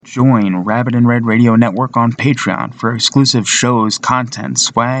Join Rabbit and Red Radio Network on Patreon for exclusive shows, content,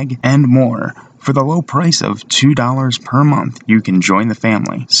 swag, and more. For the low price of $2 per month, you can join the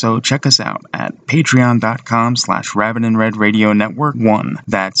family. So check us out at patreon.com/Rabbit and Red Radio Network 1.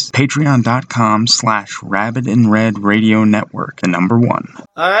 That's patreon.com/Rabbit and Red Radio Network, the number 1.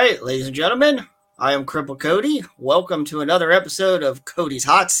 All right, ladies and gentlemen, I am Cripple Cody. Welcome to another episode of Cody's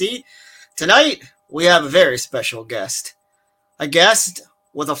Hot Seat. Tonight, we have a very special guest. A guest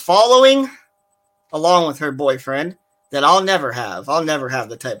with a following, along with her boyfriend, that I'll never have. I'll never have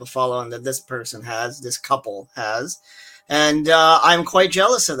the type of following that this person has, this couple has. And I'm quite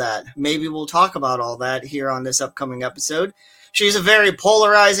jealous of that. Maybe we'll talk about all that here on this upcoming episode. She's a very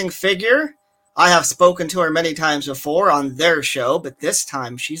polarizing figure. I have spoken to her many times before on their show, but this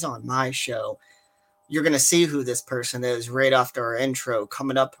time she's on my show. You're going to see who this person is right after our intro,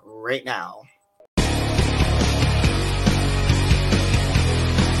 coming up right now.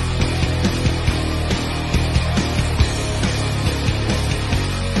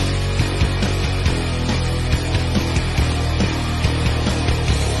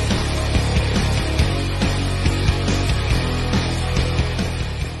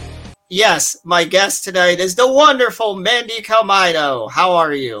 Yes, my guest tonight is the wonderful Mandee Caimano. How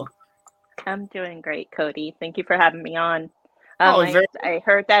are you? I'm doing great, Cody. Thank you for having me on. I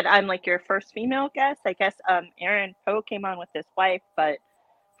heard that I'm like your first female guest. I guess Aaron Poe came on with his wife, but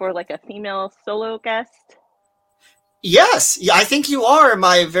for like a female solo guest. Yes, I think you are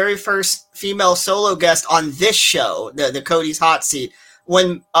my very first female solo guest on this show, the Cody's Hot Seat.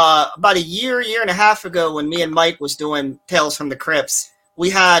 When about a year and a half ago, when me and Mike was doing Tales from the Crypts, we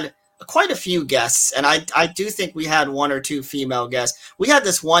had quite a few guests, and I do think we had one or two female guests. We had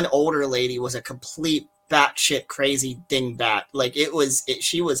this one older lady was a complete batshit crazy dingbat. Like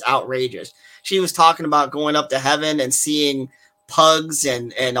she was outrageous. She was talking about going up to heaven and seeing pugs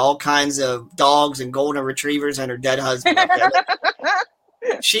and all kinds of dogs and golden retrievers and her dead husband up there.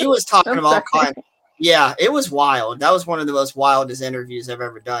 She was talking about all kinds. Yeah, it was wild. That was one of the most wildest interviews I've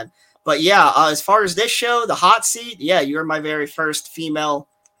ever done. But yeah, as far as this show, the Hot Seat, yeah, you're my very first female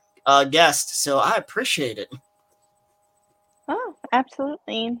guest, so I appreciate it. Oh,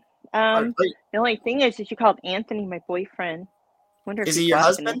 absolutely. The only thing is you called Anthony my boyfriend. Wonder if is he your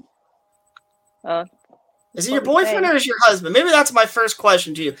husband? Is he your what we boyfriend say. or is your husband? Maybe that's my first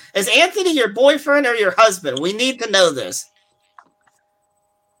question to you. Is Anthony your boyfriend or your husband? We need to know this.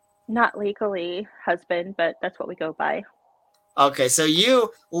 Not legally husband, but that's what we go by. Okay, so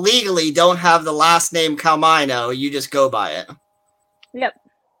you legally don't have the last name Caimano. You just go by it. Yep.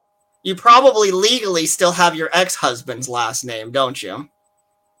 You probably legally still have your ex-husband's last name, don't you?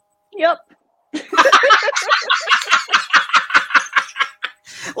 Yep.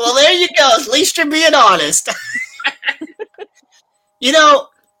 Well, there you go. At least you're being honest. You know,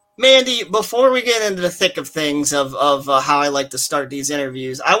 Mandee, before we get into the thick of things of how I like to start these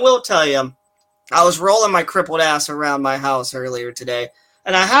interviews, I will tell you, I was rolling my crippled ass around my house earlier today,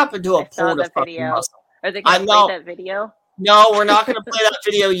 and I happened to have pulled a fucking muscle. Are they going to play that video? No, we're not going to play that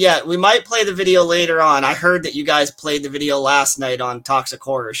video yet. We might play the video later on. I heard that you guys played the video last night on Toxic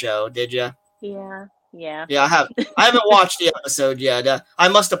Horror Show. Did you? Yeah. Yeah, I haven't watched the episode yet. I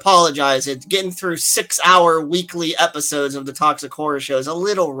must apologize. It's getting through 6-hour weekly episodes of the Toxic Horror Show is a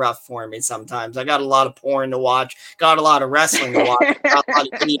little rough for me sometimes. I got a lot of porn to watch, got a lot of wrestling to watch, got a lot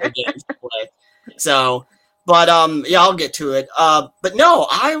of video games to play. So, but yeah, I'll get to it. But no,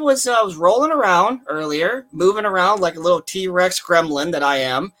 I was rolling around earlier, moving around like a little T-Rex gremlin that I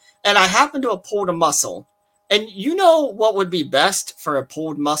am, and I happened to have pulled a muscle. And you know what would be best for a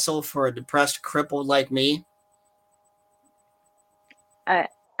pulled muscle for a depressed crippled like me? I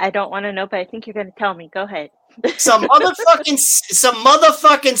don't want to know, but I think you're going to tell me. Go ahead. Some motherfucking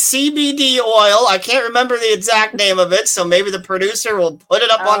CBD oil. I can't remember the exact name of it, so maybe the producer will put it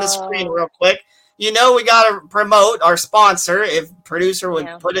up on the screen real quick. You know we got to promote our sponsor. If producer would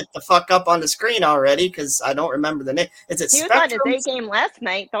put it the fuck up on the screen already, because I don't remember the name. Is it Spectrum? He was on his A game last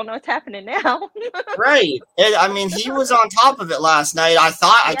night. Don't know what's happening now. Right. I mean, he was on top of it last night. I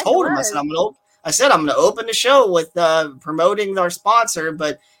told him, I said, I'm going to open the show with promoting our sponsor,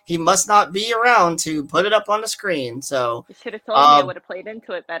 but he must not be around to put it up on the screen. So you should have told me. I would have played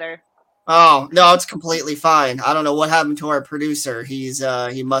into it better. Oh, no, it's completely fine. I don't know what happened to our producer. He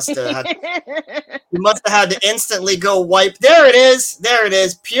must have had to instantly go wipe. There it is.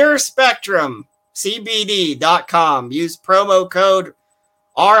 Pure Spectrum, CBD.com. Use promo code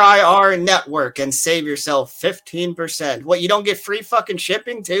RIR Network and save yourself 15%. What, you don't get free fucking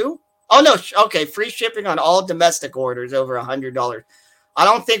shipping too? Oh, no. Okay, free shipping on all domestic orders over $100. I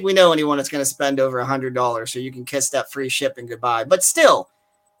don't think we know anyone that's going to spend over $100, so you can kiss that free shipping goodbye. But still,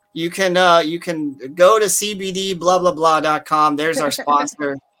 You can go to cbd.com. There's our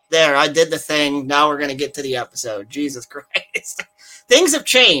sponsor. There, I did the thing. Now we're gonna get to the episode. Jesus Christ. Things have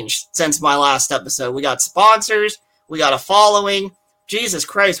changed since my last episode. We got sponsors, we got a following. Jesus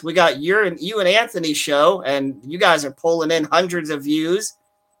Christ, we got you and Anthony's show, and you guys are pulling in hundreds of views.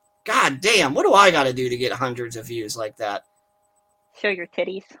 God damn, what do I gotta do to get hundreds of views like that? Show your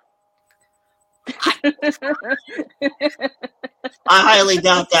titties. I highly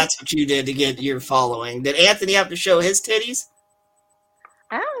doubt that's what you did to get your following. Did Anthony have to show his titties?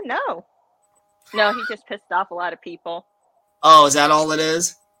 I don't know. No, he just pissed off a lot of people. Oh, is that all it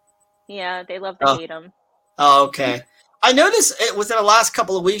is? Yeah, they love to hate him. Oh, okay. I noticed within the last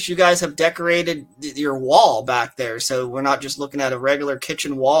couple of weeks, you guys have decorated your wall back there, so we're not just looking at a regular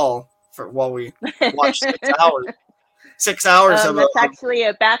kitchen wall while we watch 6 hours. 6 hours of That's actually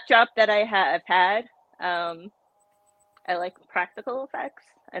a backdrop that I have had. I like practical effects.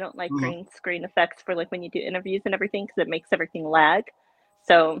 I don't like green screen effects for like when you do interviews and everything because it makes everything lag.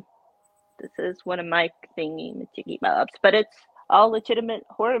 So this is one of my thingy-majiggy bobs, but it's all legitimate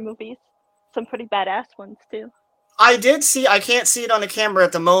horror movies. Some pretty badass ones too. I did see. I can't see it on the camera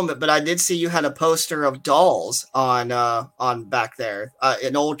at the moment, but I did see you had a poster of dolls on back there.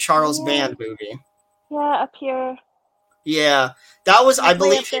 An old Charles Band movie. Yeah, up here. Yeah, that was. I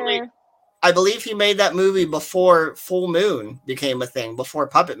believe he made that movie before Full Moon became a thing. Before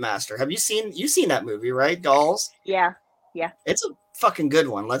Puppet Master. Have you seen that movie, right? Dolls. Yeah. It's a fucking good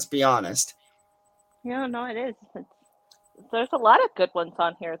one. Let's be honest. Yeah, no, it is. There's a lot of good ones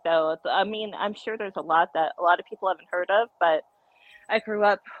on here, though. I mean, I'm sure there's a lot that a lot of people haven't heard of, but I grew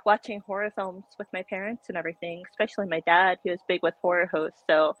up watching horror films with my parents and everything, especially my dad. He was big with horror hosts,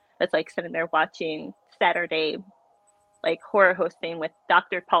 so it's like sitting there watching Saturday, like horror hosting with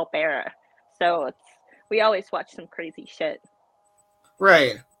Dr. Paul Bearer. So we always watch some crazy shit.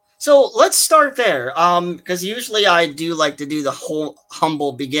 Right. So let's start there, because usually I do like to do the whole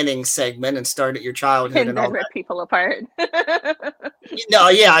humble beginning segment and start at your childhood and all rip that. people apart. No,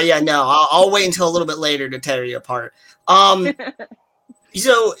 I'll wait until a little bit later to tear you apart.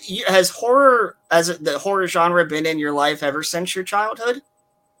 So has the horror genre been in your life ever since your childhood?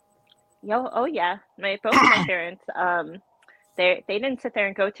 Oh yeah. Both my parents, they didn't sit there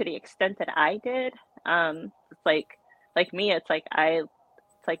and go to the extent that I did. It's like me, it's like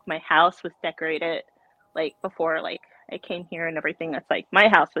my house was decorated like before like I came here and everything. It's like my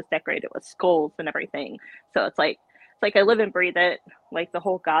house was decorated with skulls and everything. So it's like I live and breathe it, like the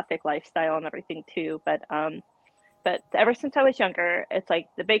whole gothic lifestyle and everything too. But ever since I was younger, it's like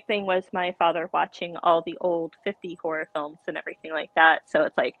the big thing was my father watching all the old 50 horror films and everything like that. So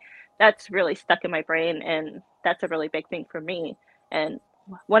it's like that's really stuck in my brain, and that's a really big thing for me. And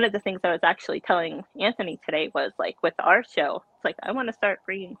one of the things I was actually telling Anthony today was like with our show, it's like I want to start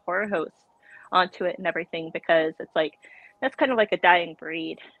bringing horror hosts onto it and everything, because it's like that's kind of like a dying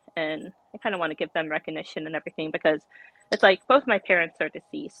breed, and I kind of want to give them recognition and everything, because it's like both my parents are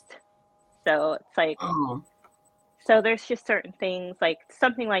deceased. So it's like so there's just certain things like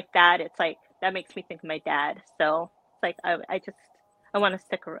something like that, it's like that makes me think of my dad. So it's like I want to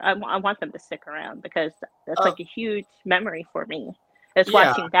stick around. I want them to stick around because that's like a huge memory for me. It's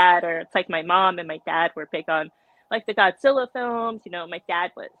watching that, or it's like my mom and my dad were big on like the Godzilla films. You know, my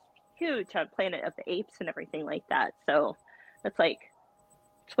dad was huge on Planet of the Apes and everything like that. So it's like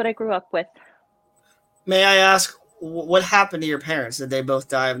it's what I grew up with. May I ask, what happened to your parents? Did they both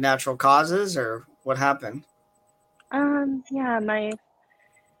die of natural causes, or what happened? Yeah,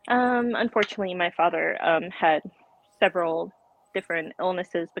 unfortunately, my father had several different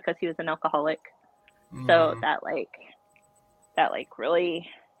illnesses because he was an alcoholic. So that really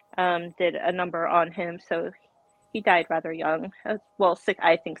did a number on him. So he died rather young. Well,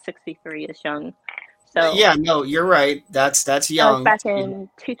 I think 63 is young. So yeah, no, you're right. That's young. Back in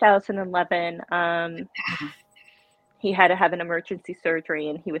 2011, he had to have an emergency surgery,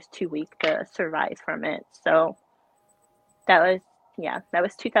 and he was too weak to survive from it. So that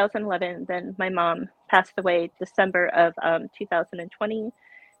was 2011. Then my mom passed away December of 2020.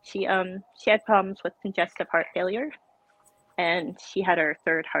 She had problems with congestive heart failure, and she had her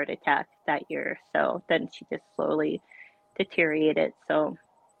third heart attack that year. So then she just slowly deteriorated. So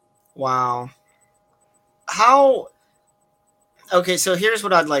wow. Okay, so here's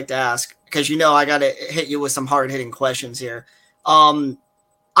what I'd like to ask, because I got to hit you with some hard-hitting questions here. I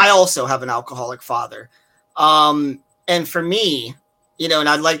also have an alcoholic father. And for me, and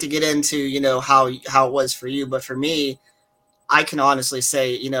I'd like to get into, how it was for you, but for me, I can honestly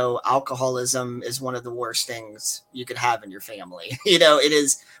say, alcoholism is one of the worst things you could have in your family. It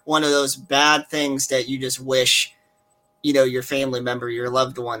is one of those bad things that you just wish your family member, your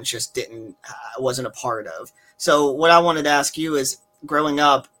loved ones just wasn't a part of. So what I wanted to ask you is, growing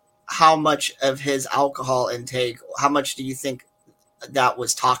up, how much of his alcohol intake, how much do you think that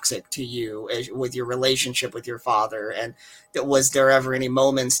was toxic to you with your relationship with your father? And was there ever any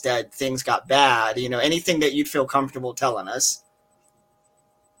moments that things got bad? Anything that you'd feel comfortable telling us?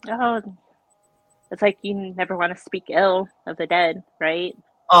 Oh, it's like you never want to speak ill of the dead, right?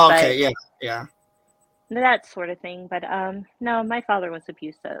 Oh, But okay. Yeah. Yeah. that sort of thing. But no, my father was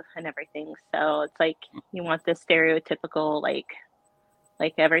abusive and everything. So it's like you want this stereotypical like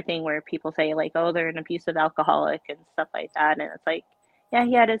everything where people say like, oh, they're an abusive alcoholic and stuff like that. And it's like, yeah,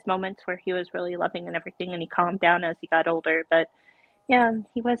 he had his moments where he was really loving and everything, and he calmed down as he got older. But yeah,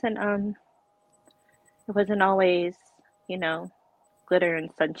 it wasn't always, you know, glitter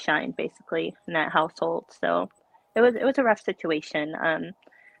and sunshine basically in that household. So it was a rough situation.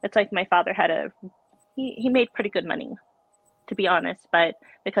 It's like my father had he made pretty good money, to be honest, but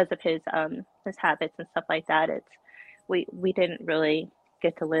because of his habits and stuff like that, we didn't really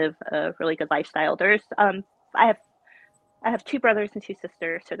get to live a really good lifestyle. I have I have two brothers and two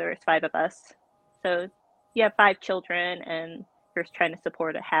sisters, so there's five of us. So you have five children, and you're trying to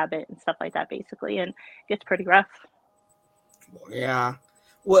support a habit and stuff like that, basically, and it gets pretty rough. Yeah.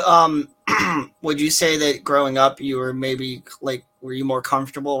 Well, would you say that growing up you were maybe like, were you more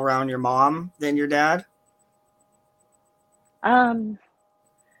comfortable around your mom than your dad? Um,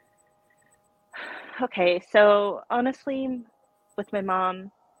 okay, so honestly, with my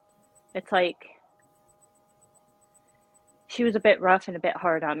mom, it's like she was a bit rough and a bit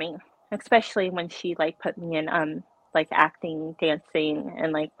hard on me, especially when she like put me in like acting, dancing,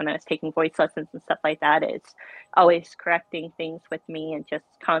 and like when I was taking voice lessons and stuff like that. It's always correcting things with me and just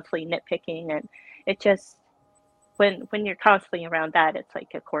constantly nitpicking, and it just when you're constantly around that, it's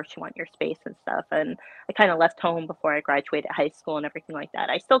like of course you want your space and stuff. And I kind of left home before I graduated high school and everything like that.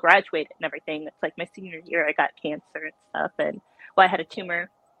 I still graduated and everything. It's like my senior year I got cancer and stuff, and well, I had a tumor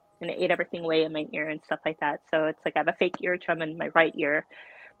and it ate everything away in my ear and stuff like that. So it's like I have a fake eardrum in my right ear.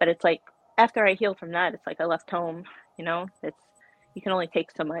 But it's like after I healed from that, it's like I left home, it's you can only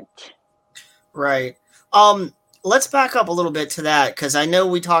take so much. Right. Let's back up a little bit to that, because I know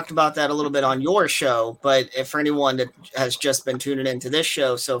we talked about that a little bit on your show, but if for anyone that has just been tuning into this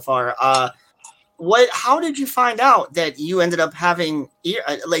show so far, how did you find out that you ended up having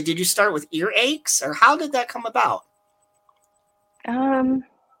like, did you start with ear aches, or how did that come about? Um,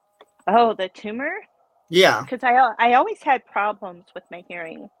 oh, the tumor? Yeah. Because I always had problems with my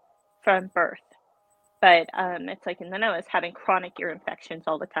hearing from birth. But it's like, and then I was having chronic ear infections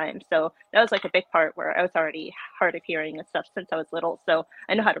all the time. So that was like a big part where I was already hard of hearing and stuff since I was little. So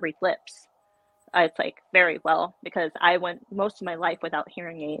I know how to read lips. It's like very well because I went most of my life without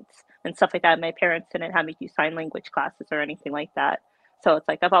hearing aids and stuff like that. My parents didn't have me do sign language classes or anything like that. So it's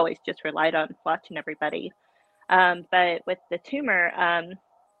like I've always just relied on watching everybody. But with the tumor,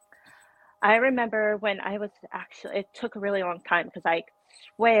 I remember when I was actually, it took a really long time because I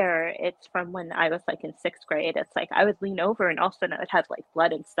swear it's from when I was like in sixth grade. It's like I would lean over and all of a sudden I would have like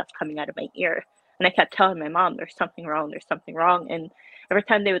blood and stuff coming out of my ear. And I kept telling my mom, there's something wrong, there's something wrong. And every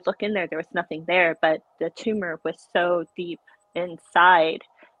time they would look in there, there was nothing there. But the tumor was so deep inside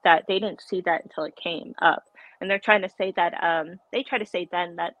that they didn't see that until it came up. And they're trying to say that, they try to say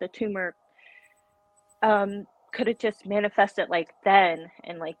then that the tumor could have just manifested like then,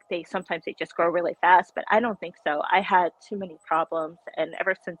 and like they just grow really fast, but I don't think so. I had too many problems, and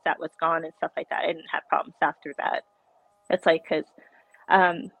ever since that was gone and stuff like that, I didn't have problems after that. It's like because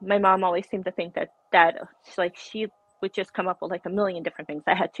my mom always seemed to think that like she would just come up with like a million different things.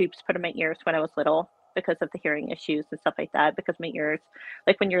 I had tubes put in my ears when I was little because of the hearing issues and stuff like that, because my ears,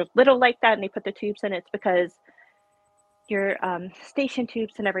 like when you're little like that and they put the tubes in, it's because your station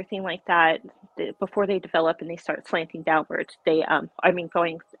tubes and everything like that, before they develop and they start slanting downwards,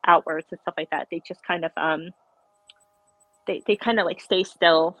 going outwards and stuff like that, they just kind of they kind of like stay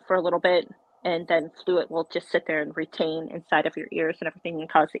still for a little bit, and then fluid will just sit there and retain inside of your ears and everything and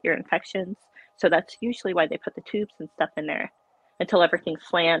cause the ear infections. So that's usually why they put the tubes and stuff in there until everything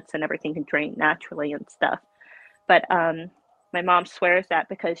slants and everything can drain naturally and stuff. But my mom swears that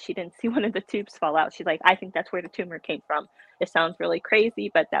because she didn't see one of the tubes fall out. She's like, I think that's where the tumor came from. It sounds really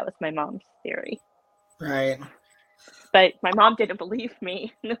crazy, but that was my mom's theory. Right. But my mom didn't believe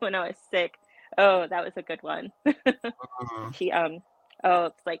me when I was sick. Oh, that was a good one. She oh,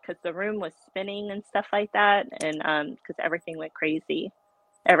 it's like because the room was spinning and stuff like that, and because everything went crazy.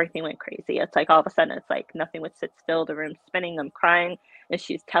 Everything went crazy. It's like all of a sudden, it's like nothing would sit still. The room's spinning. I'm crying, and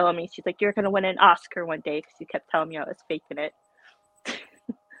she's telling me, she's like, "You're gonna win an Oscar one day," because she kept telling me I was faking it.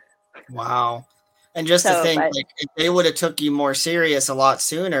 Wow. And just to think, but like, if they would have took you more serious a lot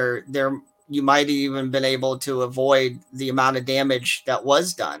sooner, you might have even been able to avoid the amount of damage that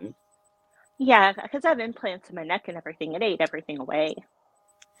was done. yeah, because I have implants in my neck and everything. It ate everything away.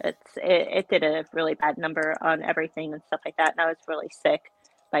 It did a really bad number on everything and stuff like that, and I was really sick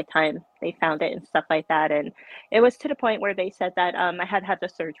by the time they found it and stuff like that. And it was to the point where they said that I had to have the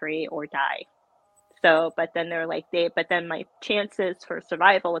surgery or die. So, but then they're like but then my chances for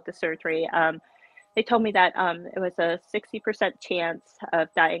survival with the surgery, they told me that it was a 60% chance of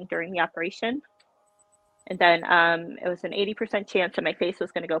dying during the operation. And then it was an 80% chance that my face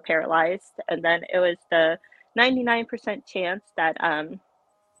was going to go paralyzed. And then it was the 99% chance that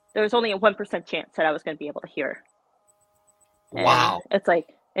there was only a 1% chance that I was going to be able to hear. Wow. And it's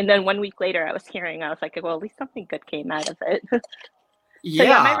like, and then 1 week later I was hearing, I was like, well, at least something good came out of it. So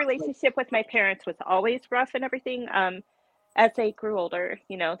yeah, my relationship with my parents was always rough and everything. As they grew older,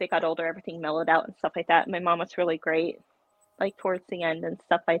 they got older, everything mellowed out and stuff like that. My mom was really great, like towards the end and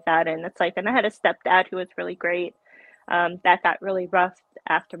stuff like that. And it's like, and I had a stepdad who was really great. That got really rough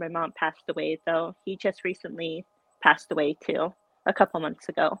after my mom passed away, though. He just recently passed away too, a couple months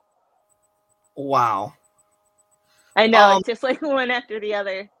ago. Wow. I know, it's just like one after the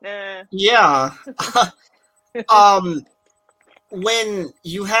other. Yeah. When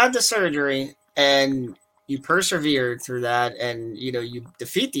you had the surgery and you persevered through that, and you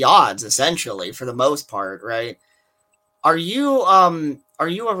defeat the odds essentially for the most part, right? Are you a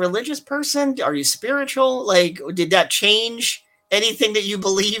religious person? Are you spiritual? Like, did that change anything that you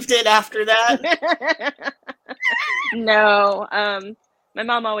believed in after that? No. My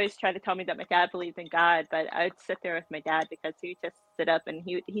mom always tried to tell me that my dad believed in God, but I'd sit there with my dad because he would just sit up and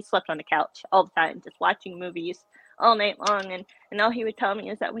he slept on the couch all the time, just watching movies all night long. And all he would tell me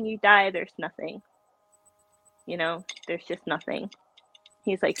is that when you die, there's nothing. There's just nothing.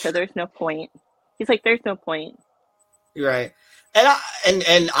 He's like, so there's no point. He's like, there's no point. Right.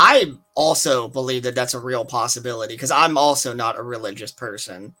 And I also believe that that's a real possibility, because I'm also not a religious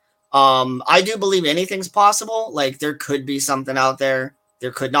person. I do believe anything's possible. Like, there could be something out there.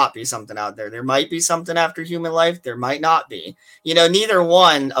 There could not be something out there. There might be something after human life. There might not be. Neither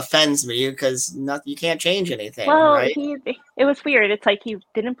one offends me, because you can't change anything, well, right? It was weird. It's like he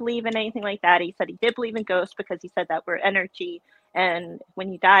didn't believe in anything like that. He said he did believe in ghosts because he said that we're energy, and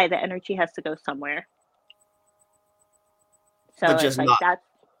when you die, the energy has to go somewhere. So But it's just like not, that's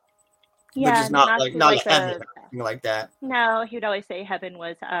but just not like like heaven or anything like that. No, he would always say heaven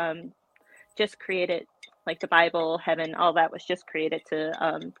was just created, like the Bible, heaven, all that was just created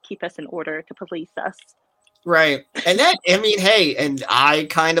to keep us in order, to police us. Right. And that, I mean, hey, and I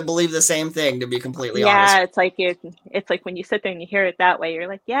kind of believe the same thing, to be completely honest. Yeah, it's like when you sit there and you hear it that way, you're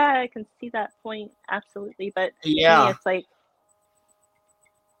like, yeah, I can see that point, absolutely. But to me, it's like,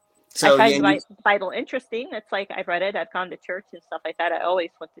 so, I find the Bible interesting. It's like, I've read it, I've gone to church and stuff like that. I always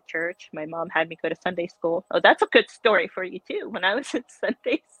went to church. My mom had me go to Sunday school. Oh, that's a good story for you too. When I was in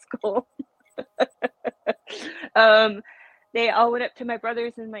Sunday school, they all went up to my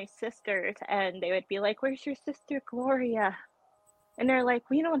brothers and my sisters, and they would be like, where's your sister Gloria? And they're like,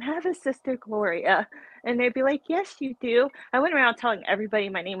 we don't have a sister Gloria. And they'd be like, yes, you do. I went around telling everybody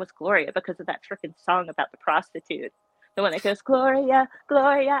my name was Gloria because of that freaking song about the prostitute. The one that goes, Gloria,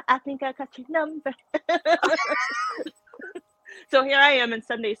 Gloria, I think I got your number. So here I am in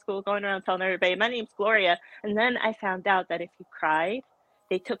Sunday school going around telling everybody, my name's Gloria. And then I found out that if you cried,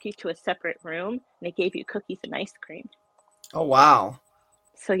 they took you to a separate room and they gave you cookies and ice cream. Oh, wow.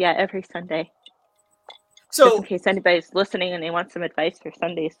 So yeah, every Sunday. So, just in case anybody's listening and they want some advice for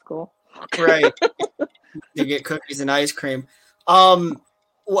Sunday school. Right. You get cookies and ice cream.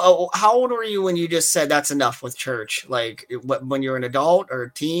 Well, how old were you when you just said that's enough with church? Like, when you were an adult or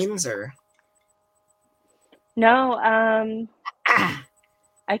teens, or? No,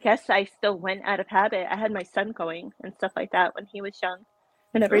 I guess I still went out of habit. I had my son going and stuff like that when he was young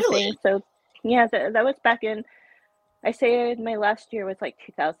and everything. Really? So yeah, that was back in, I say my last year was like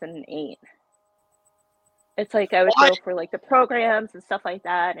 2008. It's like I would go for like the programs and stuff like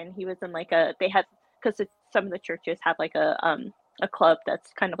that, and he was in like because some of the churches have like a club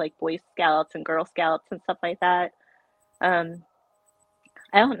that's kind of like Boy Scouts and Girl Scouts and stuff like that. I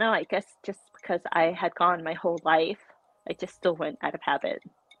don't know, I guess just because I had gone my whole life, I just still went out of habit.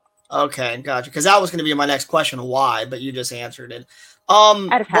 Okay, gotcha. Because that was going to be my next question, why, but you just answered it.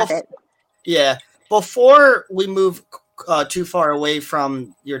 Out of habit. Yeah. Before we move too far away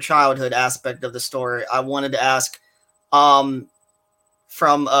from your childhood aspect of the story, I wanted to ask from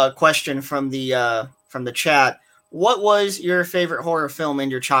a question from the chat, what was your favorite horror film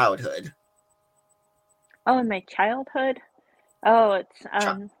in your childhood? Oh, in my childhood? Oh, it's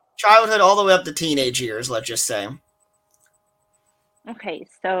childhood all the way up to teenage years, let's just say. Okay,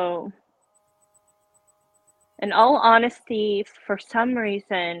 so in all honesty, for some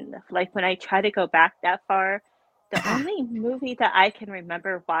reason, like when I try to go back that far, the only movie that I can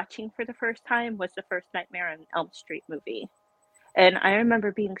remember watching for the first time was the first Nightmare on Elm Street movie. And I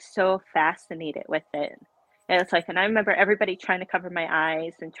remember being so fascinated with it. And it's like, and I remember everybody trying to cover my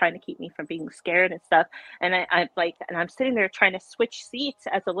eyes and trying to keep me from being scared and stuff. And I'm sitting there trying to switch seats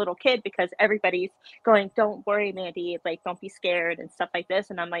as a little kid because everybody's going, "Don't worry, Mandee, like, don't be scared," and stuff like this.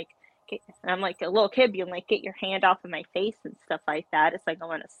 And I'm like a little kid being like, "Get your hand off of my face," and stuff like that. It's like, I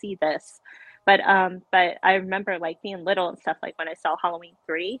want to see this. But I remember like being little and stuff, like when I saw Halloween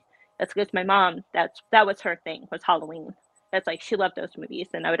 3, that's because my mom, that was her thing, was Halloween. That's like, she loved those movies,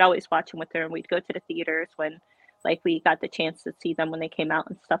 and I would always watch them with her, and we'd go to the theaters when like we got the chance to see them when they came out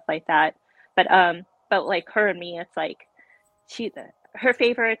and stuff like that. But like her and me, it's like her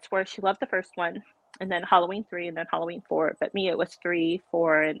favorites were, she loved the first one, and then Halloween 3, and then Halloween 4. But me, it was 3,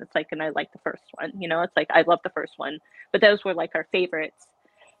 4, and it's like, and I like the first one. You know, it's like I love the first one, but those were like our favorites.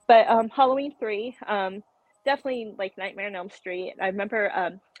 But Halloween 3, definitely like Nightmare on Elm Street. I remember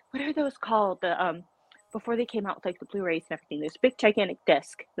what are those called? The before they came out with like the Blu-rays and everything. There's a big gigantic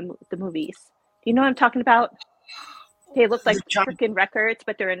disc. The movies. Do you know what I'm talking about? They look like freaking records,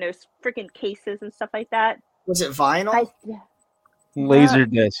 but they're in those freaking cases and stuff like that. Was it vinyl? Laser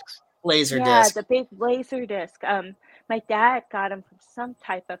discs. Laser disc. Yeah, the big laser disc. My dad got him from some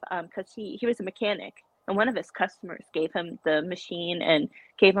type of because he was a mechanic, and one of his customers gave him the machine and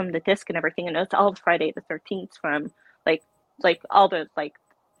gave him the disc and everything, and it's all Friday the 13th from like all the like,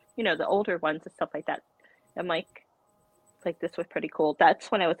 you know, the older ones and stuff like that. I'm like this was pretty cool. That's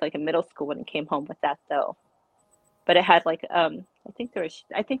when I was like in middle school when I came home with that though. But it had like I think it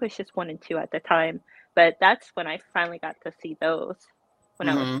was just 1 and 2 at the time. But that's when I finally got to see those when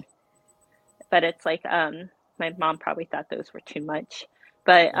I was. But it's like my mom probably thought those were too much.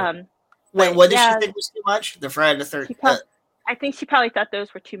 But wait, what did she think was too much? The Friday the 13th. I think she probably thought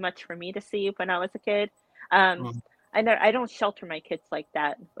those were too much for me to see when I was a kid. I don't shelter my kids like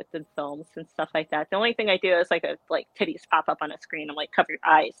that with the films and stuff like that. The only thing I do is like titties pop up on a screen. I'm like, cover your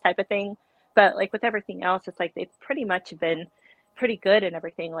eyes type of thing. But like with everything else, it's like they've pretty much been pretty good and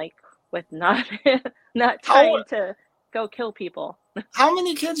everything, like with not trying to go kill people. How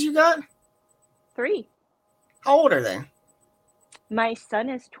many kids you got? 3. How old are they? My son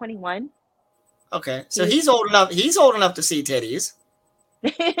is 21. Okay, so he's old enough. He's old enough to see titties.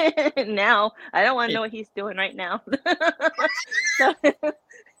 Now I don't want to know what he's doing right now. So,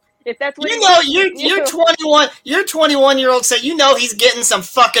 if that's what you're 21. Your 21-year-old said, you know, he's getting some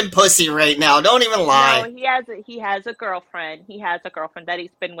fucking pussy right now. Don't even lie. No, he has a girlfriend. He has a girlfriend that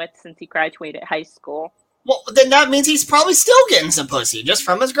he's been with since he graduated high school. Well, then that means he's probably still getting some pussy just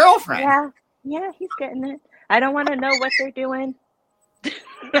from his girlfriend. Yeah, he's getting it. I don't want to know what they're doing.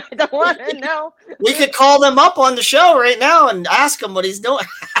 I don't want to know. We could call them up on the show right now and ask him what he's doing.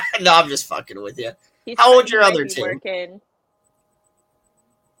 No, I'm just fucking with you. How old's your other two?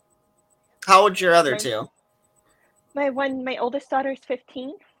 How old's your other two? My oldest daughter is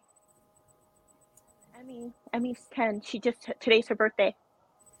 15. Emmy's 10. Today's her birthday.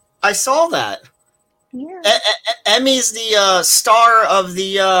 I saw that. Yeah. Emmy's the star of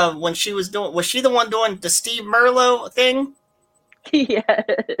the when she was she the one doing the Steve Merlo thing? Yes.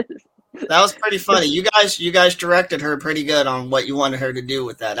 That was pretty funny. You guys directed her pretty good on what you wanted her to do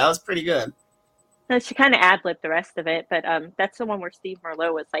with that. That was pretty good. She kind of ad-libbed the rest of it, but that's the one where Steve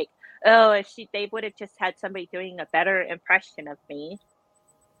Merlo was like, "Oh, if they would have just had somebody doing a better impression of me."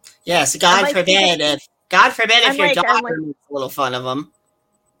 Yes, God forbid if your daughter makes a little fun of him.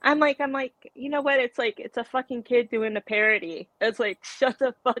 I'm like, you know what? It's like, it's a fucking kid doing a parody. It's like, shut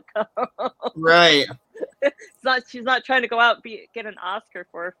the fuck up. Right. She's not trying to go out and get an Oscar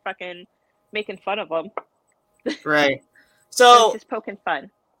for fucking making fun of them. Right. So just poking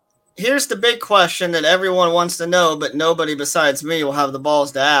fun. Here's the big question that everyone wants to know, but nobody besides me will have the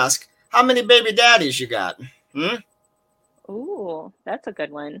balls to ask. How many baby daddies you got? Ooh, that's a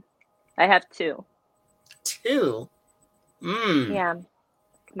good one. I have 2. 2? Yeah.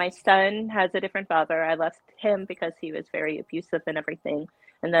 My son has a different father. I left him because he was very abusive and everything.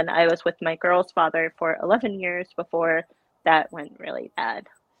 And then I was with my girl's father for 11 years before that went really bad.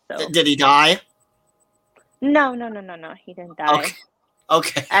 So did he die? No. He didn't die.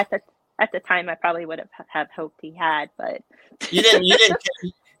 Okay. At the time, I probably would have hoped he had, but you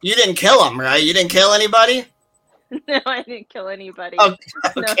didn't kill him, right? You didn't kill anybody? No, I didn't kill anybody. Okay.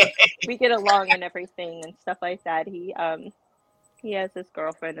 No, we get along and everything and stuff like that. He has his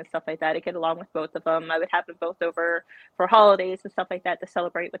girlfriend and stuff like that. I get along with both of them. I would have them both over for holidays and stuff like that to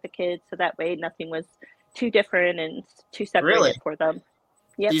celebrate with the kids, so that way nothing was too different and too separated Really? for them.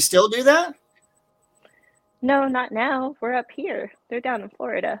 Yep. Do you still do that? No, not now. We're up here. They're down in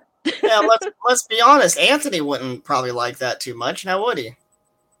Florida. Yeah, let's be honest. Anthony wouldn't probably like that too much, now would he?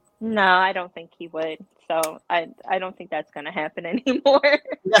 No, I don't think he would. So I don't think that's going to happen anymore.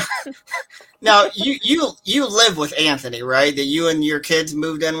 Now you live with Anthony, right? That you and your kids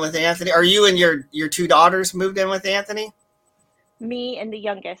moved in with Anthony? Or you and your two daughters moved in with Anthony? Me and the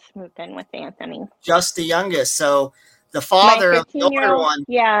youngest moved in with Anthony. Just the youngest. So the father of the older one.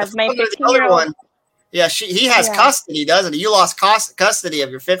 Yeah, my 15-year-old one. Yeah, he has custody, doesn't he? You lost custody of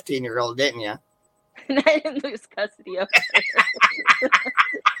your 15-year-old, didn't you? I didn't lose custody of her.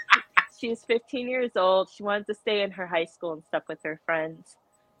 She's 15 years old. She wanted to stay in her high school and stuff with her friends.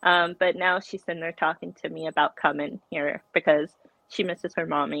 But now she's sitting there talking to me about coming here because she misses her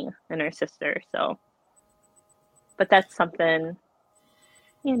mommy and her sister. So, but that's something,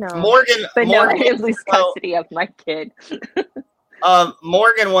 Morgan. But no, I didn't lose custody of my kid.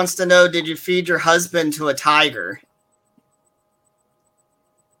 Morgan wants to know: did you feed your husband to a tiger?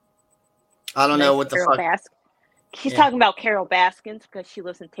 I don't know what the fuck. She's talking about Carol Baskins because she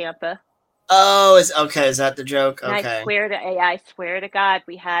lives in Tampa. Oh, is that the joke? And Okay. I swear to God,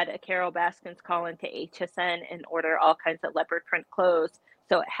 we had a Carol Baskins call into HSN and order all kinds of leopard print clothes.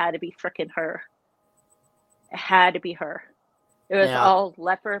 So it had to be frickin' her. It had to be her. It was all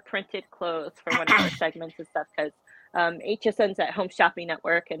leopard printed clothes for one of our segments and stuff because HSN's at Home Shopping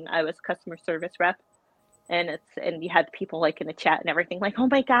Network and I was customer service rep. And you had people like in the chat and everything like, oh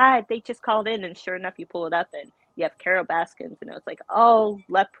my God, they just called in. And sure enough, you pull it up and you have Carol Baskins and it was like all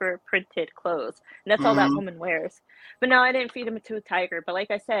leopard printed clothes. And that's all that woman wears. But no, I didn't feed him to a tiger. But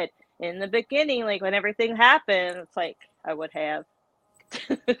like I said, in the beginning, like when everything happened, it's like I would have.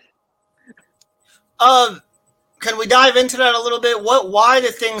 Can we dive into that a little bit? Why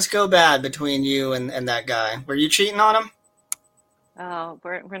did things go bad between you and that guy? Were you cheating on him? Oh,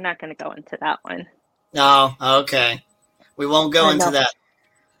 we're not going to go into that one. No, okay. We won't go into that.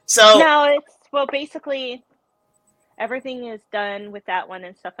 So no, basically everything is done with that one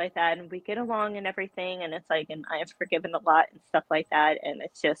and stuff like that, and we get along and everything, and it's like, and I have forgiven a lot and stuff like that, and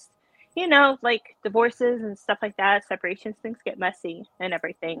it's just, like divorces and stuff like that, separations, things get messy and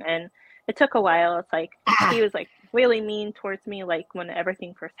everything, and it took a while. It's like he was like really mean towards me, like when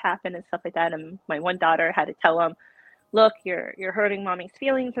everything first happened and stuff like that, and my one daughter had to tell him, look, you're hurting mommy's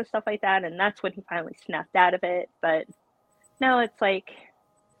feelings and stuff like that. And that's when he finally snapped out of it. But no, it's like,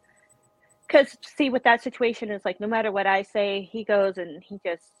 because see, with that situation is like, no matter what I say, he goes and he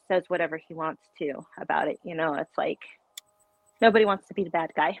just says whatever he wants to about it. It's like, nobody wants to be the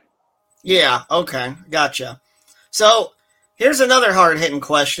bad guy. Yeah. Okay. Gotcha. So here's another hard-hitting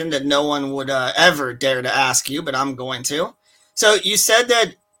question that no one would ever dare to ask you, but I'm going to. So you said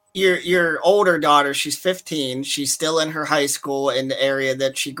that your older daughter, she's 15. She's still in her high school in the area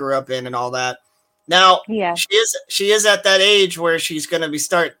that she grew up in and all that. Now, she is at that age where she's going to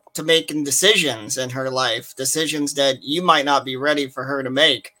start to making decisions in her life, decisions that you might not be ready for her to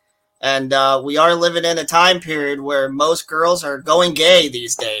make. And we are living in a time period where most girls are going gay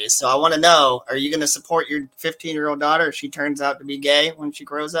these days. So I want to know, are you going to support your 15-year-old daughter if she turns out to be gay when she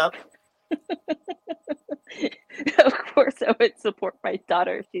grows up? Of course, I would support my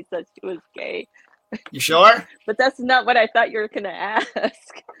daughter if she said she was gay. You sure? But that's not what I thought you were going to ask.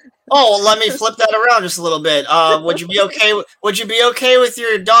 Oh, well, let me flip that around just a little bit. Would you be okay? Would you be okay with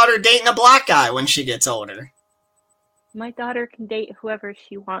your daughter dating a black guy when she gets older? My daughter can date whoever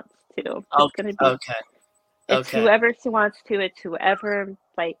she wants to. It's whoever she wants to. It's whoever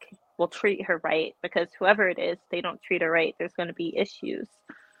will treat her right, because whoever it is, they don't treat her right, there's going to be issues.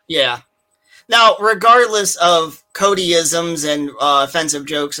 Yeah. Now, regardless of Codyisms and offensive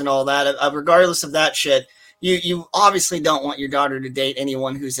jokes and all that, regardless of that shit, you obviously don't want your daughter to date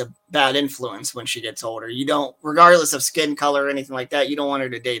anyone who's a bad influence when she gets older. You don't, regardless of skin color or anything like that, you don't want her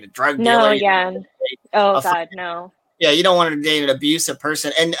to date a drug dealer. No, yeah. Oh, God, no. Yeah, you don't want her to date an abusive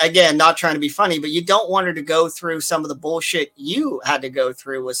person. And again, not trying to be funny, but you don't want her to go through some of the bullshit you had to go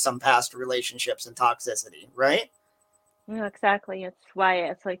through with some past relationships and toxicity, right? Yeah, exactly. It's why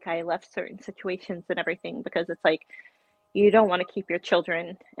it's like I left certain situations and everything, because it's like you don't want to keep your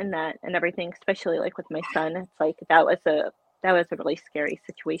children in that and everything, especially like with my son. It's like that was a really scary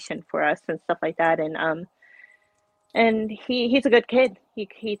situation for us and stuff like that. And he's a good kid. He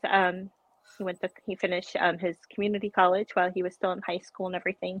finished his community college while he was still in high school and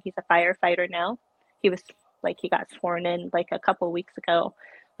everything. He's a firefighter now. He got sworn in like a couple of weeks ago.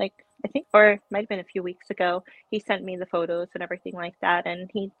 Like I think, or it might have been a few weeks ago, he sent me the photos and everything like that, and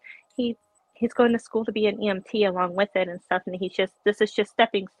he he's going to school to be an EMT along with it and stuff, and this is just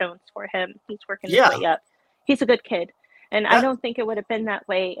stepping stones for him. He's working his Yeah. way up. He's a good kid, and I That- don't think it would have been that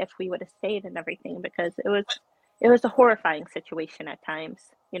way if we would have stayed and everything, because it was a horrifying situation at times.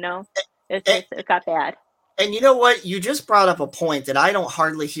 You know, it got bad. And you know what? You just brought up a point that I don't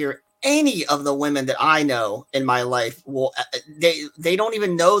hardly hear any of the women that I know in my life. Well, they don't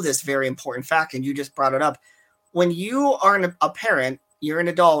even know this very important fact, and you just brought it up. When you are a parent, you're an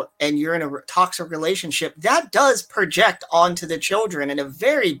adult, and you're in a toxic relationship, that does project onto the children in a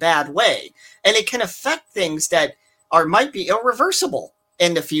very bad way, and it can affect things that might be irreversible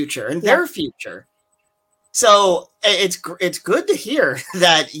in the future, in their future. So it's good to hear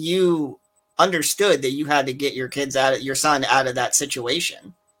that you understood that you had to get your son out of that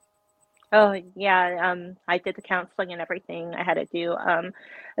situation. Oh yeah, I did the counseling and everything. I had to do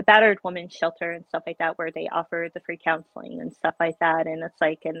a battered woman shelter and stuff like that, where they offer the free counseling and stuff like that. And it's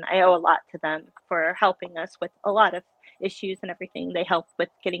like, and I owe a lot to them for helping us with a lot of issues and everything. They helped with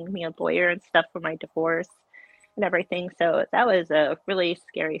getting me a lawyer and stuff for my divorce and everything. So that was a really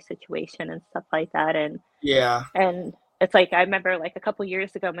scary situation and stuff like that. And Yeah. And it's like, I remember like a couple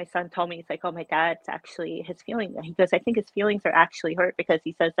years ago, my son told me, he's like, oh, my dad's actually, his feelings. He goes, I think his feelings are actually hurt, because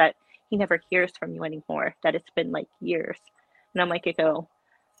he says that he never hears from you anymore, that it's been like years. And I'm like, it's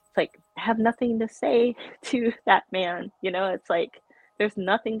like, I have nothing to say to that man. You know, it's like, there's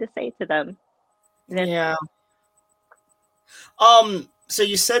nothing to say to them. Yeah. So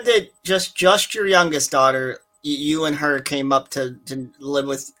you said that just your youngest daughter, you and her came up to live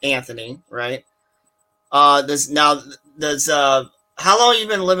with Anthony, right? How long have you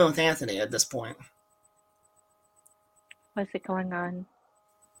been living with Anthony at this point? What's it going on?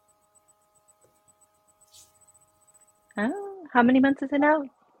 Oh, how many months is it now?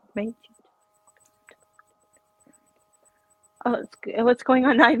 May, Oh, what's going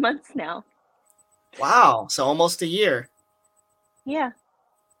on 9 months now? Wow, so almost a year. Yeah.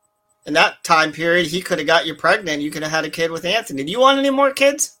 In that time period, he could have got you pregnant. You could have had a kid with Anthony. Do you want any more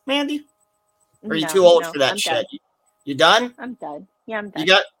kids, Mandee? Or are you too old for that shit? Done. You done? I'm done. Yeah, I'm done.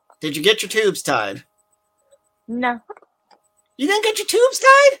 Did you get your tubes tied? No. You didn't get your tubes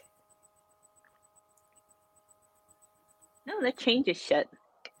tied? No, that changes shit.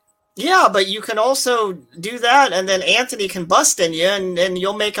 Yeah, but you can also do that, and then Anthony can bust in you, and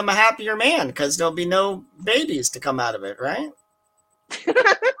you'll make him a happier man, because there'll be no babies to come out of it, right?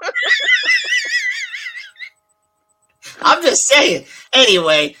 I'm just saying.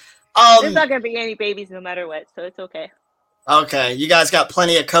 Anyway, there's not gonna be any babies no matter what, so it's okay. Okay, you guys got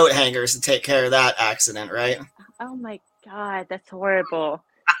plenty of coat hangers to take care of that accident, right? Oh my god, that's horrible.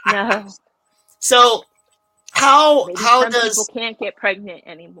 No. So how some does people can't get pregnant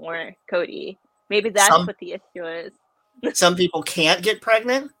anymore, Cody? Maybe that's what the issue is. Some people can't get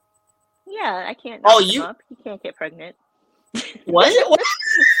pregnant? Yeah, I can't. You up. You can't get pregnant. What?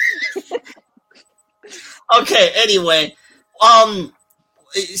 Okay. Anyway,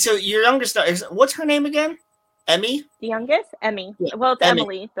 so your youngest daughter, what's her name again? Emmy? The youngest? Emmy. Yeah, well, it's Emmy.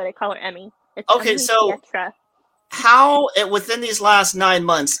 Emily, but I call her Emmy. It's okay, Emily so Pietra. how, within these last 9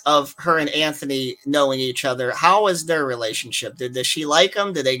 months of her and Anthony knowing each other, how is their relationship? Does she like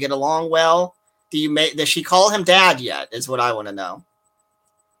him? Do they get along well? Does she call him dad yet, is what I want to know.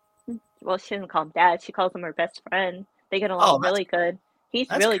 Well, she doesn't call him dad. She calls him her best friend. They get along really good. He's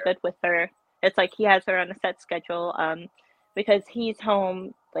really good with her. It's like he has her on a set schedule because he's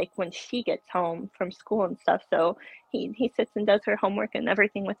home like when she gets home from school and stuff. So he sits and does her homework and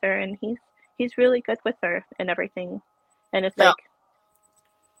everything with her, and he's really good with her and everything. And it's like,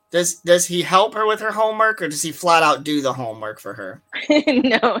 does he help her with her homework, or does he flat out do the homework for her?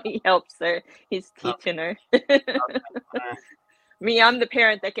 No, he helps her. He's teaching her. Me, I'm the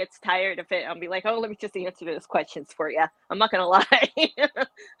parent that gets tired of it. I'll be like, oh, let me just answer those questions for you. I'm not going to lie.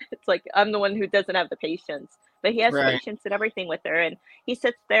 It's like I'm the one who doesn't have the patience. But he has patience and everything with her. And he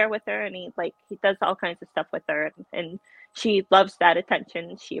sits there with her, and he does all kinds of stuff with her. And she loves that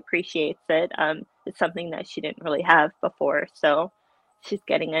attention. She appreciates it. It's something that she didn't really have before. So she's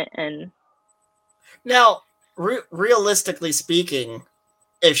getting it. And now, realistically speaking,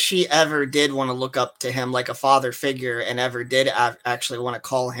 if she ever did want to look up to him like a father figure and ever did actually want to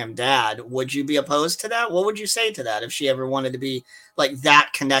call him dad, would you be opposed to that? What would you say to that if she ever wanted to be like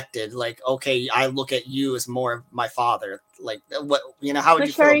that connected? Like, okay, I look at you as more of my father. Like, what, how would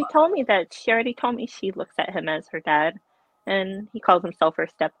you feel? She already told me she looks at him as her dad, and he calls himself her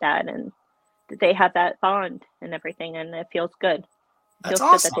stepdad, and they have that bond and everything, and it feels good. It feels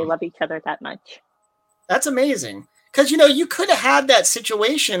good that they love each other that much. That's amazing. Because, you could have had that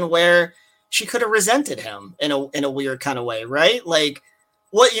situation where she could have resented him in a weird kind of way, right? Like,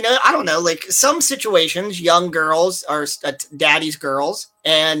 what, I don't know, like some situations, young girls are daddy's girls,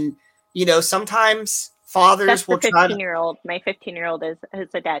 and, sometimes fathers That's the will try to. 15-year-old. My 15-year-old is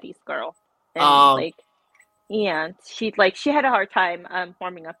a daddy's girl. And Um, yeah, she had a hard time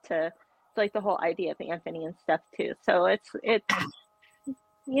warming up to like the whole idea of Anthony and stuff too. So it's it's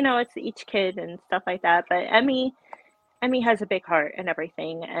each kid and stuff like that. But Emmy has a big heart and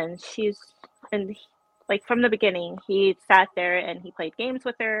everything, and like from the beginning, he sat there and he played games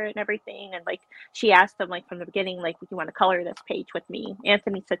with her and everything, and like she asked him like from the beginning, like, "Would you want to color this page with me?"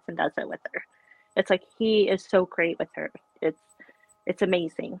 Anthony sits and does it with her. It's like he is so great with her. It's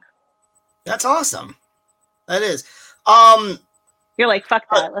amazing. That's awesome. That is. You're like, fuck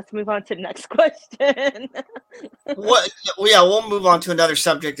that. Let's move on to the next question. What? Yeah, we'll move on to another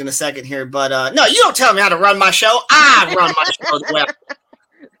subject in a second here. But no, you don't tell me how to run my show. I run my show the way.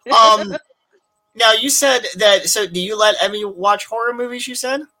 Now you said that. So, do you let Emmy watch horror movies? You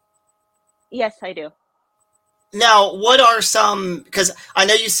said. Yes, I do. Now, what are some? Because I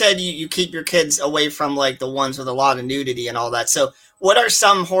know you said you keep your kids away from like the ones with a lot of nudity and all that. So, what are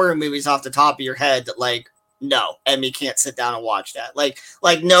some horror movies off the top of your head that like? No, Emmy can't sit down and watch that. Like,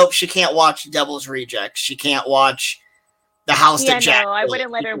 nope, she can't watch Devil's Rejects. She can't watch The House That Jack. No, I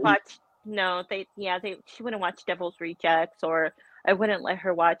wouldn't let her watch. No, she wouldn't watch Devil's Rejects, or I wouldn't let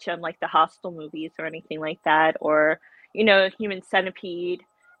her watch like the Hostel movies or anything like that, or Human Centipede,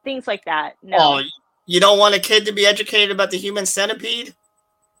 things like that. No. Oh, you don't want a kid to be educated about the Human Centipede?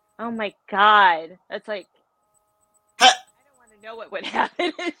 Oh my God, that's like. I don't want to know what would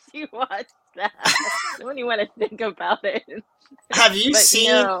happen if she watched that. I don't even want to think about it. Have you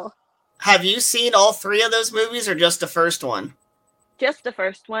seen all three of those movies, or just the first one? Just the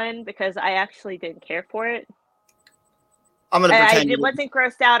first one, because I actually didn't care for it. I'm gonna pretend it wasn't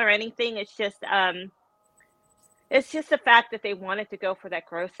grossed out or anything. It's just the fact that they wanted to go for that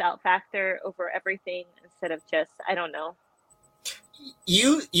gross out factor over everything instead of just, I don't know.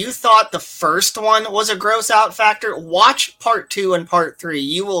 You thought the first one was a gross out factor? Watch part 2 and part 3.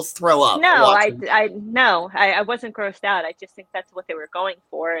 You will throw up. No, I wasn't grossed out. I just think that's what they were going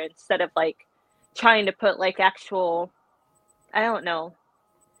for, instead of like trying to put like actual, I don't know,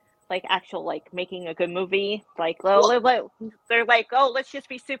 like actual like making a good movie. Like, they're like, oh, let's just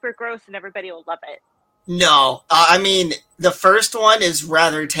be super gross and everybody will love it. No, I mean, the first one is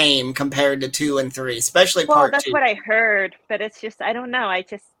rather tame compared to 2 and 3, especially part 2. Well, that's what I heard, but it's just, I don't know. I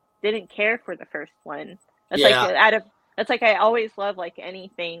just didn't care for the first one. It's it's like I always love like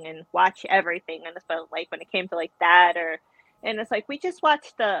anything and watch everything, and it's like when it came to like that, and it's like we just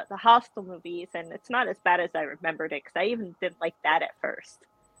watched the Hostel movies, and it's not as bad as I remembered it, because I even didn't like that at first,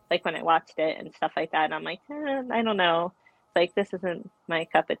 like when I watched it and stuff like that, and I'm like, I don't know, like this isn't my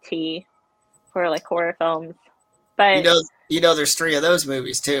cup of tea for like horror films. But there's 3 of those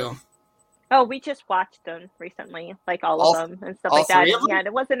movies too. Oh, we just watched them recently, like all of them and stuff like that. Yeah, and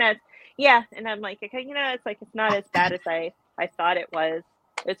it wasn't as and I'm like, okay, it's like it's not as bad as I thought it was.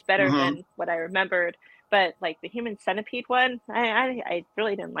 It's better than what I remembered. But like the Human Centipede one, I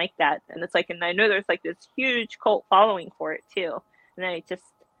really didn't like that. And it's like, and I know there's like this huge cult following for it too. And I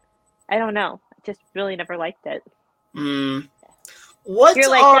don't know. I just really never liked it. You're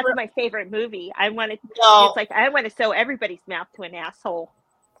like, that's my favorite movie. It's like I want to sew everybody's mouth to an asshole.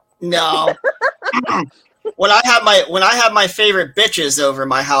 No. When I have my favorite bitches over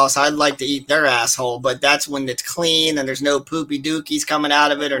my house, I'd like to eat their asshole, but that's when it's clean and there's no poopy dookies coming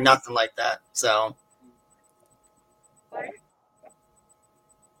out of it or nothing like that. So.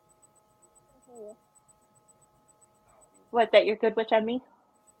 What, that you're good with, Emmy?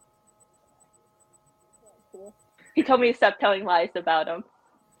 He told me to stop telling lies about him.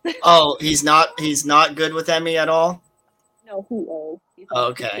 Oh, he's not good with Emmy at all? No, he is. He's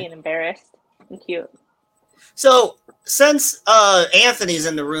being embarrassed and cute. So, since Anthony's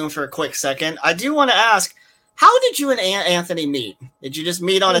in the room for a quick second, I do want to ask, how did you and Anthony meet? Did you just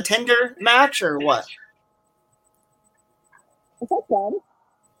meet on a Tinder match or what? Is that done?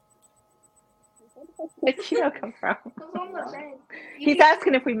 Where'd Chino come from? He's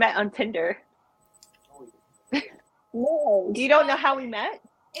asking if we met on Tinder. No. You don't know how we met?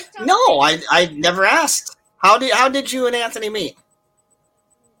 No, I never asked. How did you and Anthony meet?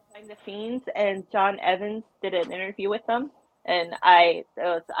 Behind the scenes, and John Evans did an interview with them, and I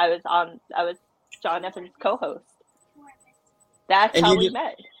was John Evans' co-host. That's how we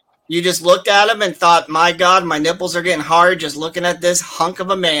met. You just looked at him and thought, "My God, my nipples are getting hard just looking at this hunk of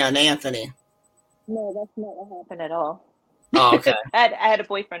a man, Anthony." No, that's not what happened at all. Oh, okay. I had a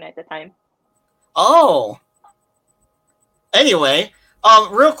boyfriend at the time. Oh. Anyway,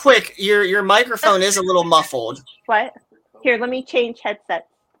 real quick, your microphone is a little muffled. What? Here, let me change headsets.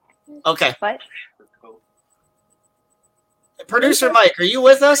 Okay. What? Producer Mike, are you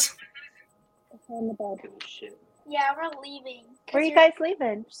with us? Yeah, we're leaving. Where are you guys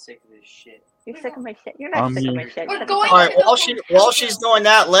leaving? Sick of this shit. You're sick of my shit. You're not sick of my shit. We're Shut going the All fuck right. up. While she's doing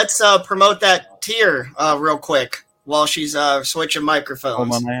that, let's promote that tier real quick while she's switching microphones.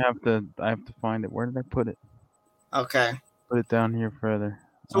 Hold on, I have to find it. Where did I put it? Okay. Put it down here further.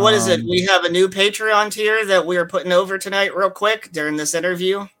 So what is it? We have a new Patreon tier that we are putting over tonight real quick during this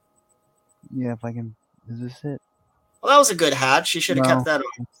interview. Yeah, if I can. Is this it? Well, that was a good hatch. You should have kept that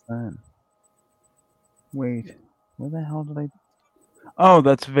on. What's that? Wait, where the hell did I? Oh,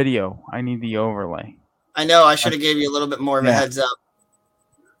 that's video. I need the overlay. I know. I should have gave you a little bit more of a heads up.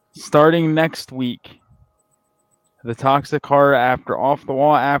 Starting next week, the Toxic Horror After Off the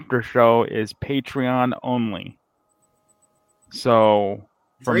Wall After Show is Patreon only. So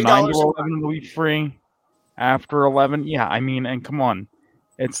from 9 to 11 it'll be free. After 11, yeah, I mean, and come on.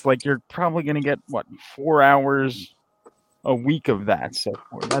 It's like you're probably going to get, 4 hours a week of that. So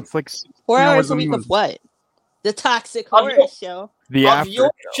that's like 4 hours a week of what? The Toxic Horror Show.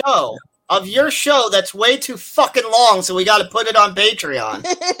 Of your show that's way too fucking long, so we got to put it on Patreon.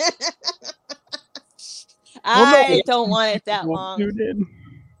 I don't want it that long.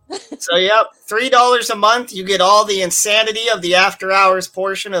 So, yep, $3 a month. You get all the insanity of the after hours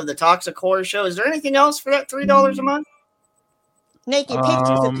portion of the Toxic Horror Show. Is there anything else for that $3 a month? Naked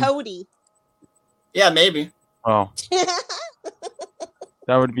pictures of Cody. Yeah, maybe. Oh.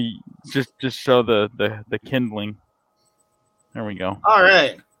 That would be just show the kindling. There we go. All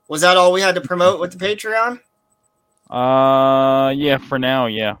right. Was that all we had to promote with the Patreon? Yeah, for now,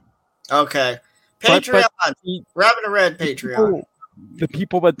 yeah. Okay. Patreon. Rabbit and Red Patreon. The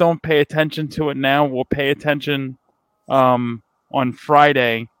people that don't pay attention to it now will pay attention on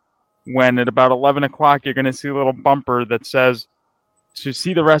Friday when at about 11 o'clock you're going to see a little bumper that says, to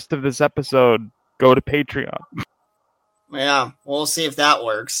see the rest of this episode, go to Patreon. Yeah, we'll see if that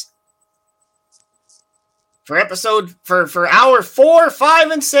works. For hour 4,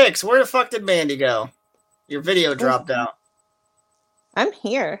 5, and 6, where the fuck did Mandee go? Your video dropped out. I'm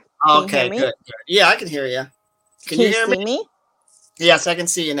here. Okay, good. Yeah, I can hear you. Can you hear me? Yes, I can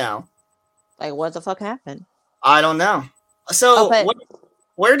see you now. Like, what the fuck happened? I don't know. So,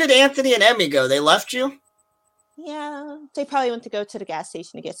 where did Anthony and Emmy go? They left you? Yeah, they probably went to go to the gas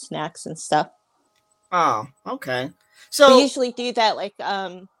station to get snacks and stuff. Oh, okay. So we usually do that, like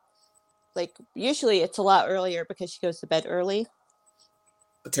usually it's a lot earlier because she goes to bed early.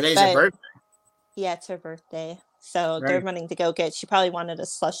 But today's her birthday. Yeah, it's her birthday. So they're running to go get. She probably wanted a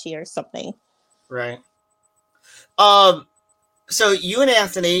slushie or something. Right. So you and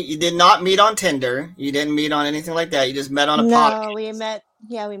Anthony, you did not meet on Tinder. You didn't meet on anything like that. You just met on a podcast. No, we met.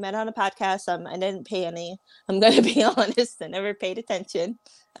 Yeah, we met on a podcast. I didn't pay any. I'm going to be honest. I never paid attention.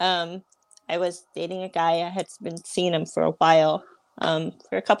 I was dating a guy. I had been seeing him for a while,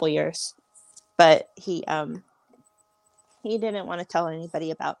 for a couple years, but he didn't want to tell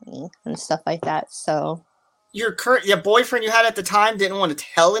anybody about me and stuff like that. So your boyfriend you had at the time didn't want to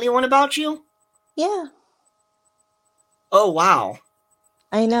tell anyone about you? Yeah. Oh, wow.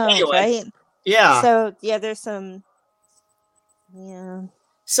 I know, right? Yeah. So, yeah, there's some... Yeah.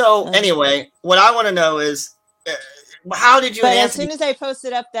 So, anyway, what I want to know is, how did you and Anthony... As soon as I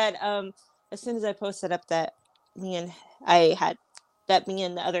posted up that me and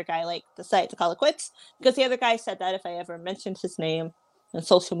the other guy, decided to call it quits, because the other guy said that if I ever mentioned his name on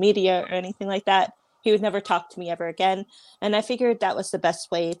social media or anything like that, he would never talk to me ever again. And I figured that was the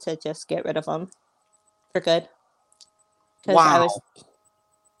best way to just get rid of him for good. Wow.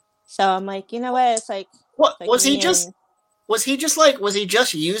 So I'm like, you know what? It's like, what was he just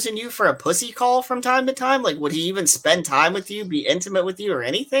using you for a pussy call from time to time? Like, would he even spend time with you, be intimate with you, or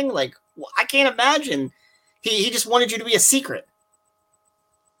anything? Like, I can't imagine. He just wanted you to be a secret.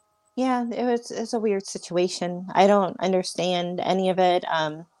 Yeah, it's a weird situation. I don't understand any of it.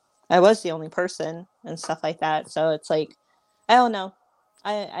 I was the only person and stuff like that. So it's like, I don't know.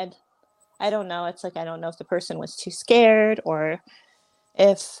 I don't know. It's like, I don't know if the person was too scared or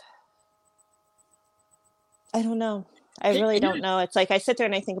if, I don't know. I really don't know. It's like, I sit there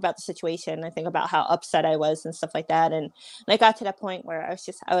and I think about the situation. I think about how upset I was and stuff like that. And I got to that point where I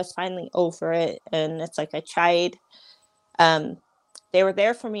was finally over it. And it's like, I tried, they were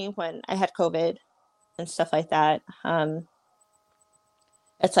there for me when I had COVID and stuff like that.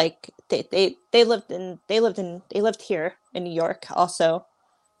 It's like, they lived here in New York also.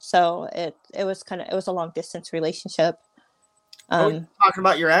 So it was a long distance relationship. Talking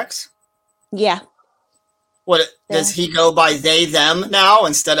about your ex? Yeah. What does he go by they them now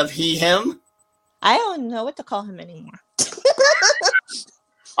instead of he him? I don't know what to call him anymore.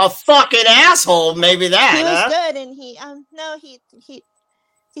 A fucking asshole, maybe that. He was huh? good, and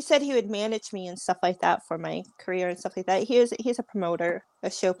he said he would manage me and stuff like that for my career and stuff like that. He's a promoter, a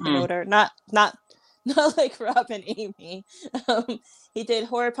show promoter, not like Rob and Amy. He did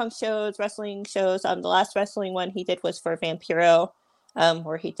horror punk shows, wrestling shows. The last wrestling one he did was for Vampiro,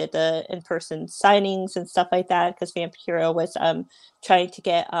 where he did the in-person signings and stuff like that, because Vampiro was trying to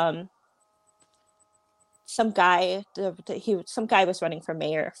get some guy was running for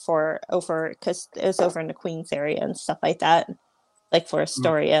mayor because it was over in the Queens area and stuff like that, like for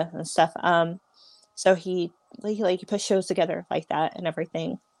Astoria and stuff. So he put shows together like that and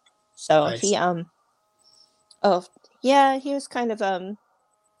everything. So he he was kind of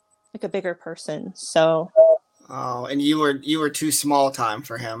like a bigger person. So and you were too small time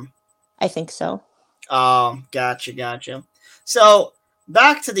for him. I think so. Oh, gotcha. So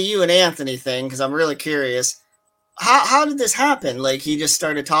back to the you and Anthony thing, because I'm really curious. How did this happen? Like, he just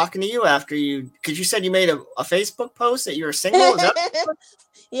started talking to you after because you said you made a Facebook post that you were single? Is that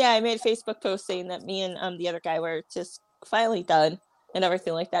Yeah, I made a Facebook post saying that me and the other guy were just finally done and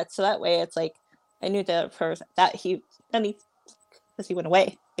everything like that. So that way it's like I knew that he went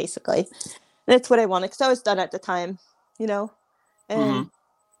away, basically. That's what I wanted, because I was done at the time, and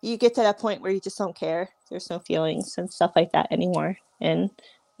you get to that point where you just don't care. There's no feelings and stuff like that anymore, and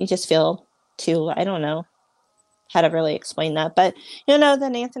you just feel I don't know how to really explain that, but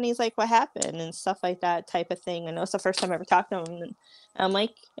then Anthony's like, what happened and stuff like that type of thing, and it was the first time I ever talked to him, and I'm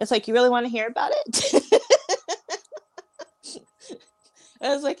like, it's like, you really want to hear about it?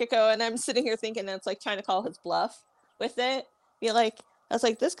 I was like, and I'm sitting here thinking it's like trying to call his bluff with it. I was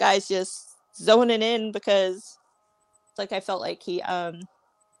like, this guy's just zoning in, because it's like I felt like he kind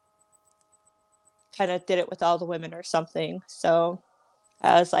of did it with all the women or something. So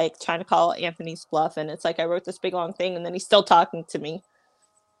I was like trying to call Anthony's bluff, and it's like I wrote this big long thing, and then he's still talking to me,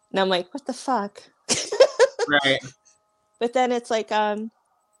 and I'm like, what the fuck? right? But then it's like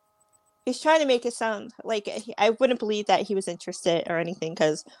he's trying to make it sound like I wouldn't believe that he was interested or anything,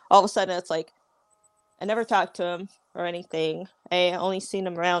 because all of a sudden it's like I never talked to him or anything. I only seen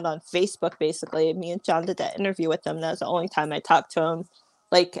him around on Facebook, basically. Me and John did that interview with him. That was the only time I talked to him,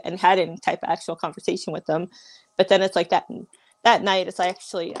 and had any type of actual conversation with him. But then it's like that night, it's like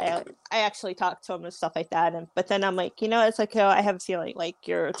I actually talked to him and stuff like that. But then I'm like, it's like, I have a feeling like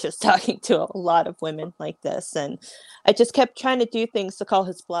you're just talking to a lot of women like this. And I just kept trying to do things to call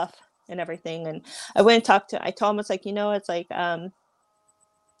his bluff and everything. And I went and I told him, it's like,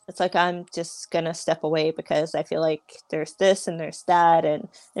 it's like, I'm just gonna step away, because I feel like there's this and there's that. And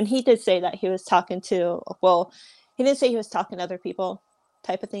he did say that he was talking to, well, he didn't say he was talking to other people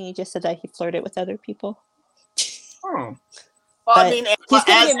type of thing. He just said that he flirted with other people. Oh. Well, I mean, he's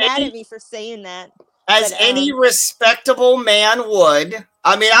gonna get mad at me for saying that. As any respectable man would.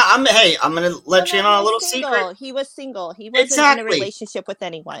 I mean, I'm gonna let you in on a little secret. He was single. He wasn't in a relationship with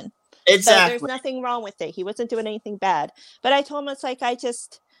anyone. Exactly. So there's nothing wrong with it. He wasn't doing anything bad. But I told him, it's like,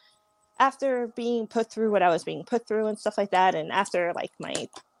 after being put through what I was being put through and stuff like that, and after like my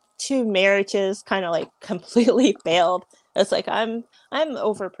 2 marriages kind of like completely failed, it's like I'm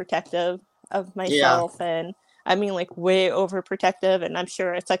overprotective of myself, and I mean, like, way overprotective, and I'm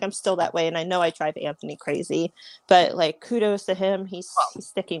sure it's like I'm still that way, and I know I drive Anthony crazy, but like, kudos to him, he's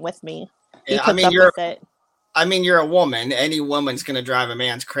sticking with me. He puts up with it. I mean, you're a woman. Any woman's gonna drive a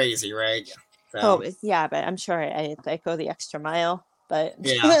man's crazy, right? So. Oh yeah, but I'm sure I go the extra mile. But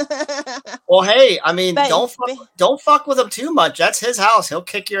yeah. Well, hey, I mean, don't fuck with him too much. That's his house. He'll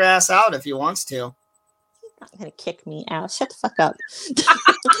kick your ass out if he wants to. He's not gonna kick me out. Shut the fuck up.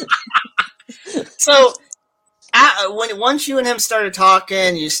 So, once you and him started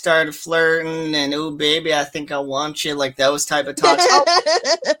talking, you started flirting, and oh baby, I think I want you, like those type of talks.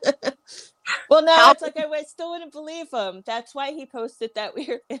 Well, no, it's like I still wouldn't believe him. That's why he posted that we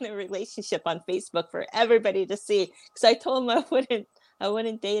were in a relationship on Facebook for everybody to see. Because I told him I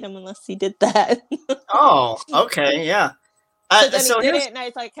wouldn't date him unless he did that. Oh, okay, yeah. So then he did it, and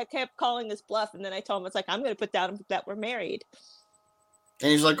I kept calling his bluff, and then I told him, it's like, I'm going to put down that we're married.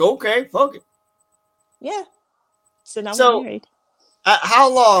 And he's like, okay, fuck it. Yeah. So now we're married. How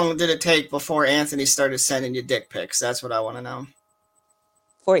long did it take before Anthony started sending you dick pics? That's what I want to know.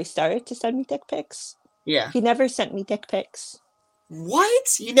 Before he started to send me dick pics? Yeah. He never sent me dick pics.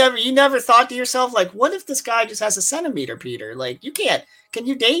 What? You never thought to yourself, like, what if this guy just has a centimeter, Peter? Like, you can't. Can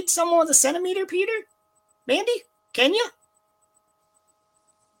you date someone with a centimeter, Peter? Mandee? Can you?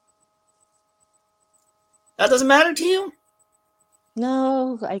 That doesn't matter to you?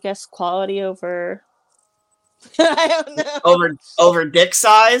 No, I guess quality over I don't know. Over dick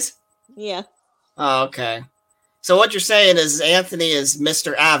size? Yeah. Oh, okay. So what you're saying is Anthony is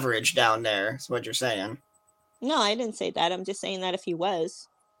Mr. Average down there. Is what you're saying. No, I didn't say that. I'm just saying that if he was.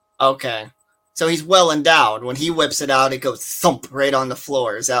 Okay. So he's well endowed. When he whips it out, it goes thump right on the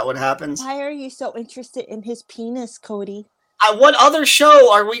floor. Is that what happens? Why are you so interested in his penis, Cody? What other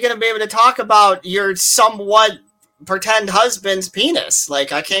show are we going to be able to talk about your somewhat pretend husband's penis?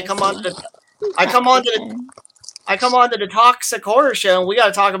 Like, I can't come on to the... I come on to the Toxic Horror Show, and we got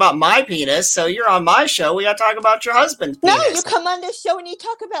to talk about my penis. So you're on my show. We got to talk about your husband's penis. No, you come on this show and you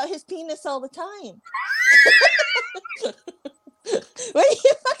talk about his penis all the time. What are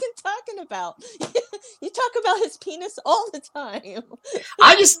you fucking talking about? You talk about his penis all the time.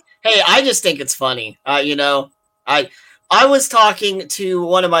 I just think it's funny. I was talking to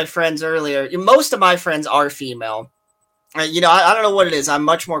one of my friends earlier. Most of my friends are female. I don't know what it is. I'm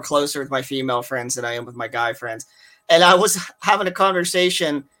much more closer with my female friends than I am with my guy friends. And I was having a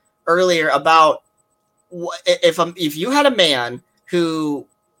conversation earlier about if you had a man who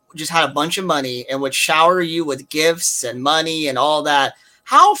just had a bunch of money and would shower you with gifts and money and all that,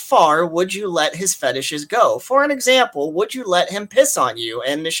 how far would you let his fetishes go? For an example, would you let him piss on you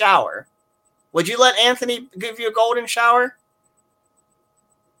in the shower? Would you let Anthony give you a golden shower?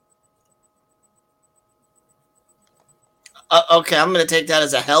 Okay, I'm going to take that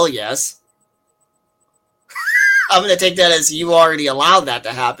as a hell yes. I'm going to take that as you already allowed that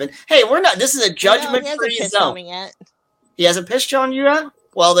to happen. Hey, this is a judgment-free zone. He hasn't pissed on you yet?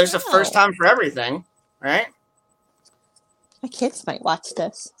 Well, there's a first time for everything, right? My kids might watch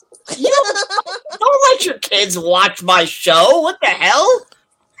this. Don't let your kids watch my show. What the hell?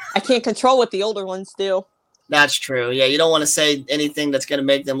 I can't control what the older ones do. That's true. Yeah, you don't want to say anything that's going to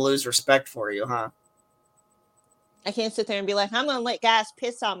make them lose respect for you, huh? I can't sit there and be like, I'm going to let guys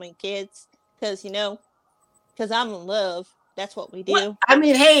piss on me, kids. Because I'm in love. That's what we do. Well, I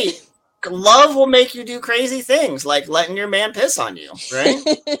mean, hey, love will make you do crazy things, like letting your man piss on you, right?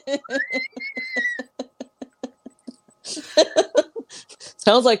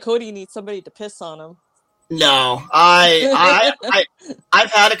 Sounds like Cody needs somebody to piss on him. No, I've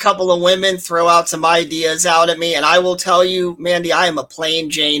had a couple of women throw out some ideas out at me, and I will tell you, Mandee, I am a plain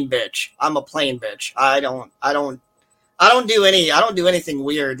Jane bitch. I'm a plain bitch. I don't do anything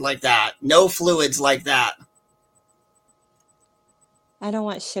weird like that. No fluids like that. I don't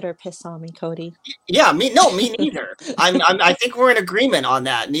want shit or piss on me, Cody. Yeah, me neither. I think we're in agreement on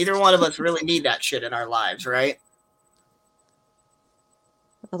that. Neither one of us really need that shit in our lives, right?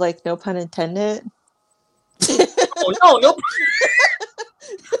 Like, no pun intended. Oh, no.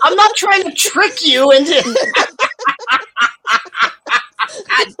 I'm not trying to trick you into.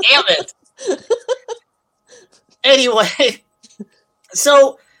 God damn it. Anyway,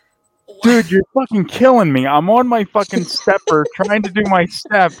 so. Dude, you're fucking killing me. I'm on my fucking stepper trying to do my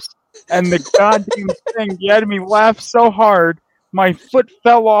steps, and the goddamn thing, you had me laugh so hard, my foot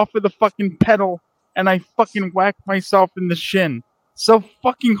fell off of the fucking pedal, and I fucking whacked myself in the shin. So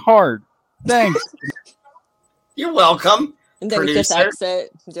fucking hard. Thanks. You're welcome. And then producer. He just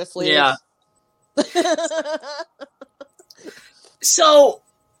exit. Just leaves. Yeah. So,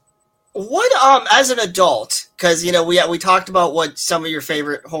 what as an adult, because we talked about what some of your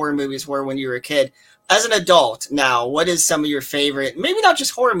favorite horror movies were when you were a kid. As an adult now, what is some of your favorite? Maybe not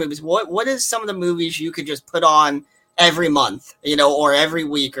just horror movies. What is some of the movies you could just put on every month, or every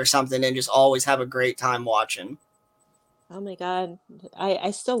week or something, and just always have a great time watching? Oh my god,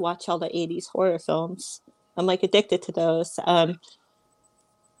 I still watch all the 80s horror films. I'm like addicted to those.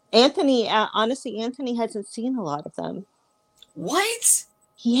 Anthony hasn't seen a lot of them. What?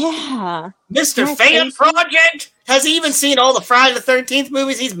 Yeah. Mr. Fan Project? Has he even seen all the Friday the 13th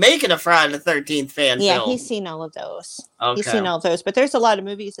movies? He's making a Friday the 13th fan film. Yeah, he's seen all of those. Okay. He's seen all of those. But there's a lot of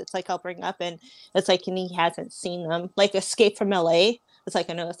movies it's like I'll bring up and it's like, and he hasn't seen them. Like Escape from LA. It's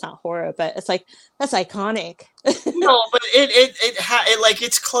like, I know it's not horror, but it's like, that's iconic. No, but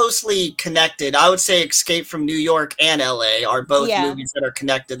it's closely connected. I would say Escape from New York and LA are both movies that are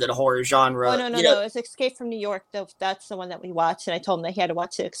connected to the horror genre. Oh, no. It's Escape from New York. That's the one that we watched. And I told him that he had to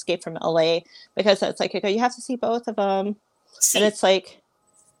watch Escape from LA because it's like, you have to see both of them. And it's like,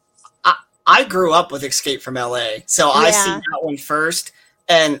 I grew up with Escape from LA. So I see that one first.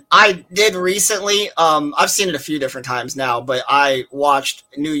 And I did recently, I've seen it a few different times now, but I watched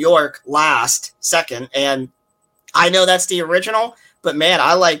New York second, and I know that's the original, but man,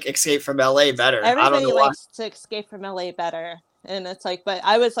 I like Escape from LA better. Everybody likes to Escape from LA better. And it's like, but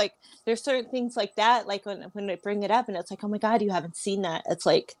I was like, there's certain things like that, like when they bring it up and it's like, oh my God, you haven't seen that. It's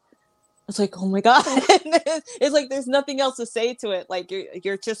like, was like, oh my god. It's like there's nothing else to say to it. Like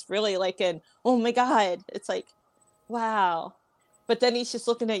you're just really like in, oh my god. It's like, wow. But then he's just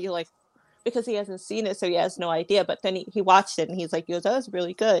looking at you like, because he hasn't seen it, so he has no idea. But then he watched it and he goes, that was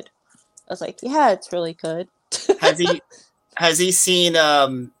really good. I was like, yeah, it's really good. Has he seen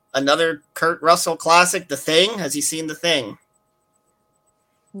another Kurt Russell classic, The Thing? Has he seen The Thing?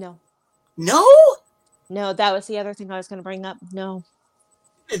 No. No? No, that was the other thing I was going to bring up. No.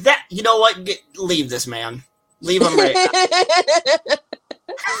 That, you know what? Leave this man. Leave him right now.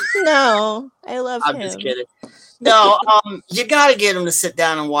 No, I love him. I'm just kidding. No, you got to get him to sit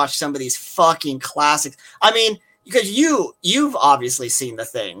down and watch some of these fucking classics. I mean, because you've obviously seen The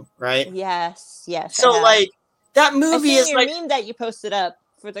Thing, right? Yes. So like that movie is your like meme that you posted up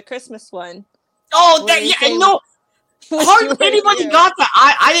for the Christmas one. Oh, that yeah, I know. Hardly anybody got that.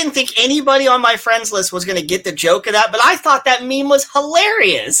 I didn't think anybody on my friends list was gonna get the joke of that, but I thought that meme was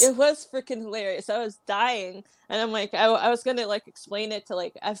hilarious. It was freaking hilarious. I was dying, and I'm like, I was gonna like explain it to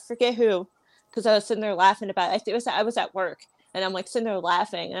like I forget who, because I was sitting there laughing about it. I was at work, and I'm like sitting there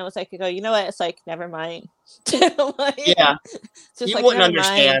laughing, and I was like, you know what? It's like never mind. Like, yeah, just you like, wouldn't never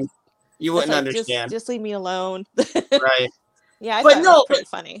understand. mind. You wouldn't like, understand. Just leave me alone. Right. Yeah, I thought it was pretty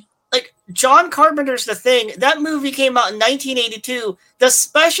funny. Like John Carpenter's The Thing, that movie came out in 1982. The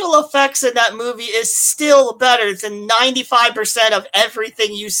special effects in that movie is still better than 95% of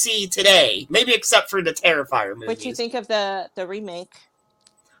everything you see today. Maybe except for the Terrifier movies. What do you think of the remake?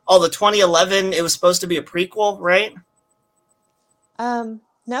 Oh, the 2011, it was supposed to be a prequel, right? No,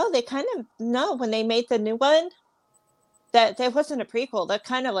 they kind of when they made the new one, that wasn't a prequel. That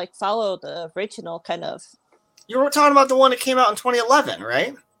kind of like followed the original kind of. You were talking about the one that came out in 2011,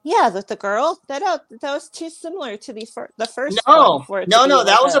 right? Yeah, the girl that was too similar to the first. No, one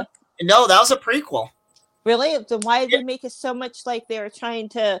that was a prequel. Really? Then why did they make it so much like they were trying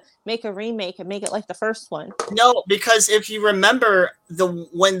to make a remake and make it like the first one? No, because if you remember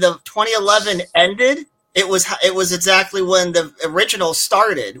when the 2011 ended, it was exactly when the original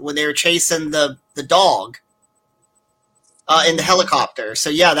started, when they were chasing the dog in the helicopter.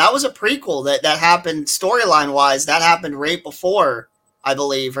 So yeah, that was a prequel that happened storyline wise. That happened right before. I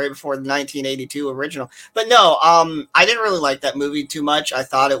believe, right before the 1982 original. But no, I didn't really like that movie too much. I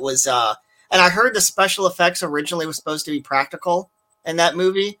thought it was, and I heard the special effects originally was supposed to be practical in that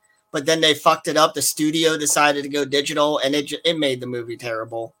movie, but then they fucked it up. The studio decided to go digital, and it made the movie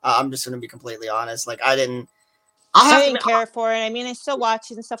terrible. I'm just going to be completely honest. Like, I didn't care for it. I mean, I still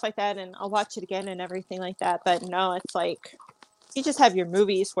watch it and stuff like that, and I'll watch it again and everything like that. But no, it's like, you just have your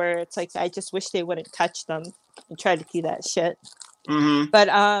movies where it's like, I just wish they wouldn't touch them and try to do that shit. Mm-hmm. But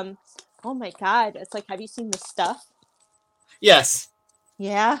oh my god, it's like, have you seen The Stuff? Yes.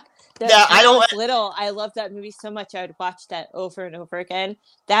 Yeah. I don't. Little, I love that movie so much. I would watch that over and over again.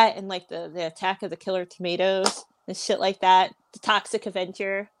 That and like the Attack of the Killer Tomatoes and shit like that. The Toxic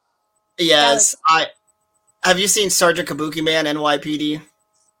Avenger. Yes, have you seen Sergeant Kabuki Man NYPD?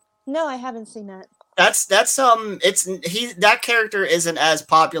 No, I haven't seen that. That character isn't as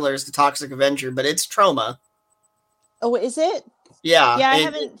popular as the Toxic Avenger, but it's Trauma. Oh, is it? Yeah. Yeah, I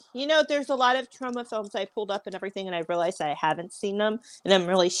haven't. There's a lot of trauma films I pulled up and everything, and I realized I haven't seen them, and I'm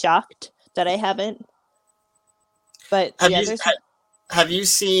really shocked that I haven't. But have you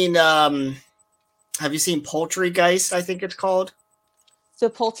seen Poultrygeist? I think it's called. So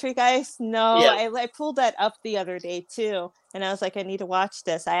Poultrygeist? No, yeah. I pulled that up the other day too, and I was like, I need to watch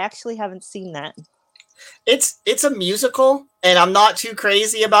this. I actually haven't seen that. It's a musical, and I'm not too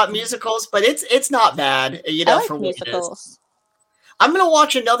crazy about musicals, but it's not bad, I like for musicals. what it is. I'm gonna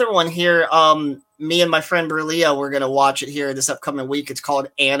watch another one here. Me and my friend Berlia, we're gonna watch it here this upcoming week. It's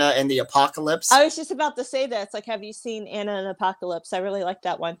called Anna and the Apocalypse. I was just about to say that. It's like, have you seen Anna and the Apocalypse? I really like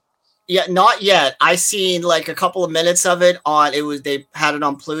that one. Yeah, not yet. I seen like a couple of minutes of it they had it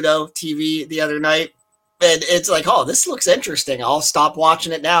on Pluto TV the other night. And it's like, oh, this looks interesting. I'll stop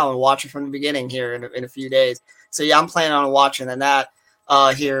watching it now and watch it from the beginning here in a few days. So yeah, I'm planning on watching that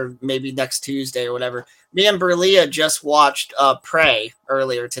here maybe next Tuesday or whatever. Me and Berlia just watched Prey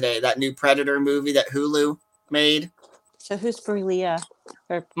earlier today, that new Predator movie that Hulu made. So who's Berlia?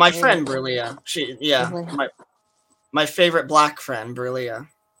 My friend Berlia. My favorite black friend Berlia.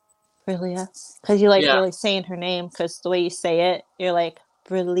 Berlia, because you like really saying her name, because the way you say it, you're like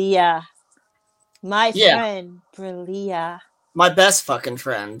Berlia. My friend, Berlia. My best fucking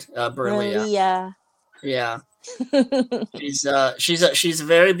friend, Berlia. Yeah. She's a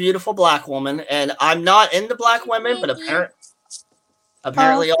very beautiful black woman, and I'm not into black women, but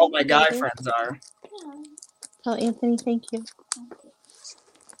apparently all my guy friends are. Tell Anthony thank you.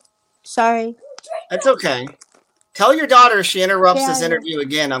 Sorry. That's okay. Tell your daughter if she interrupts this Yeah. interview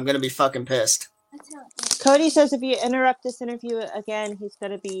again, I'm going to be fucking pissed. Cody says if you interrupt this interview again, he's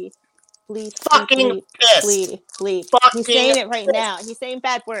gonna be bleep, Fucking pissed. bleep. Fucking He's saying it right pissed. now. He's saying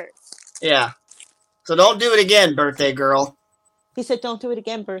bad words. Yeah. So don't do it again, birthday girl. He said, "Don't do it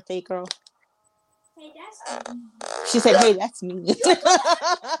again, birthday girl." Hey, that's me. She said, "Hey, that's me."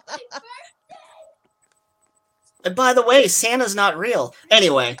 And by the way, Santa's not real.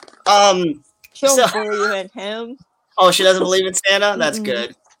 Anyway, She'll So- believe in him. oh, she doesn't believe in Santa? That's Mm-mm.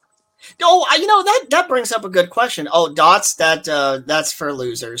 good. Oh, that brings up a good question. Oh, Dots, that's for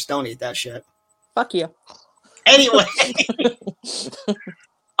losers. Don't eat that shit. Fuck you. Anyway,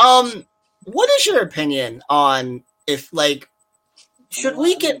 what is your opinion on if, like, should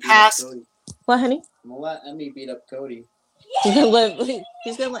we get past? What, honey? I'm gonna let Emmy beat up Cody. He's gonna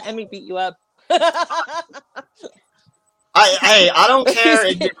let Emmy beat you up. I don't care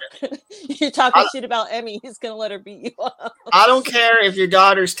if You're talking shit about Emmy. He's gonna let her beat you up. I don't care if your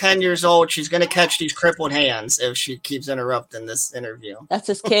daughter's 10 years old. She's gonna catch these crippled hands if she keeps interrupting this interview. That's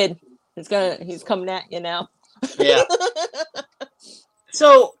his kid. He's coming at you now. Yeah.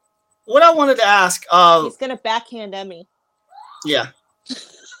 So, what I wanted to ask, He's gonna backhand Emmy. yeah.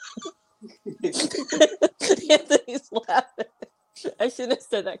 Anthony's laughing. I shouldn't have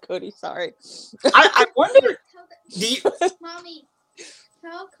said that, Cody. Sorry. I wonder. Do you, Mommy,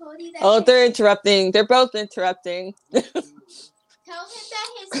 tell Cody that. Oh, they're interrupting. They're both interrupting. Tell him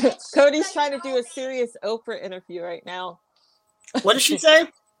that his. Cody's trying to do a serious Oprah interview right now. what did she say?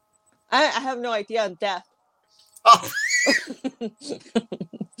 I have no idea. I'm deaf. Oh,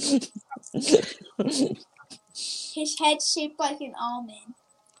 His head's shaped like an almond.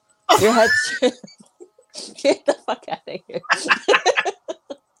 Your head. Get the fuck out of here.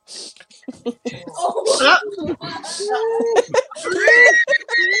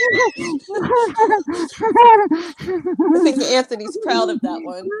 I think Anthony's proud of that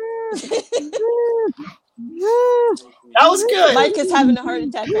one. that was good. Mike is having a heart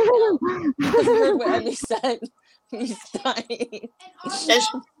attack right now because he heard what Emmy said. He's dying.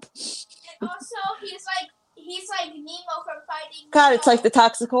 And also he's like Nemo from Finding God, it's Nemo. like the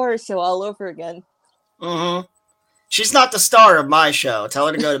Toxic Horror Show all over again. Mm-hmm. She's not the star of my show. Tell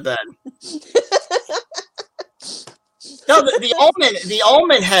her to go to bed. No, the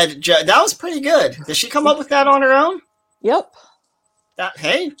almond head joke, that was pretty good. Did she come up with that on her own? Yep.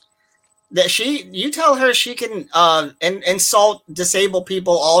 You tell her she can insult disabled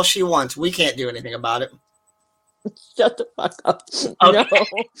people all she wants. We can't do anything about it. Shut the fuck up. Okay.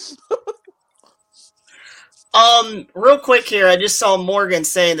 No. Real quick here, I just saw Morgan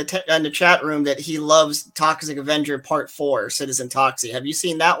say in the chat room that he loves Toxic Avenger Part 4, Citizen Toxie. Have you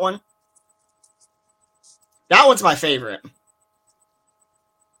seen that one? That one's my favorite.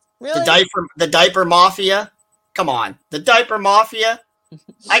 Really? The diaper mafia. Come on, the diaper mafia.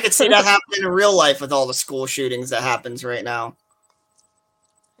 I could see that happening in real life with all the school shootings that happens right now.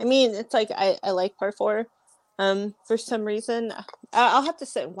 I mean, it's like I like Part 4. For some reason, I'll have to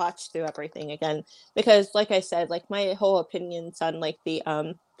sit and watch through everything again because, like I said, like my whole opinions on like the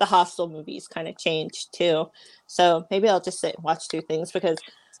Hostel movies kind of changed too. So maybe I'll just sit and watch through things because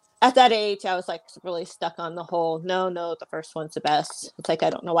at that age I was like really stuck on the whole no, the first one's the best. It's like I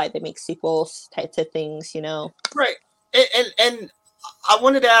don't know why they make sequels types of things, you know. Right, and I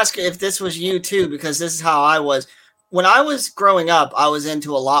wanted to ask if this was you too because this is how I was. When I was growing up, I was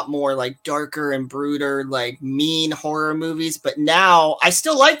into a lot more like darker and brooder, like mean horror movies. But now I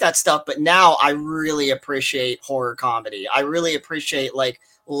still like that stuff. But now I really appreciate horror comedy. I really appreciate like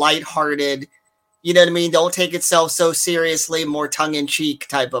lighthearted, you know what I mean? Don't take itself so seriously, more tongue in cheek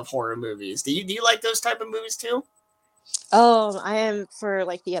type of horror movies. Do you like those type of movies too? I am for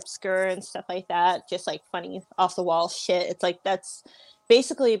like the obscure and stuff like that. Just like funny off the wall shit. It's like that's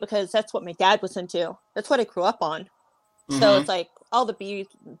basically because that's what my dad was into. That's what I grew up on. So it's like all the B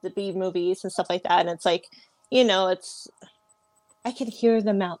movies and stuff like that. And it's like, you know, I can hear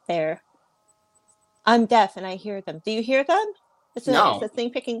them out there. I'm deaf and I hear them. Do you hear them? It's a thing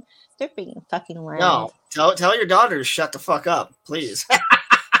picking. They're being fucking loud. No, tell your daughter to shut the fuck up, please.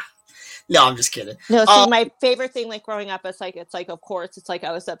 No, I'm just kidding. No, see, my favorite thing, like growing up, it's like of course, it's like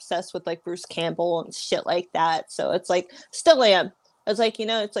I was obsessed with like Bruce Campbell and shit like that. So it's like still am. I was like, you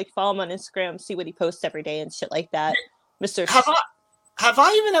know, it's like follow him on Instagram, see what he posts every day and shit like that. Mr. Have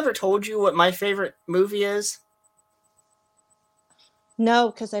I even ever told you what my favorite movie is? No,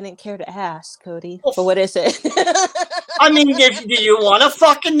 because I didn't care to ask, Cody. But what is it? I mean, do you want to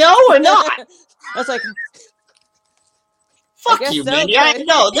fucking know or not? I was like, fuck you, Mandee.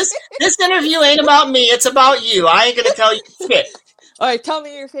 No, this interview ain't about me. It's about you. I ain't gonna tell you shit. All right, tell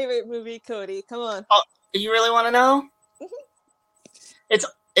me your favorite movie, Cody. Come on. You really want to know?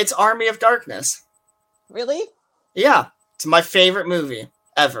 It's Army of Darkness. Really? Yeah, it's my favorite movie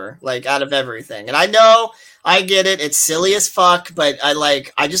ever, like out of everything. And I know, I get it, it's silly as fuck, but I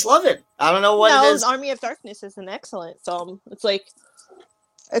just love it. I don't know what it is. Army of Darkness is an excellent film. It's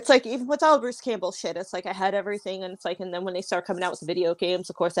like even with all Bruce Campbell shit, it's like I had everything, and it's like, and then when they start coming out with video games,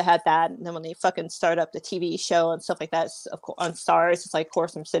 of course I had that, and then when they fucking start up the TV show and stuff like that, of course, on Stars, it's like, of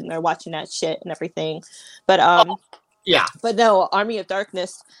course I'm sitting there watching that shit and everything. But Yeah. But no, Army of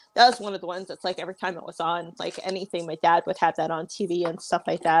Darkness, that was one of the ones that's like every time it was on, like anything, my dad would have that on TV and stuff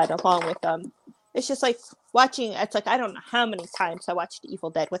like that, along with it's just like watching, it's like I don't know how many times I watched Evil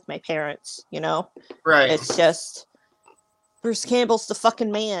Dead with my parents, you know? Right. It's just Bruce Campbell's the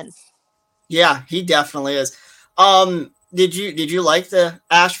fucking man. Yeah, he definitely is. Did you like the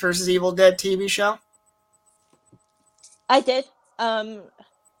Ash versus Evil Dead TV show? I did.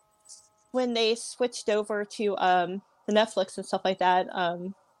 When they switched over to the Netflix and stuff like that, I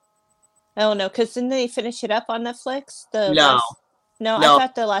don't know, because didn't they finish it up on Netflix? No, I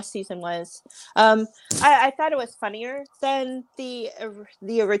thought the last season was. I thought it was funnier than the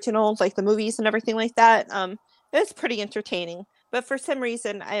original, like the movies and everything like that. It was pretty entertaining, but for some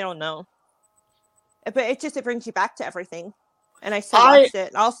reason, I don't know. But it brings you back to everything, and I still watched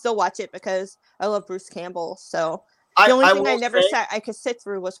it. I'll still watch it because I love Bruce Campbell. So the only thing I never sat I could sit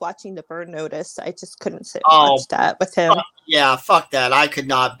through was watching the Burn Notice. I just couldn't sit and watch that with him. Yeah, fuck that. I could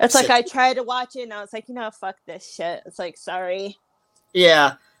not. It's like I tried to watch it and I was like, fuck this shit. It's like, sorry.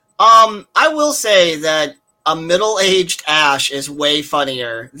 Yeah. I will say that a middle-aged Ash is way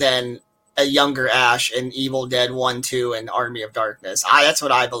funnier than a younger Ash in Evil Dead 1, 2, and Army of Darkness. That's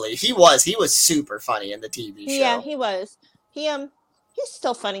what I believe. He was super funny in the TV show. Yeah, he was. He's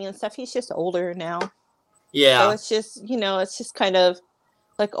still funny and stuff. He's just older now. Yeah. So it's just, it's just kind of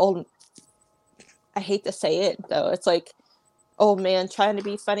like old. I hate to say it though. It's like old man trying to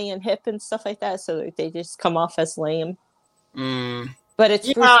be funny and hip and stuff like that. So they just come off as lame. But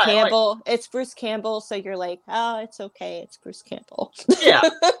it's Bruce Campbell. It's Bruce Campbell. So you're like, oh, it's okay. It's Bruce Campbell. Yeah.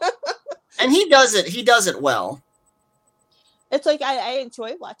 And he does it well. It's like I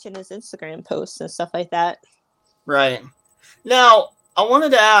enjoy watching his Instagram posts and stuff like that. Right. Now, I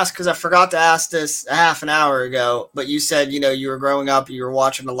wanted to ask, because I forgot to ask this a half an hour ago, but you said, you were growing up, you were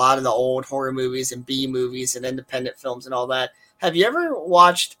watching a lot of the old horror movies and B movies and independent films and all that. Have you ever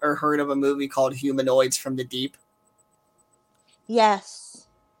watched or heard of a movie called Humanoids from the Deep? Yes.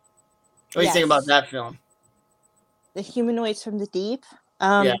 What do you think about that film? The Humanoids from the Deep?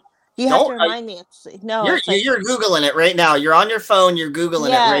 Yeah. You have to remind me. No, you're Googling it right now. You're on your phone. You're Googling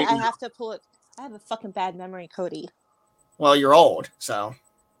it right now. I have to pull it. I have a fucking bad memory, Cody. Well, you're old, so.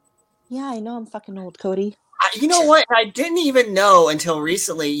 Yeah, I know I'm fucking old, Cody. You know what? I didn't even know until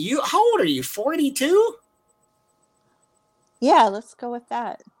recently. How old are you? 42? Yeah, let's go with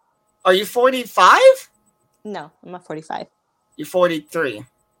that. Are you 45? No, I'm not 45. You're 43.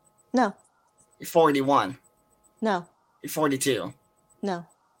 No. You're 41. No. You're 42. No.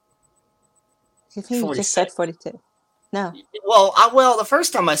 You think you just said 42? No. Well, the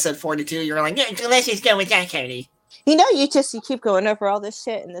first time I said 42, you were like, yeah, let's just go with that, Cody. You keep going over all this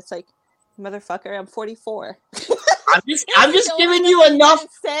shit, and it's like, motherfucker, I'm 44. I'm just giving you enough.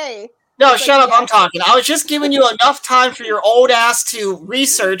 No, shut up, I'm talking. I was just giving you enough time for your old ass to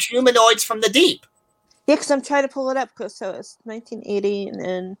research Humanoids from the Deep. Yeah, because I'm trying to pull it up, so it's 1980, and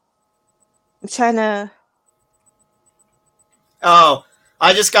then I'm trying to... Oh,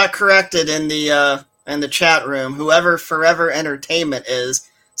 I just got corrected in the chat room. Whoever Forever Entertainment is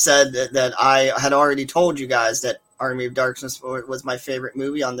said that I had already told you guys that Army of Darkness was my favorite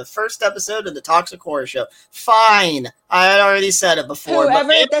movie on the first episode of the Toxic Horror Show. Fine. I had already said it before.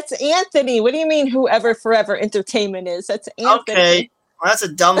 That's Anthony. What do you mean whoever Forever Entertainment is? That's Anthony. Okay. Well, that's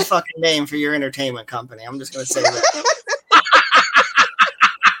a dumb fucking name for your entertainment company. I'm just going to say that.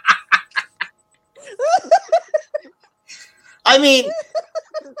 I mean,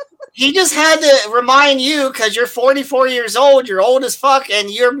 he just had to remind you because you're 44 years old, you're old as fuck, and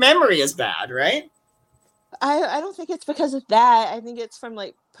your memory is bad, right? I don't think it's because of that. I think it's from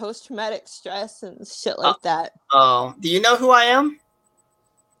like post-traumatic stress and shit like that. Oh, do you know who I am?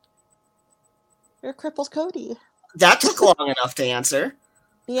 You're crippled Cody. That took long enough to answer.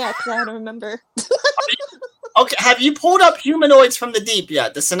 Yeah, because I had to remember. Okay, have you pulled up Humanoids from the Deep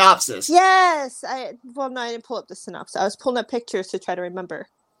yet? The synopsis? Yes. I didn't pull up the synopsis. I was pulling up pictures to try to remember.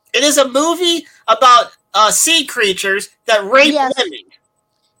 It is a movie about sea creatures that rape women.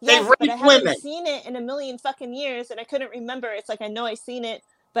 They rape but I women. haven't seen it in a million fucking years, and I couldn't remember. It's like I know I seen it,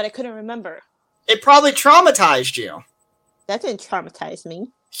 but I couldn't remember. It probably traumatized you. That didn't traumatize me.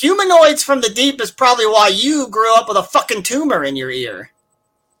 Humanoids from the deep is probably why you grew up with a fucking tumor in your ear.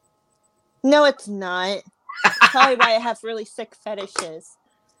 No, it's not. Probably why I have really sick fetishes.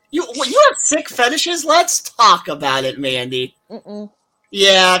 You have sick fetishes? Let's talk about it, Mandee. Mm-mm.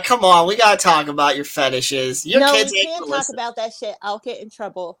 Yeah, come on. We gotta talk about your fetishes. Your No, kids we ain't can't gonna talk listen. about that shit. I'll get in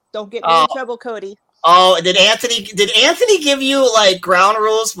trouble. Don't get me in trouble, Cody. Oh, did Anthony give you like ground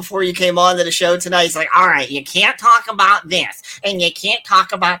rules before you came on to the show tonight? He's like, all right, you can't talk about this and you can't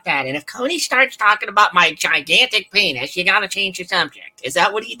talk about that. And if Cody starts talking about my gigantic penis, you gotta change the subject. Is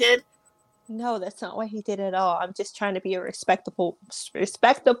that what he did? No, that's not what he did at all. I'm just trying to be a respectable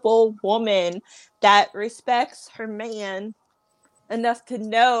woman that respects her man enough to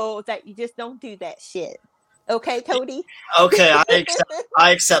know that you just don't do that shit. Okay, Cody? Okay,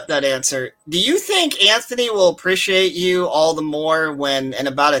 I accept that answer. Do you think Anthony will appreciate you all the more when, in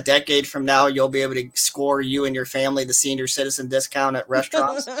about a decade from now, you'll be able to score you and your family the senior citizen discount at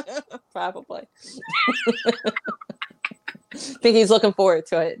restaurants? Probably. Think he's looking forward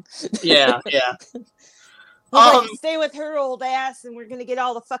to it. Yeah. Stay with her old ass and we're gonna get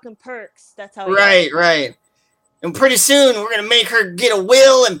all the fucking perks. That's how Right. And pretty soon we're gonna make her get a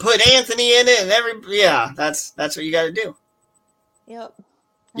will and put Anthony in it and that's what you gotta do. Yep.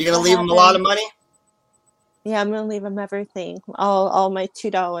 You gonna leave him a lot of money? Yeah, I'm gonna leave him everything. All my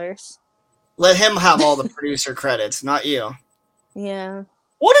 $2. Let him have all the producer credits, not you. Yeah.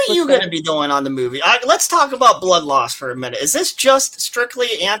 What are you going to be doing on the movie? Let's talk about Blood Loss for a minute. Is this just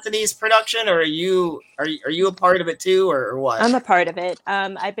strictly Anthony's production, or are you a part of it too, or what? I'm a part of it.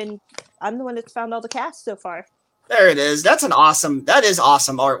 I'm the one that's found all the cast so far. There it is. That is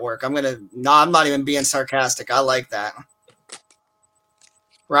awesome artwork. I'm not even being sarcastic. I like that.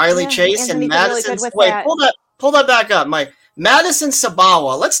 Riley Chase and Madison. Wait, pull that back up, Mike. Madison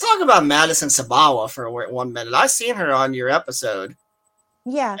Sabawa. Let's talk about Madison Sabawa for 1 minute. I've seen her on your episode.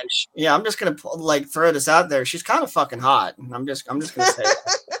 Yeah. I'm just gonna throw this out there. She's kind of fucking hot. I'm just gonna say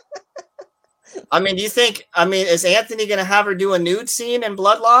that. Is Anthony gonna have her do a nude scene in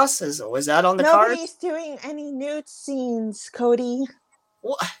Blood Loss? Is that on the card? Nobody's doing any nude scenes, Cody.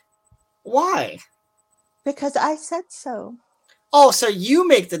 Why? Because I said so. Oh, so you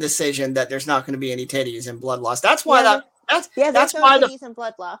make the decision that there's not going to be any titties in Blood Loss. That's why there's no titties in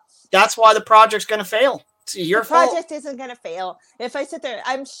Blood Loss. That's why the project's going to fail. It's your fault. The project isn't going to fail. If I sit there,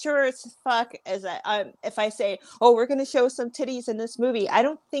 I'm sure as fuck as if I say, "Oh, we're going to show some titties in this movie," I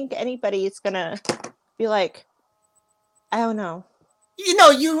don't think anybody is going to be like, I don't know.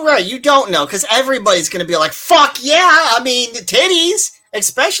 You're right. You don't know because everybody's going to be like, "Fuck yeah!" I mean, titties.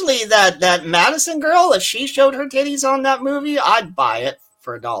 Especially that Madison girl. If she showed her titties on that movie, I'd buy it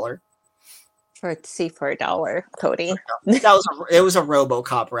for $1. For $1, Cody. It was a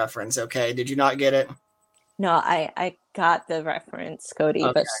RoboCop reference. Okay, did you not get it? No, I got the reference, Cody,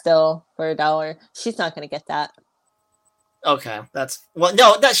 Okay. but still for $1, she's not going to get that. Okay,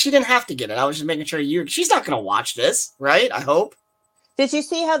 she didn't have to get it. I was just making sure she's not going to watch this, right? I hope. Did you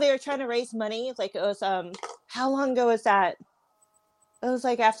see how they were trying to raise money? Like it was how long ago was that? It was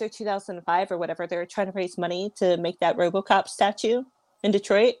like after 2005 or whatever. They were trying to raise money to make that RoboCop statue in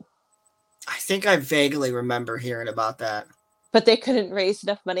Detroit. I think I vaguely remember hearing about that. But they couldn't raise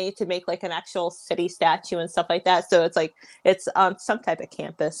enough money to make like an actual city statue and stuff like that. So it's on some type of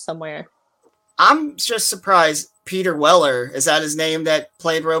campus somewhere. I'm just surprised Peter Weller, is that his name that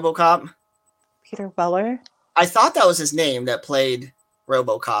played RoboCop? Peter Weller? I thought that was his name that played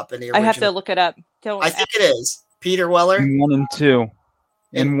RoboCop in the original. I have to look it up. I think it is. Peter Weller? In 1 and 2.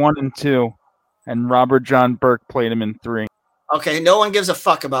 In 1 and 2. And Robert John Burke played him in 3. Okay, no one gives a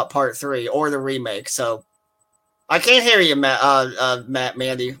fuck about part 3 or the remake, so I can't hear you,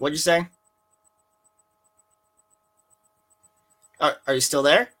 Mandee. What'd you say? Are you still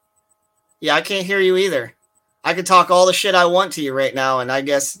there? Yeah, I can't hear you either. I can talk all the shit I want to you right now, and I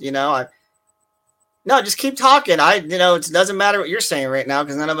guess, no, just keep talking. It doesn't matter what you're saying right now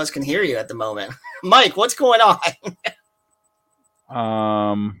because none of us can hear you at the moment. Mike, what's going on?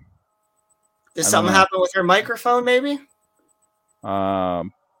 Did something happen with her microphone, maybe?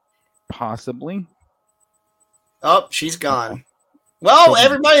 Possibly. Oh, she's gone. Well,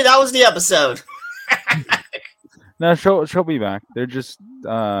 everybody, that was the episode. No, she'll be back. They're just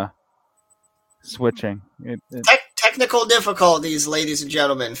switching. Technical difficulties, ladies and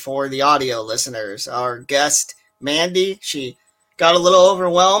gentlemen, for the audio listeners. Our guest, Mandee, she got a little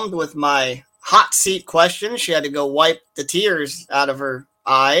overwhelmed with my hot seat question. She had to go wipe the tears out of her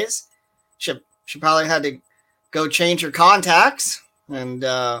eyes. She probably had to go change her contacts and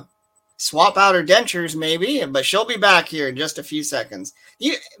swap out her dentures maybe, but she'll be back here in just a few seconds.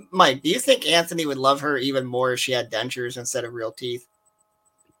 Mike, do you think Anthony would love her even more if she had dentures instead of real teeth?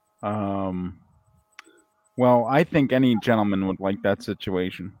 Well, I think any gentleman would like that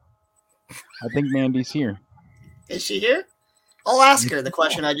situation. I think Mandee's here. Is she here? I'll ask her the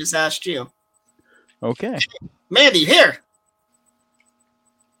question I just asked you. Okay. Mandee, here.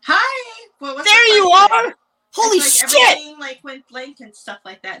 Hi. Well, what's There up, you like, are. Holy it's shit. like everything like went blank and stuff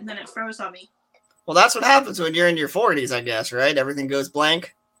like that, and then it froze on me. Well, that's what happens when you're in your 40s, I guess, right? Everything goes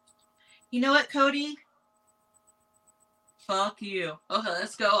blank. You know what, Cody? Fuck you. Okay,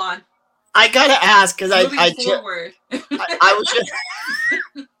 let's go on. I gotta ask because Moving I forward.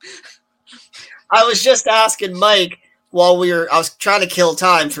 I was just asking Mike while I was trying to kill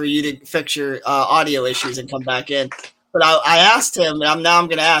time for you to fix your audio issues and come back in. But I asked him, and I'm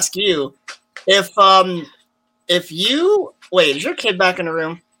going to ask you if you wait, is your kid back in the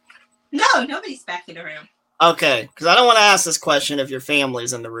room? No, nobody's back in the room. Okay, because I don't want to ask this question if your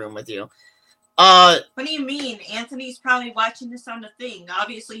family's in the room with you. What do you mean? Anthony's probably watching this on the thing.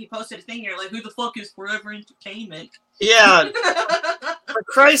 Obviously, he posted a thing. You're like, who the fuck is Forever Entertainment? Yeah. For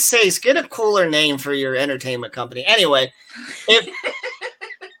Christ's sakes, get a cooler name for your entertainment company. Anyway, if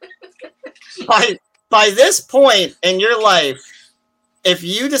by this point in your life, if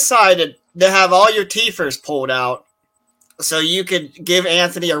you decided to have all your teethers pulled out so you could give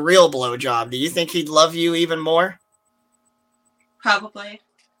Anthony a real blowjob, do you think he'd love you even more? Probably.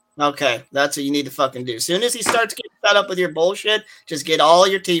 Okay, that's what you need to fucking do. As soon as he starts getting fed up with your bullshit, just get all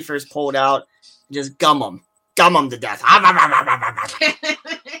your teethers pulled out, just gum them to death.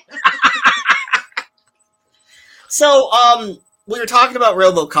 So, we were talking about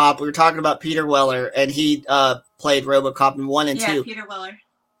RoboCop. We were talking about Peter Weller, and he played RoboCop in 1 and 2. Yeah, Peter Weller.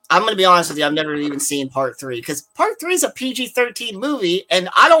 I'm going to be honest with you. I've never even seen Part 3 because Part 3 is a PG-13 movie, and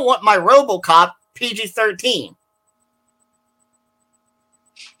I don't want my RoboCop PG-13.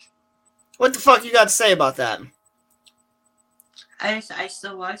 What the fuck you got to say about that? I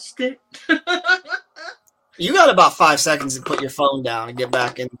still watched it. You got about 5 seconds to put your phone down and get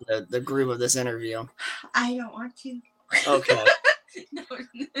back into the groove of this interview. I don't want to. Okay.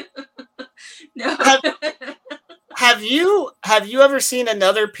 No. Have you ever seen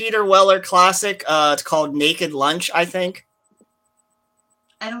another Peter Weller classic? It's called Naked Lunch, I think.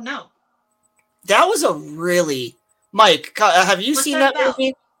 I don't know. That was a really... Mike, have you What's seen that that about?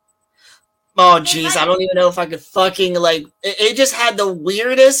 movie? Oh, jeez, I don't even know if I could fucking, like... It just had the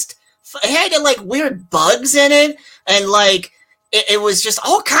weirdest... It had, like, weird bugs in it, and, like, it was just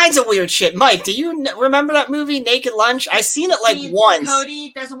all kinds of weird shit. Mike, do you remember that movie, Naked Lunch? I seen it, like, once.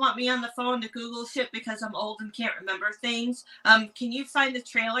 Cody doesn't want me on the phone to Google shit because I'm old and can't remember things. Can you find the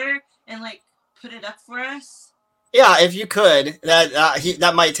trailer and, like, put it up for us? Yeah, if you could.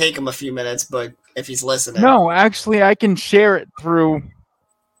 That might take him a few minutes, but if he's listening. No, actually, I can share it through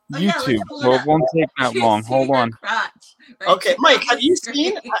Oh, yeah, YouTube, let's pull it so it up. won't take that You long. see Hold her on. crotch right Okay, there Mike, on have the you screen.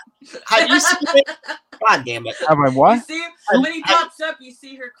 seen it? God damn it. Have I what? You see, when he pops up, you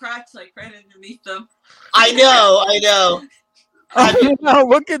see her crotch like right underneath them. I know. Oh, no,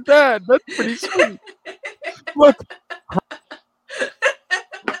 look at that. That's pretty sweet. Look.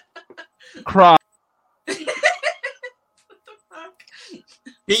 Crotch.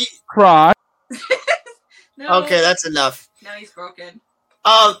 Crotch. No. Okay, that's enough. Now he's broken.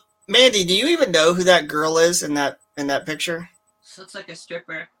 Mandee, do you even know who that girl is in that picture? She looks like a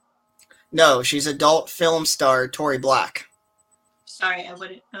stripper. No, she's adult film star Tori Black. Sorry, I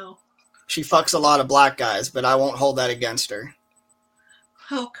wouldn't know. She fucks a lot of black guys, but I won't hold that against her.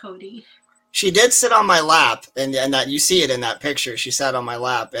 Oh, Cody. She did sit on my lap, and that you see it in that picture. She sat on my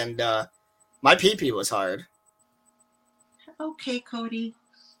lap, and my pee-pee was hard. Okay, Cody.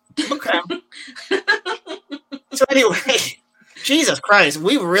 Okay. So anyway, Jesus Christ,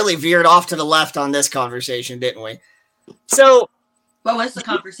 we really veered off to the left on this conversation, didn't we? So, What was the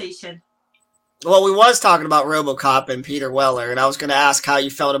conversation? well, we was talking about RoboCop and Peter Weller, and I was going to ask how you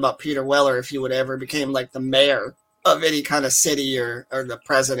felt about Peter Weller if you would ever became like the mayor of any kind of city or the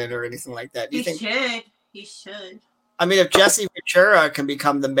president or anything like that. Do you think? He should. I mean, if Jesse Ventura can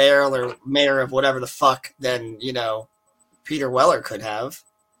become the mayor of whatever the fuck, then Peter Weller could have.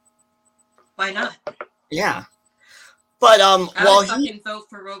 Why not? Yeah. But I would fucking vote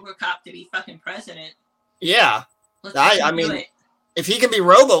for RoboCop to be fucking president. Yeah. Let's I do mean, it. if he can be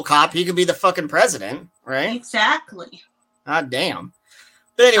RoboCop, he could be the fucking president, right? Exactly. God damn.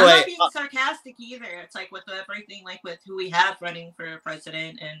 But I'm anyway, not being sarcastic either. It's like with everything, like with who we have running for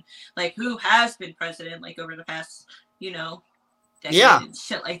president and like who has been president, like over the past, decade and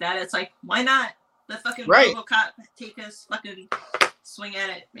shit like that. It's like, why not? Let fucking Right. RoboCop take us fucking swing at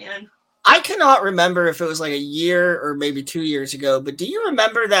it, man. I cannot remember if it was like a year or maybe 2 years ago, but do you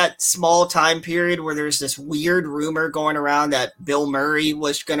remember that small time period where there's this weird rumor going around that Bill Murray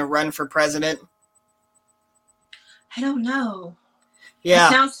was going to run for president? I don't know. Yeah.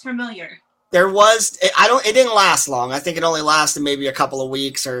 It sounds familiar. There was, it didn't last long. I think it only lasted maybe a couple of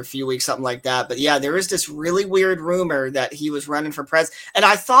weeks or a few weeks, something like that. But yeah, there is this really weird rumor that he was running for president. And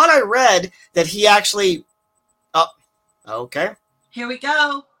I thought I read that he actually, okay. Here we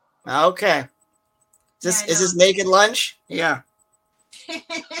go. Okay. Is this naked lunch? Yeah.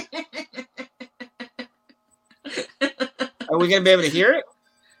 Are we going to be able to hear it?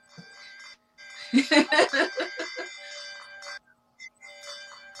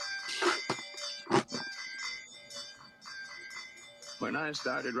 When I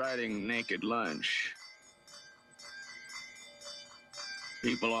started writing Naked Lunch,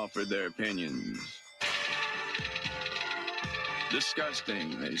 people offered their opinions.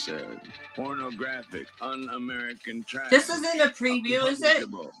 Disgusting, they said. Pornographic, un-American trash. This isn't a preview, is it?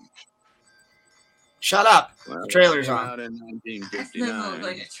 Shut up. Well, the trailer's came on. Out in 1959, doesn't look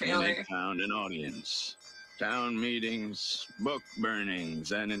like a trailer. and it found an audience. Town meetings, book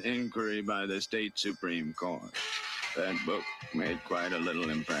burnings, and an inquiry by the state Supreme Court. That book made quite a little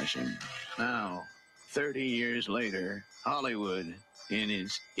impression. Now, 30 years later, Hollywood, in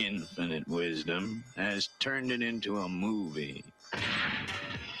its infinite wisdom, has turned it into a movie.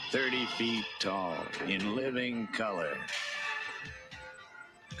 30 feet tall, in living color.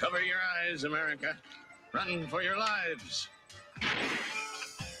 Cover your eyes, America. Run for your lives.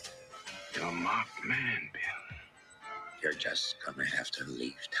 You're a marked man, Bill. You're just gonna have to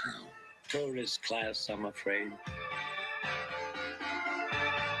leave town. Tourist class, I'm afraid.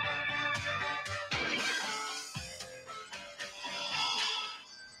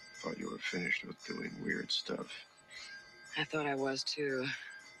 Thought you were finished with doing weird stuff. I thought I was too,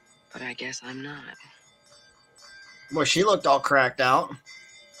 but I guess I'm not. Well, she looked all cracked out.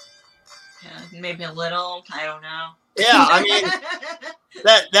 Yeah, maybe a little. I don't know. Yeah, I mean,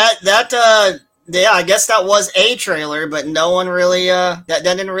 yeah, I guess that was a trailer, but no one really, that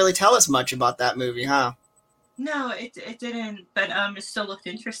didn't really tell us much about that movie, huh? No, it didn't, but it still looked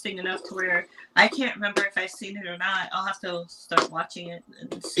interesting enough to where I can't remember if I've seen it or not. I'll have to start watching it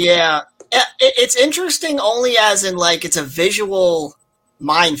and see. Yeah, it's interesting only as in, like, it's a visual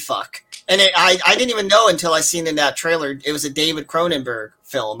mindfuck. And I didn't even know until I seen in that trailer, it was a David Cronenberg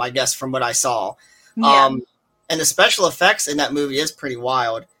film, I guess, from what I saw. Yeah. And the special effects in that movie is pretty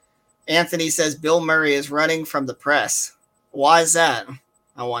wild. Anthony says Bill Murray is running from the press. Why is that?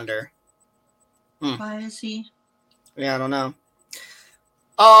 I wonder. Why is he? Yeah, I don't know.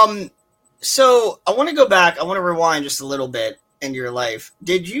 So I want to go back. I want to rewind just a little bit in your life.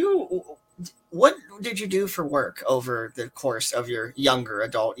 What did you do for work over the course of your younger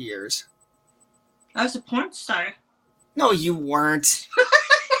adult years? I was a porn star. No, you weren't.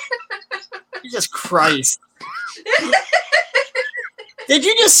 Jesus Christ. Did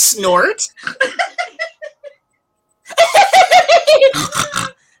you just snort?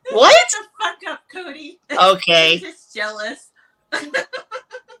 What? Shut the fuck up, Cody. Okay. I'm just jealous. I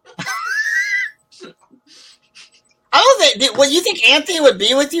don't think. Well, you think Anthony would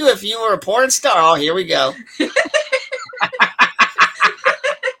be with you if you were a porn star? Oh, here we go. Here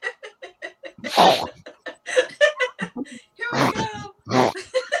we go.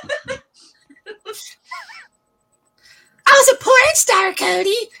 I was a porn star,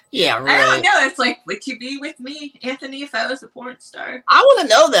 Cody. Yeah, right. I don't know. It's like, would you be with me, Anthony, if I was a porn star? I want to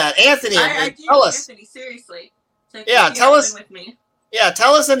know that, Anthony. I do, tell us. Anthony, seriously. So Yeah, tell us. with me. Yeah,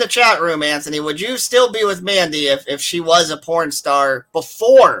 tell us in the chat room, Anthony. Would you still be with Mandee if she was a porn star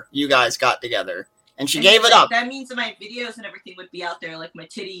before you guys got together? And she gave it up. That means that my videos and everything would be out there, like my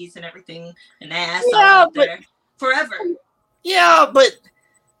titties and everything, and ass all Yeah, out there forever. Yeah, but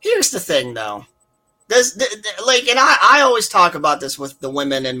here's the thing, though. And I always talk about this with the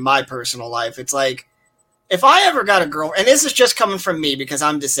women in my personal life. It's like, if I ever got a girl, and this is just coming from me because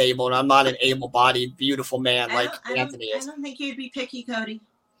I'm disabled, I'm not an able-bodied, beautiful man like Anthony is. I don't think you'd be picky, Cody.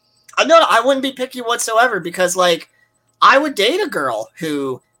 No, I wouldn't be picky whatsoever because, like, I would date a girl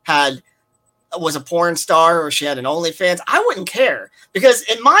who was a porn star or she had an OnlyFans. I wouldn't care because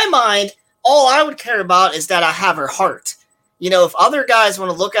in my mind, all I would care about is that I have her heart. You know, if other guys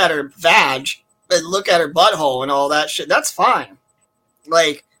want to look at her vag and look at her butthole and all that shit, that's fine.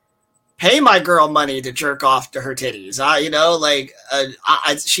 Like, pay my girl money to jerk off to her titties.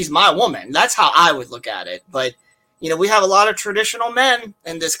 She's my woman. That's how I would look at it. But, you know, we have a lot of traditional men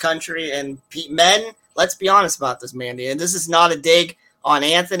in this country, and men, let's be honest about this, Mandee, and this is not a dig on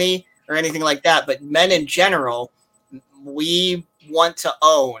Anthony or anything like that, but men in general, we want to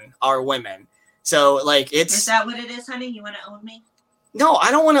own our women. So like Is that what it is, honey? You want to own me? No,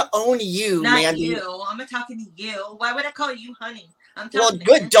 I don't want to own you, Not Mandee. you. I'm talking to you. Why would I call you honey? I'm talking Well, to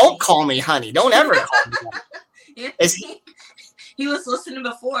good. Anthony. Don't call me honey. Don't ever call me that. Anthony, he was listening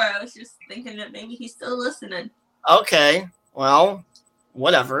before. I was just thinking that maybe he's still listening. Okay. Well,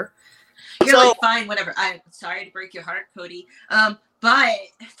 whatever. You're like, fine, whatever. I'm sorry to break your heart, Cody. But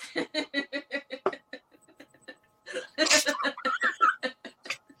you're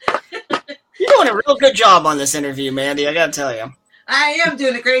doing a real good job on this interview, Mandee. I gotta tell you. I am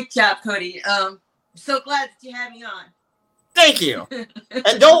doing a great job, Cody. So glad that you had me on. Thank you.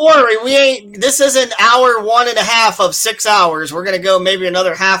 And don't worry, this is an hour 1.5 of 6 hours. We're gonna go maybe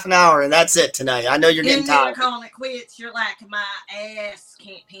another half an hour, and that's it tonight. I know you're getting tired. You're calling it quits. You're like, my ass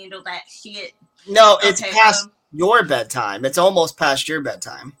can't handle that shit. No, it's past your bedtime. It's almost past your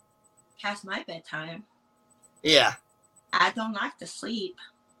bedtime. Past my bedtime. Yeah. I don't like to sleep.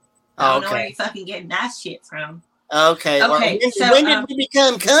 I don't know where you fucking getting that shit from. Okay. Okay. Well, when did we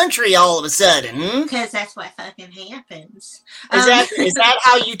become country all of a sudden? Because that's what fucking happens. Is that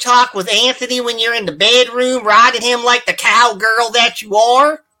how you talk with Anthony when you're in the bedroom, riding him like the cowgirl that you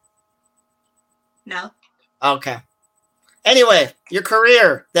are? No. Okay. Anyway, your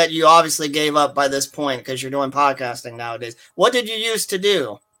career that you obviously gave up by this point because you're doing podcasting nowadays. What did you used to do?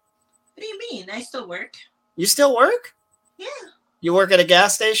 What do you mean? I still work. You still work? Yeah. You work at a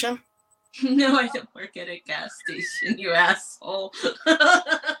gas station? No, I don't work at a gas station, you asshole.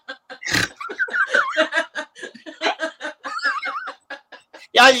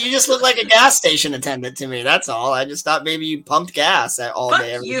 Yeah, you just look like a gas station attendant to me. That's all. I just thought maybe you pumped gas all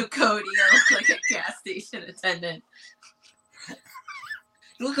day. Fuck you, Cody. I look like a gas station attendant.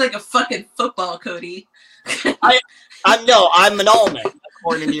 You look like a fucking football, Cody. I'm an almond,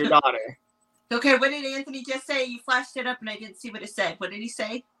 according to your daughter. Okay, what did Anthony just say? You flashed it up and I didn't see what it said. What did he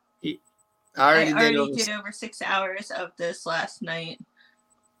say? I already did over 6 hours of this last night.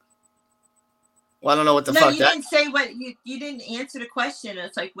 Well, I don't know what the fuck. No, you didn't say what you didn't answer the question.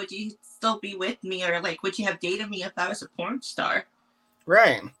 It's like, would you still be with me, or like, would you have dated me if I was a porn star?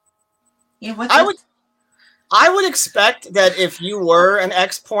 Right. Yeah. I would expect that if you were an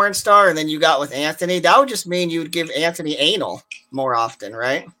ex-porn star and then you got with Anthony, that would just mean you would give Anthony anal more often,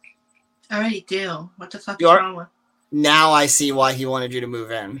 right? I already do. What the fuck is wrong with? Now I see why he wanted you to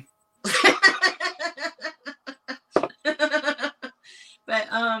move in. But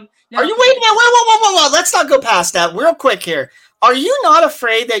no. Are you waiting? Whoa! Let's not go past that real quick here. Are you not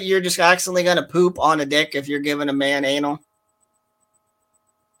afraid that you're just accidentally gonna poop on a dick if you're giving a man anal?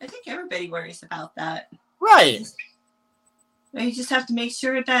 I think everybody worries about that. Right. You just have to make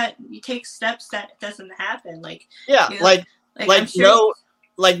sure that you take steps that it doesn't happen. Like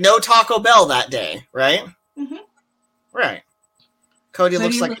no Taco Bell that day, right? Mm-hmm. Right. Cody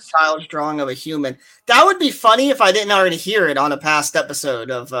looks like a child's drawing of a human. That would be funny if I didn't already hear it on a past episode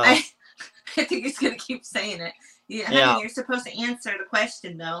of. I think he's gonna keep saying it. Yeah, honey, you're supposed to answer the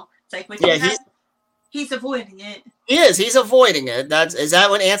question though. It's like, he's avoiding it. He is. He's avoiding it. Is that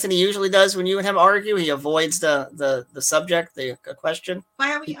what Anthony usually does when you and him argue? He avoids the subject, the question.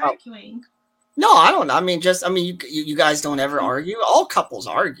 Why are we arguing? No, I don't. I mean, you guys don't ever argue. All couples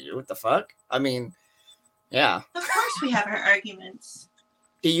argue. What the fuck? I mean. Yeah. Of course we have our arguments.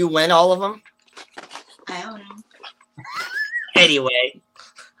 Do you win all of them? I don't know. Anyway.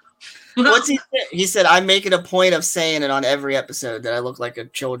 What's he say? He said, I make it a point of saying it on every episode that I look like a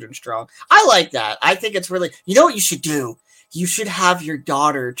children's drawing. I like that. I think it's really... You know what you should do? You should have your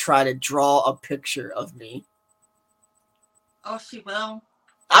daughter try to draw a picture of me. Oh, she will?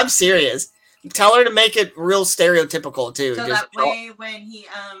 I'm serious. Tell her to make it real stereotypical, too. So that way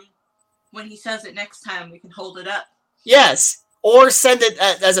when he says it next time, we can hold it up. Yes. Or send it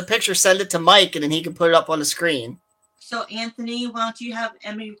as a picture, send it to Mike, and then he can put it up on the screen. So, Anthony, why don't you have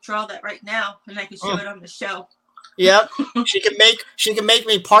Emmy draw that right now, and I can show it on the show. Yep. She can make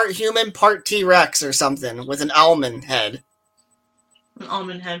me part human, part T-Rex or something with an almond head. An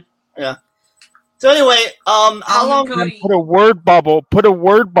almond head. Yeah. So anyway, how long? Put a word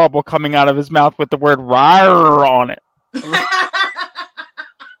bubble coming out of his mouth with the word "rar" on it.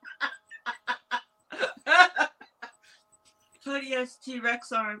 Cody has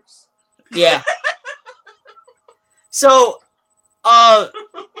T-Rex arms. Yeah. So what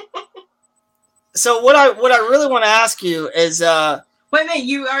I really want to ask you is wait a minute,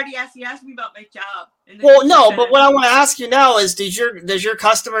 you asked me about my job. Well, no, but what I want to ask you now is does your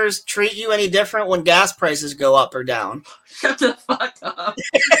customers treat you any different when gas prices go up or down? Shut the fuck up.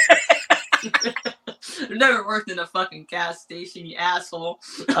 I've never worked in a fucking gas station, you asshole.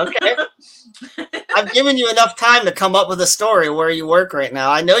 Okay. I've given you enough time to come up with a story where you work right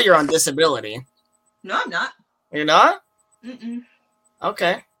now. I know you're on disability. No, I'm not. You're not? Mm-mm.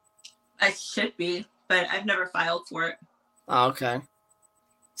 Okay. I should be, but I've never filed for it. Oh, okay.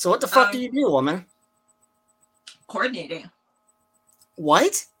 So what the fuck do you do, woman? Coordinating.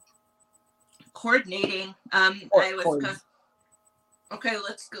 What? Coordinating. Okay,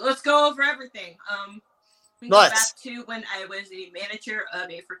 let's go over everything. We can go back to when I was a manager of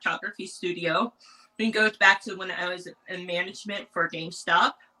a photography studio. We can go back to when I was in management for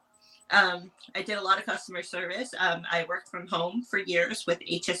GameStop. I did a lot of customer service. I worked from home for years with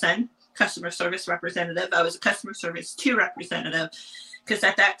HSN, customer service representative. I was a customer service 2 representative because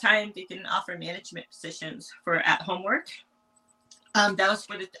at that time they didn't offer management positions for at-home work. That was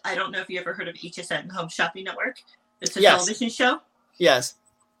for I don't know if you ever heard of HSN, Home Shopping Network. It's a television show. Yes.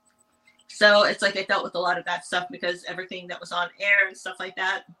 So it's like I dealt with a lot of that stuff because everything that was on air and stuff like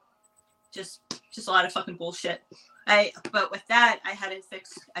that, just a lot of fucking bullshit. But with that, I had to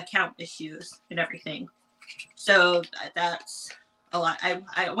fix account issues and everything. So that's a lot.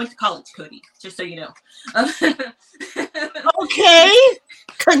 I went to college, Cody, just so you know. Okay.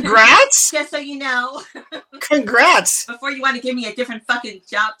 Congrats. Just so you know. Congrats. Before you want to give me a different fucking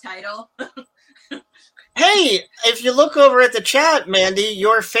job title. Hey, if you look over at the chat, Mandee,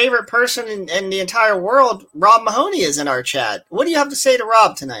 your favorite person in the entire world, Rob Mahoney, is in our chat. What do you have to say to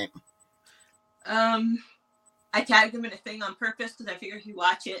Rob tonight? I tagged him in a thing on purpose because I figured he'd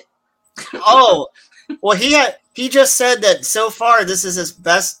watch it. Oh, well, he just said that so far this is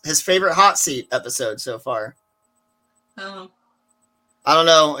his favorite hot seat episode so far. Oh. I don't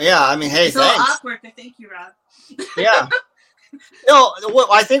know. Yeah, I mean, hey, it's thanks. a little awkward, but thank you, Rob. Yeah. No,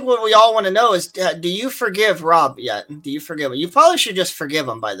 I think what we all want to know is, do you forgive Rob yet? Do you forgive him? You probably should just forgive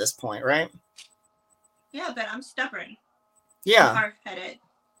him by this point, right? Yeah, but I'm stubborn. Yeah. I'm hard-headed.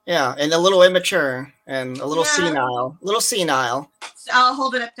 Yeah, and a little immature and a little senile. A little senile. So I'll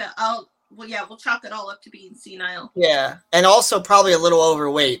hold it up to, we'll chalk it all up to being senile. Yeah, and also probably a little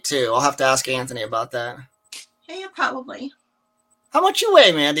overweight, too. I'll have to ask Anthony about that. Yeah, probably. How much you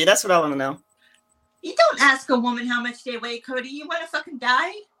weigh, Mandee? That's what I want to know. You don't ask a woman how much they weigh, Cody. You want to fucking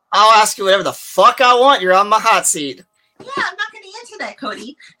die? I'll ask you whatever the fuck I want. You're on my hot seat. Yeah, I'm not going to answer that,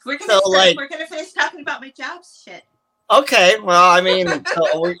 Cody. We're gonna finish talking about my jobs shit. Okay, well, I mean,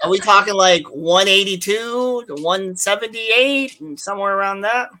 are we talking like 182 to 178 and somewhere around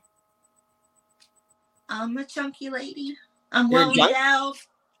that? I'm a chunky lady. I'm well endowed.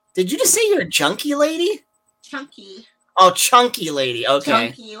 Did you just say you're a junky lady? Chunky. Oh, chunky lady. Okay.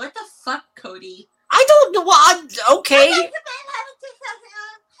 Chunky. What the fuck, Cody? I don't know. Well, okay.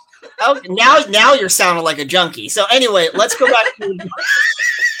 Oh, now you're sounding like a junkie. So anyway, let's go back to.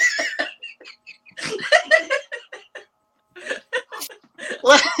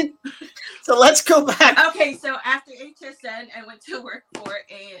 So let's go back. Okay, so after HSN, I went to work for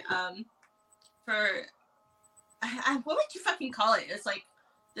what would you fucking call it? It's like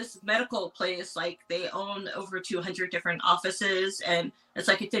this medical place, like they own over 200 different offices, and it's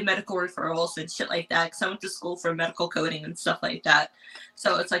like it did medical referrals and shit like that. Because I went to school for medical coding and stuff like that.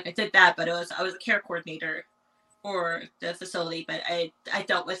 So it's like I did that, but I was a care coordinator for the facility. But I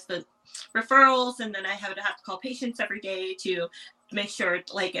dealt with the referrals, and then I would have to call patients every day to make sure,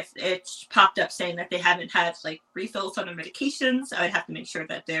 like, if it popped up saying that they haven't had like refills on their medications, I would have to make sure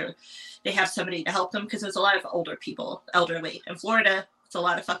that they have somebody to help them, because there's a lot of elderly in Florida. It's a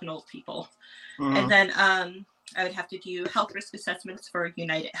lot of fucking old people. Mm-hmm. And then I would have to do health risk assessments for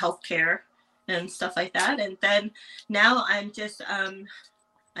United Healthcare and stuff like that. And then now I'm just I'm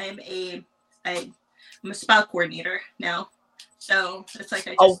a spa coordinator now. So it's like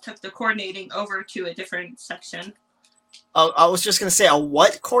I just took the coordinating over to a different section. Oh, I was just gonna say, a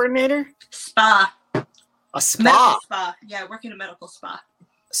what coordinator? Spa. A spa. Medical spa. Yeah, I work in a medical spa.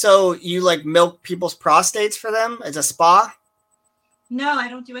 So you like milk people's prostates for them? It's a spa? No, I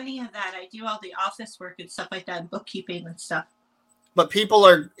don't do any of that. I do all the office work and stuff like that, and bookkeeping and stuff. But people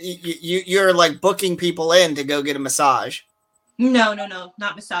are you're like booking people in to go get a massage. No,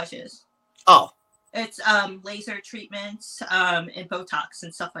 not massages. Oh. It's laser treatments, and Botox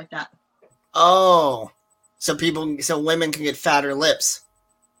and stuff like that. Oh. So women can get fatter lips.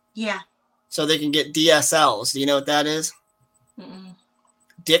 Yeah. So they can get DSLs. Do you know what that is? Mm-mm.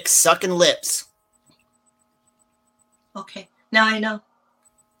 Dick sucking lips. Okay. Now I know.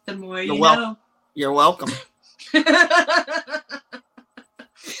 The more you know. You're welcome. Real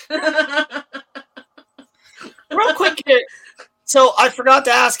quick here. So I forgot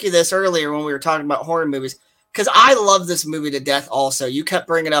to ask you this earlier when we were talking about horror movies. because I love this movie to death. Also, you kept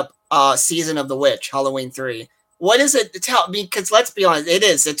bringing up Season of the Witch, Halloween 3. What is it? Tell me, because let's be honest,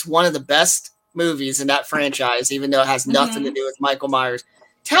 it's one of the best movies in that franchise, even though it has nothing to do with Michael Myers.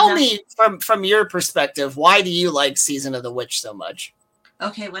 Tell me from your perspective, why do you like Season of the Witch so much?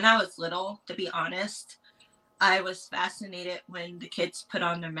 Okay, when I was little, to be honest, I was fascinated when the kids put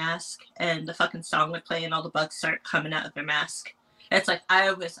on their mask and the fucking song would play and all the bugs start coming out of their mask. It's like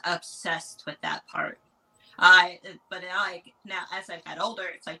I was obsessed with that part. But now as I got older,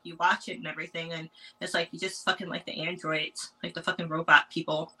 it's like you watch it and everything, and it's like you just fucking like the androids, like the fucking robot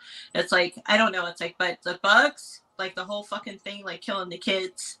people. It's like, I don't know, it's like, but the bugs, like the whole fucking thing, like killing the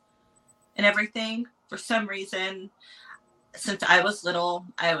kids and everything, for some reason, since I was little,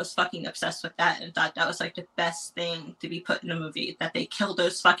 I was fucking obsessed with that and thought that was like the best thing to be put in a movie, that they killed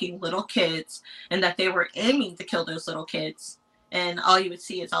those fucking little kids and that they were aiming to kill those little kids. And all you would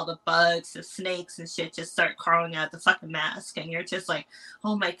see is all the bugs, the snakes and shit just start crawling out the fucking mask. And you're just like,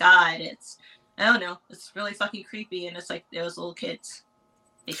 oh my God, I don't know, it's really fucking creepy. And it's like, those little kids,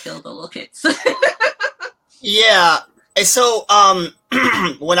 they killed the little kids. Yeah. So,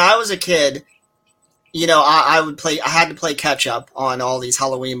 when I was a kid, you know, I had to play catch up on all these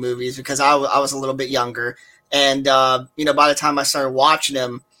Halloween movies because I was a little bit younger. And, you know, by the time I started watching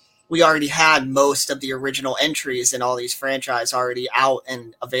them, we already had most of the original entries in all these franchises already out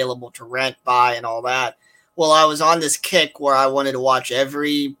and available to rent, buy, and all that. Well, I was on this kick where I wanted to watch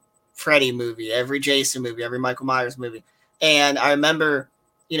every Freddy movie, every Jason movie, every Michael Myers movie. And I remember,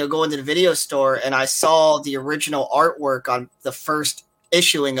 you know, going to the video store and I saw the original artwork on the first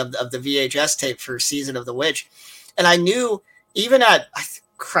issuing of the VHS tape for Season of the Witch. And I knew, even at,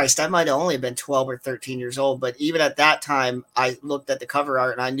 Christ, I might have only been 12 or 13 years old, but even at that time, I looked at the cover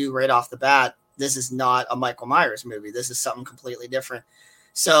art and I knew right off the bat, this is not a Michael Myers movie. This is something completely different.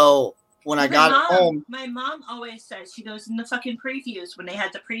 So when I got home... My mom always says, she goes, in the fucking previews, when they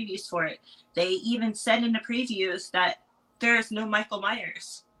had the previews for it, they even said in the previews that there's no Michael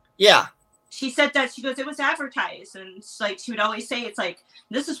Myers. Yeah. She said that, she goes, it was advertised. And it's like, she would always say, it's like,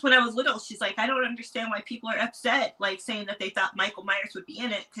 this is when I was little. She's like, I don't understand why people are upset, like saying that they thought Michael Myers would be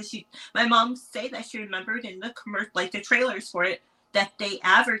in it. Because my mom say that she remembered in the like the trailers for it, that they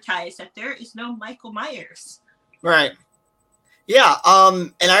advertised that there is no Michael Myers. Right. Yeah.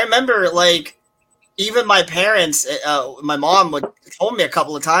 And I remember, like, even my parents, my mom told me a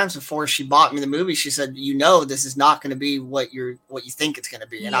couple of times before she bought me the movie, she said, you know, this is not going to be what you think it's going to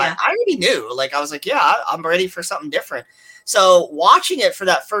be. And I already knew, like, I was like, yeah, I'm ready for something different. So watching it for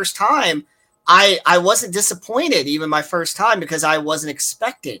that first time, I wasn't disappointed even my first time because I wasn't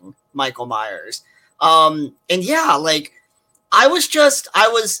expecting Michael Myers. And yeah, like I was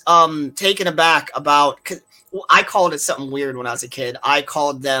taken aback about, 'cause I called it something weird when I was a kid. I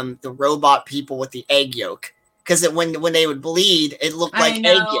called them the robot people with the egg yolk. Because when they would bleed, it looked like egg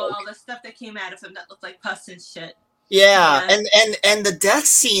yolk. All the stuff that came out of them that looked like pus and shit. Yeah, and the death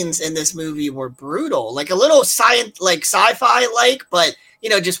scenes in this movie were brutal. Like a little sci-fi like, but you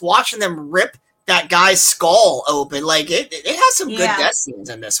know, just watching them rip that guy's skull open, like it has some good death scenes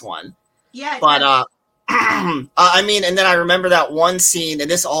in this one. Yeah. But I mean, and then I remember that one scene, and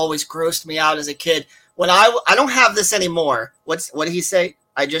this always grossed me out as a kid. When I don't have this anymore. What did he say?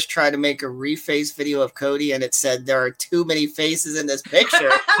 I just tried to make a reface video of Cody, and it said there are too many faces in this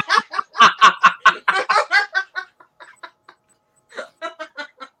picture.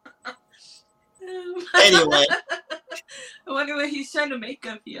 Anyway, I wonder what he's trying to make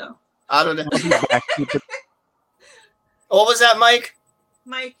of you. I don't know. What was that, Mike?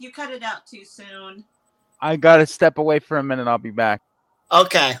 Mike, you cut it out too soon. I gotta step away for a minute. I'll be back.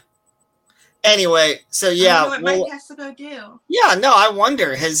 Okay. Anyway, so yeah, what Mike has to go do. Yeah, no, I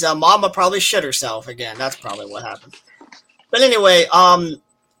wonder. His mama probably shit herself again. That's probably what happened. But anyway,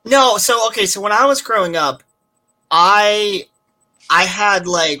 no. So okay, so when I was growing up, I had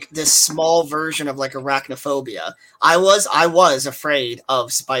like this small version of like arachnophobia. I was afraid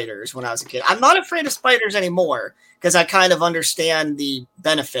of spiders when I was a kid. I'm not afraid of spiders anymore because I kind of understand the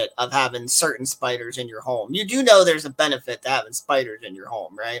benefit of having certain spiders in your home. You do know there's a benefit to having spiders in your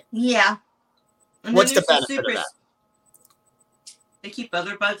home, right? Yeah. And what's the benefit of that? They keep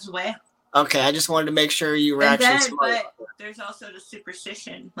other bugs away. Okay, I just wanted to make sure you were actually smart. But there's also the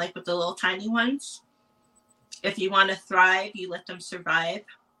superstition, like with the little tiny ones. If you want to thrive, you let them survive.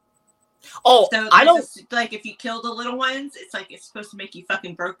 Oh, so I don't like if you kill the little ones, it's like it's supposed to make you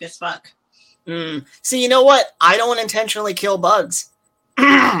fucking broke as fuck. See, you know what? I don't intentionally kill bugs.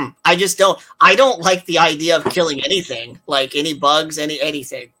 I just don't. I don't like the idea of killing anything, like any bugs,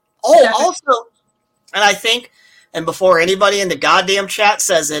 anything. Oh, also, and I think And before anybody in the goddamn chat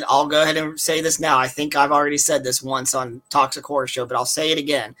says it, I'll go ahead and say this now. I think I've already said this once on Toxic Horror Show, but I'll say it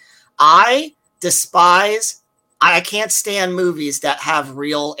again. I can't stand movies that have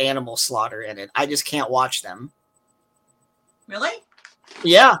real animal slaughter in it. I just can't watch them. Really?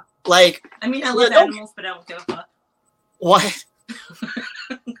 Yeah. Like, I mean, I love animals, but I don't give a fuck. What?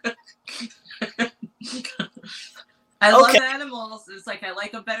 I love animals. It's like I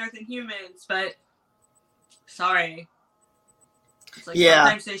like them better than humans, but sorry. It's like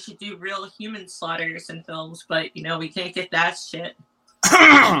sometimes they should do real human slaughters in films, but you know, we can't get that shit.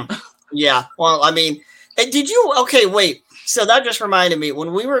 Yeah. Well, I mean, did you? Okay, wait. So that just reminded me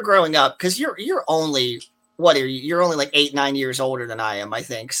when we were growing up, because you're only what are you? You're only like 8-9 years older than I am, I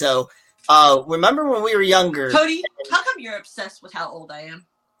think. So, remember when we were younger? Cody, how come you're obsessed with how old I am?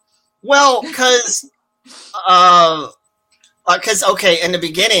 Well, because okay, in the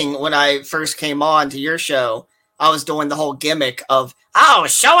beginning when I first came on to your show, I was doing the whole gimmick of, oh,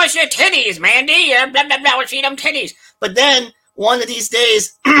 show us your titties, Mandee. Blah blah blah. See them titties. But then one of these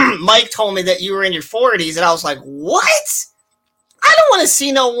days, Mike told me that you were in your 40s, and I was like, what? I don't want to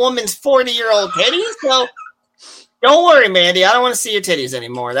see no woman's 40-year-old titties. So don't worry, Mandee. I don't want to see your titties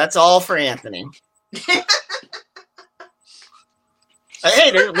anymore. That's all for Anthony. Hey,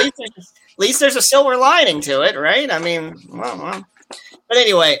 at least there's a silver lining to it, right? I mean, well. But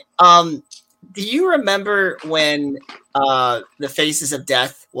anyway, do you remember when the Faces of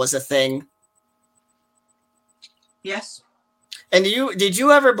Death was a thing? Yes. And did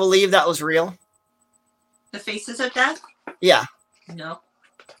you ever believe that was real? The Faces of Death? Yeah. No.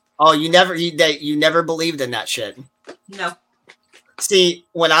 Oh, you never believed in that shit? No. See,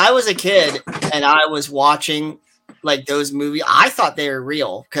 when I was a kid and I was watching like those movies, I thought they were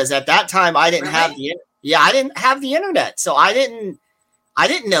real because at that time I didn't have I didn't have the internet, so I didn't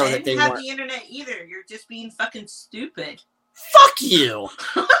know that they weren't. I didn't have the internet either. You're just being fucking stupid. Fuck you.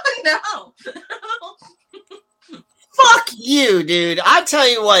 No. Fuck you, dude. I tell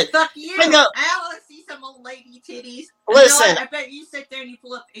you what. Fuck you. I want to see some old lady titties. Listen. I bet you sit there and you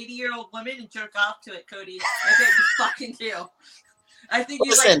pull up 80-year-old women and jerk off to it, Cody. I bet you fucking do. I think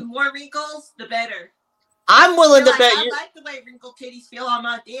you like the more wrinkles, the better. I'm willing to bet you. I like the way wrinkled titties feel on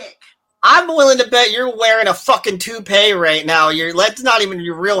my dick. I'm willing to bet you're wearing a fucking toupee right now. That's not even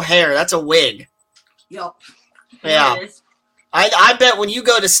your real hair. That's a wig. Yup. Yeah. I bet when you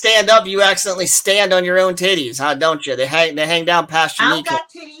go to stand up, you accidentally stand on your own titties, huh? Don't you? They hang down past your kneecap. I don't got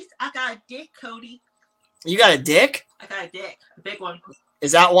titties. I got a dick, Cody. You got a dick? I got a dick, a big one.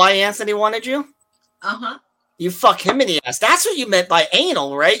 Is that why Anthony wanted you? Uh-huh. You fuck him in the ass. That's what you meant by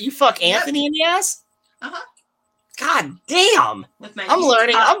anal, right? You fuck Anthony in the ass? Uh-huh. God damn! With my I'm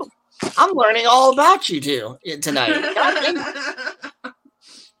learning. I'm learning all about you two tonight. God damn.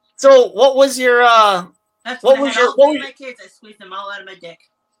 So, what was your What was my kids? I squeezed them all out of my dick.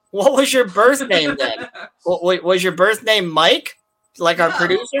 What was your birth name then? Was your birth name Mike? Like our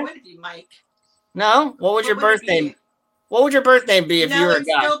producer? It would be Mike. No? What would your birth name? What would your birth name be if you were a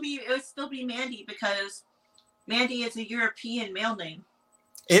guy? It would still be Mandee because Mandee is a European male name.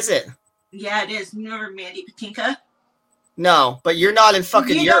 Is it? Yeah, it is. You remember Mandee Patinka? No, but you're not in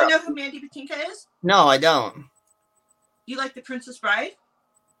fucking Europe. You don't know who Mandee Patinka is? No, I don't. You like The Princess Bride?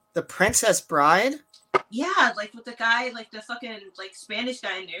 The Princess Bride? Yeah, like with the guy, like the fucking like Spanish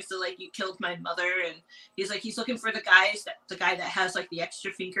guy in there. So like, you killed my mother, and he's looking for the guy that has like the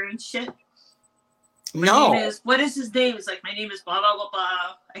extra finger and shit. What is his name? It's like, my name is blah blah blah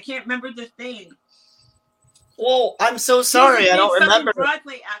blah. I can't remember the thing. Well, I'm so sorry, I don't remember.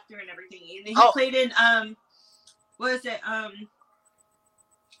 Broadway actor and everything. And he played in what is it?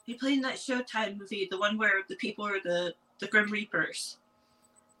 He played in that Showtime movie, the one where the people are the Grim Reapers.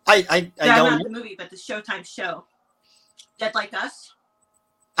 I don't not the movie, but the Showtime show. Dead Like Us.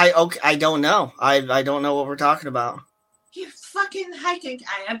 I don't know. I don't know what we're talking about. You fucking hijink.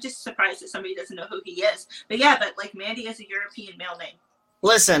 I'm just surprised that somebody doesn't know who he is. But yeah, like Mandee is a European male name.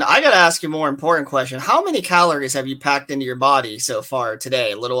 Listen, I gotta ask you a more important question. How many calories have you packed into your body so far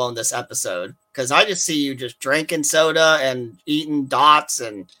today, let alone this episode? Because I just see you just drinking soda and eating dots.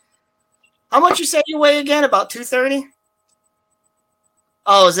 And how much you said you weigh again? About 230?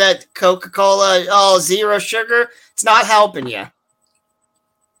 Oh, is that Coca-Cola? Oh, zero sugar? It's not helping you.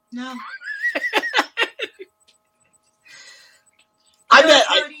 No. I bet.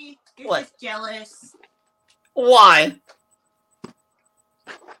 Cody, you're just jealous. Why?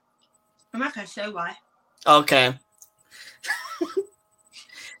 I'm not gonna say why. Okay.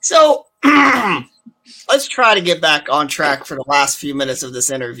 So let's try to get back on track for the last few minutes of this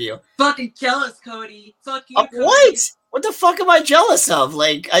interview. Fucking jealous, Cody. Fuck you. Cody. What? What the fuck am I jealous of?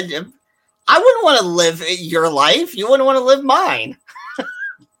 Like, I wouldn't want to live your life. You wouldn't want to live mine.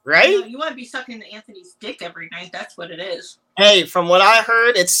 Right? You want to be sucking Anthony's dick every night. That's what it is. Hey, from what I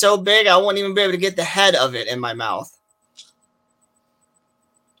heard, it's so big I wouldn't even be able to get the head of it in my mouth.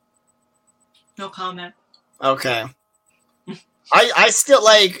 No comment. Okay. I still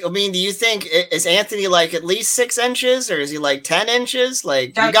like, I mean, do you think, is Anthony like at least 6 inches or is he like 10 inches?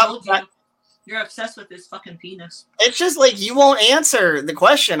 Like, I told you. You're obsessed with his fucking penis. It's just like you won't answer the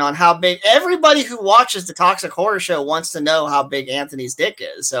question on how big. Everybody who watches the Toxic Horror Show wants to know how big Anthony's dick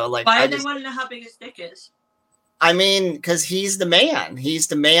is. So, like, why do they want to know how big his dick is? I mean, because he's the man. He's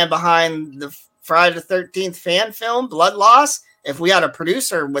the man behind the Friday the 13th fan film, Blood Loss. If we had a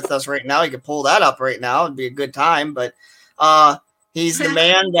producer with us right now, he could pull that up right now. It'd be a good time. But he's the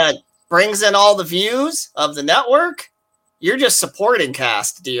man that brings in all the views of the network. You're just supporting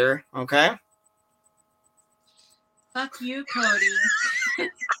cast, dear. Okay? Fuck you, Cody.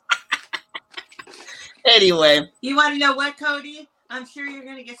 Anyway. You want to know what, Cody? I'm sure you're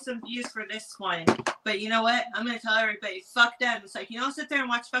going to get some views for this one. But you know what? I'm going to tell everybody, fuck them. It's like, you don't sit there and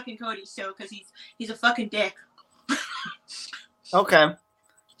watch fucking Cody's show because he's a fucking dick. Okay.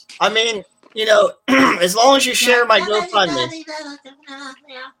 I mean, you know, as long as you share my GoFundMe.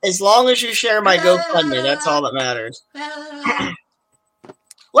 As long as you share my GoFundMe, that's all that matters.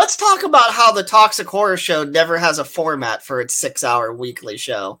 Let's talk about how the Toxic Horror Show never has a format for its 6-hour weekly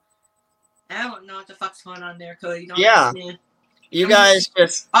show. I don't know what the fuck's going on there, Cody. Don't understand. You guys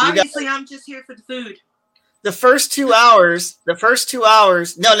just... Obviously, I'm just here for the food. The first 2 hours...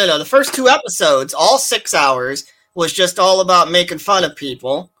 No, the first 2 episodes, all 6 hours, was just all about making fun of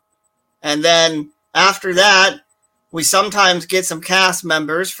people. And then after that, we sometimes get some cast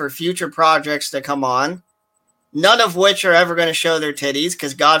members for future projects to come on. None of which are ever going to show their titties,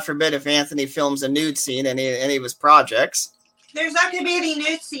 because God forbid if Anthony films a nude scene in any of his projects. There's not going to be any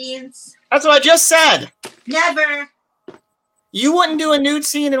nude scenes. That's what I just said. Never. You wouldn't do a nude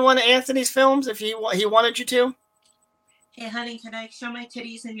scene in one of Anthony's films if he wanted you to? Hey, honey, can I show my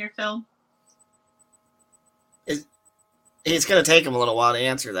titties in your film? It's going to take him a little while to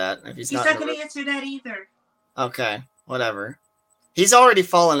answer that. If he's not going to answer that either. Okay, whatever. He's already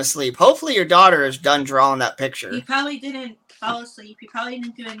fallen asleep. Hopefully your daughter is done drawing that picture. He probably didn't fall asleep. He probably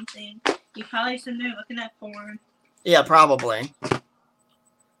didn't do anything. He probably sitting there looking at porn. Yeah, probably.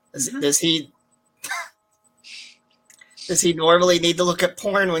 Does he normally need to look at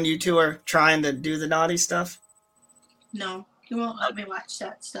porn when you two are trying to do the naughty stuff? No, he won't let me watch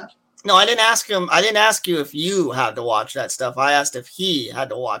that stuff. No, I didn't ask him. I didn't ask you if you had to watch that stuff. I asked if he had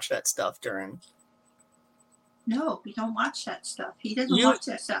to watch that stuff during. No, we don't watch that stuff. He doesn't watch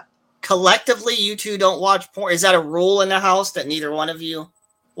that stuff. Collectively, you two don't watch porn. Is that a rule in the house that neither one of you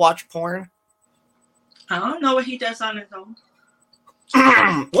watch porn? I don't know what he does on his own.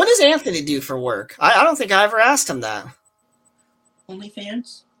 What does Anthony do for work? I don't think I ever asked him that.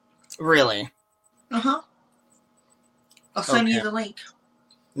 OnlyFans. Really? Uh-huh. I'll send you the link.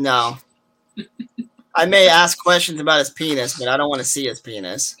 No. I may ask questions about his penis, but I don't want to see his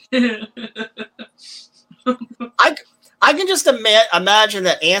penis. I can just imagine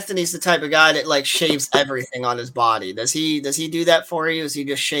that Anthony's the type of guy that like shaves everything on his body. Does he do that for you? Does he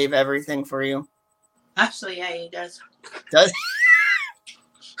just shave everything for you? Actually, yeah, he does. Does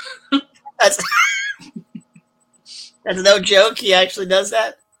that's no joke. He actually does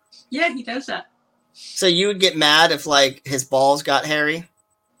that. Yeah, he does that. So you would get mad if like his balls got hairy?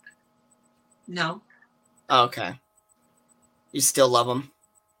 No. Okay. You still love him?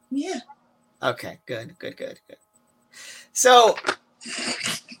 Yeah. Okay, good. So,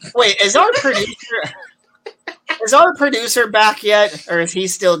 wait, is our producer back yet, or is he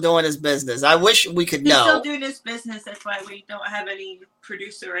still doing his business? I wish we could know. He's still doing his business. That's why we don't have any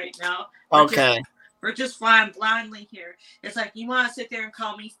producer right now. We're just flying blindly here. It's like, you want to sit there and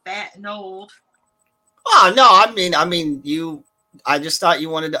call me fat and old? Oh no, I mean you. I just thought you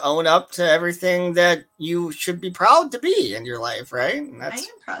wanted to own up to everything that you should be proud to be in your life, right? I am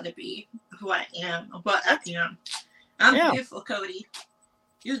proud to be who I am, what I am. I'm beautiful, Cody.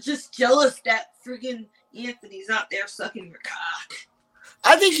 You're just jealous that freaking Anthony's out there sucking your cock.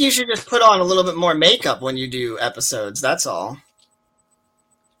 I think you should just put on a little bit more makeup when you do episodes. That's all.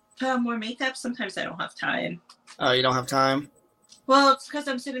 Put on more makeup? Sometimes I don't have time. Oh, you don't have time? Well, it's because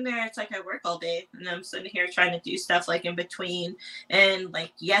I'm sitting there. It's like I work all day, and I'm sitting here trying to do stuff like in between. And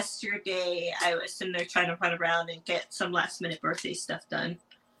like yesterday, I was sitting there trying to run around and get some last-minute birthday stuff done.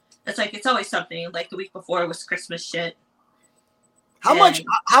 It's like it's always something. Like the week before was Christmas shit. How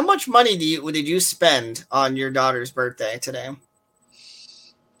much money did you spend on your daughter's birthday today?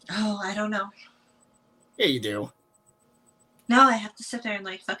 Oh, I don't know. Yeah, you do. No, I have to sit there and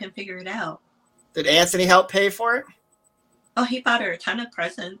like fucking figure it out. Did Anthony help pay for it? Oh, he bought her a ton of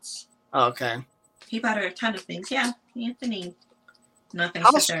presents. Oh, okay. He bought her a ton of things. Yeah, Anthony. Nothing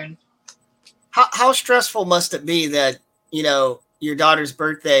How, sit there and how stressful must it be that, you know, your daughter's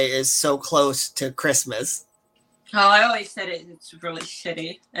birthday is so close to Christmas? Oh, I always said it. It's really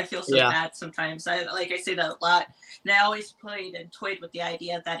shitty. I feel so Yeah. bad sometimes. I say that a lot, and I always played and toyed with the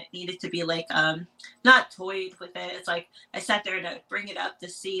idea that it needed to be like not toyed with it. It's like I sat there to bring it up to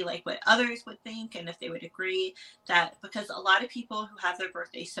see like what others would think and if they would agree that, because a lot of people who have their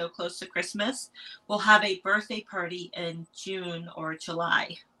birthday so close to Christmas will have a birthday party in June or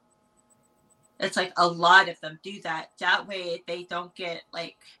July. It's like a lot of them do that. That way they don't get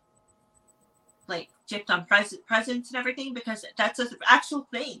like gypped on presents and everything, because that's an actual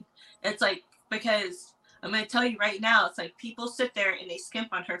thing. It's like, because I'm going to tell you right now, it's like people sit there and they skimp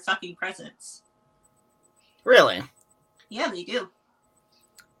on her fucking presents. Really? Yeah, they do.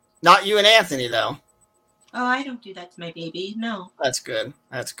 Not you and Anthony, though. Oh, I don't do that to my baby. No. That's good.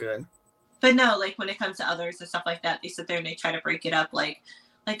 That's good. But no, like when it comes to others and stuff like that, they sit there and they try to break it up like,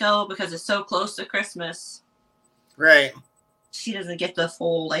 oh, because it's so close to Christmas. Right. She doesn't get the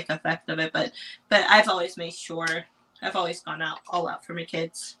full like effect of it, but I've always made sure, I've always gone all out for my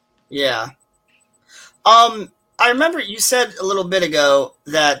kids. Yeah. I remember you said a little bit ago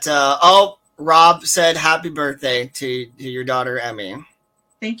that Rob said happy birthday to your daughter Emmy.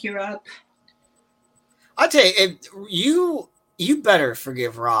 Thank you, Rob. I tell you, you better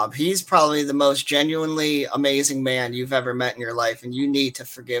forgive Rob. He's probably the most genuinely amazing man you've ever met in your life, and you need to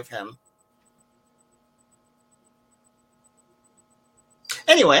forgive him.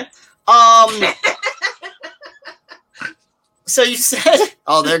 Anyway, so you said,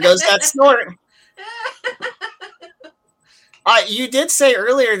 oh, there goes that snort. You did say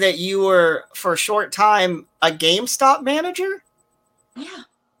earlier that you were, for a short time, a GameStop manager? Yeah.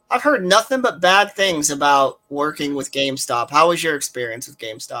 I've heard nothing but bad things about working with GameStop. How was your experience with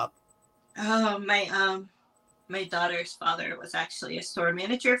GameStop? Oh, my daughter's father was actually a store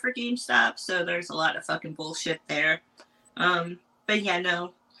manager for GameStop, so there's a lot of fucking bullshit there. But yeah,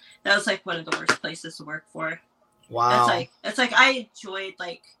 no, that was like one of the worst places to work for. Wow. It's like I enjoyed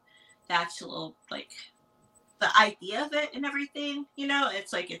like the actual like the idea of it and everything, you know.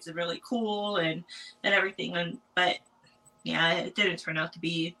 It's like it's really cool and everything, but yeah, it didn't turn out to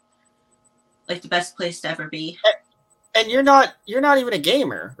be like the best place to ever be. And you're not even a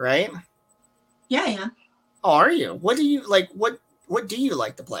gamer, right? Yeah, I am. Oh, are you? What do you like? What do you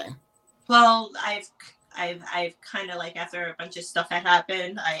like to play? Well, I've kind of like, after a bunch of stuff had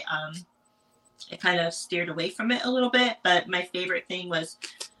happened, I kind of steered away from it a little bit. But my favorite thing was,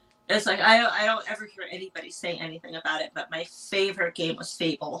 it's like I don't ever hear anybody say anything about it, but my favorite game was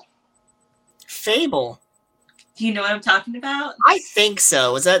Fable. Fable. Do you know what I'm talking about? I think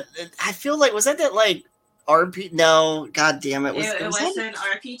so. Was that? I feel like was that like RP? No, god damn it! It was an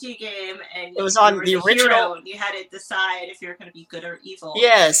RPG game, and it was on the original. You had to decide if you're going to be good or evil.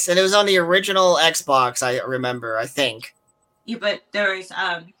 Yes, and it was on the original Xbox. I remember. I think. Yeah, but there's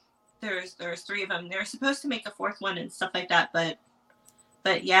three of them. They're supposed to make a fourth one and stuff like that, but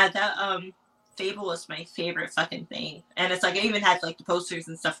yeah, that Fable was my favorite fucking thing, and it's like I even had like the posters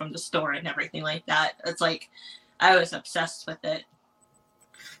and stuff from the store and everything like that. It's like I was obsessed with it.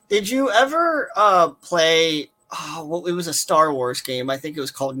 Did you ever play? Well, it was a Star Wars game. I think it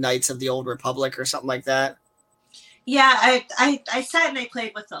was called Knights of the Old Republic or something like that. Yeah, I sat and I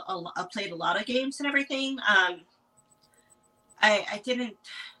played with played a lot of games and everything. I didn't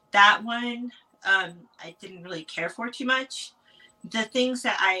that one. I didn't really care for too much. The things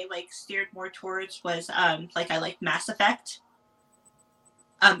that I like steered more towards was like I liked Mass Effect,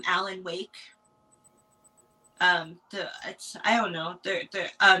 Alan Wake. I don't know.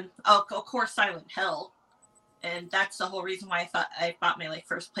 Of course, Silent Hill, and that's the whole reason why I bought my like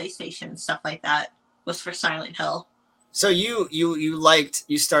first PlayStation and stuff like that was for Silent Hill. So you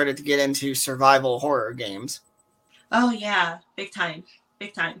started to get into survival horror games. Oh yeah, big time.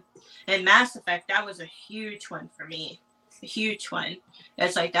 And Mass Effect, that was a huge one for me. A huge one.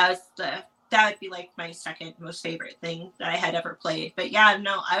 It's like that would be like my second most favorite thing that I had ever played. But yeah,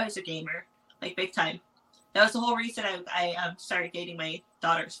 no, I was a gamer, like big time. That was the whole reason I started dating my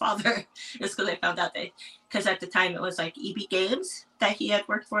daughter's father, is because I found out that, because at the time it was like EB Games that he had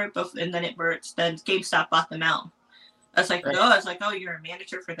worked for, both, and then then GameStop bought them out. I was like, right. Oh, you're a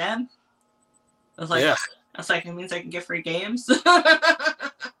manager for them? I was like, yeah. I was like, it means I can get free games.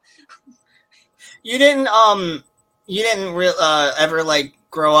 You didn't ever like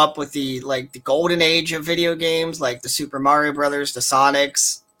grow up with the golden age of video games, like the Super Mario Brothers, the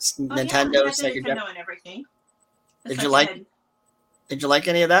Sonics, Nintendo, Sega, Nintendo and everything. Did you like? Did you like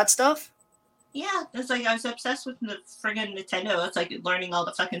any of that stuff? Yeah, it's like I was obsessed with the friggin' Nintendo. It's like learning all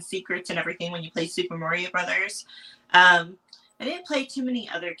the fucking secrets and everything when you play Super Mario Brothers. I didn't play too many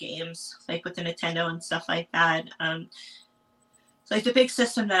other games like with the Nintendo and stuff like that. Like the big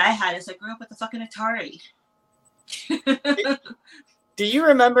system that I had is I grew up with the fucking Atari. Do you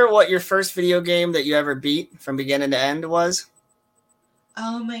remember what your first video game that you ever beat from beginning to end was?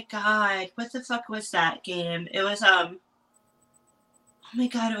 Oh my god, what the fuck was that game? It was oh my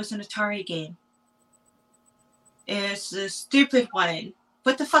god, it was an Atari game. It's a stupid one.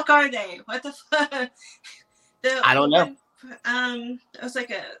 What the fuck are they? What the fuck? I don't know. It was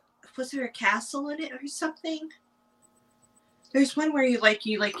like was there a castle in it or something? There's one where you I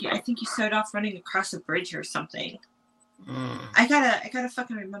think you start off running across a bridge or something. I gotta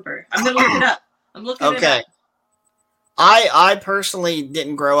fucking remember. I'm gonna look it up. I'm looking it up. I personally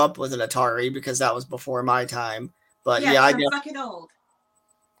didn't grow up with an Atari because that was before my time. But yeah, I'm fucking old.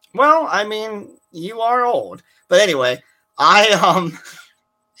 Well, I mean, you are old. But anyway,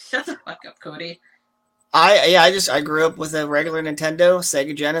 Shut the fuck up, Cody. I grew up with a regular Nintendo,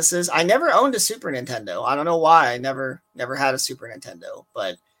 Sega Genesis. I never owned a Super Nintendo. I don't know why. I never had a Super Nintendo,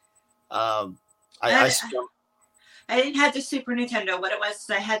 but I didn't have the Super Nintendo. What it was is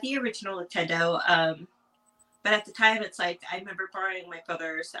I had the original Nintendo. But at the time, it's like I remember borrowing my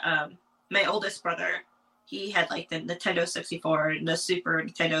brother's, my oldest brother. He had like the Nintendo 64 and the Super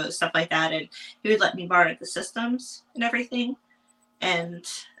Nintendo, stuff like that, and he would let me borrow the systems and everything. And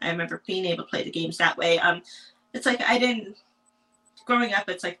I remember being able to play the games that way. It's like growing up,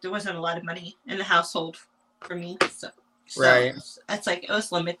 it's like there wasn't a lot of money in the household for me. So right. It's like it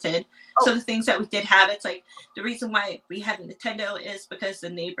was limited. So the things that we did have, it's like the reason why we had a Nintendo is because the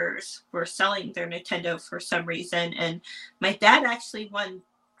neighbors were selling their Nintendo for some reason. And my dad actually won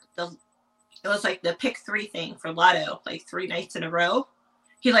it was like the pick 3 thing for Lotto, like 3 nights in a row.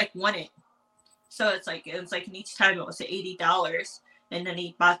 He like won it. So it's like and each time it was $80, and then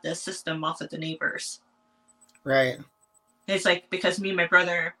he bought the system off of the neighbors. Right. It's like because me and my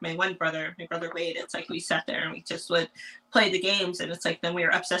brother Wade, it's like we sat there and we just would play the games, and it's like then we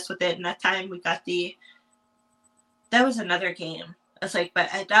were obsessed with it. And that time we got that was another game. It's like, but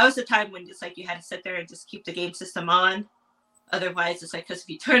that was the time when it's like you had to sit there and just keep the game system on. Otherwise, it's like because if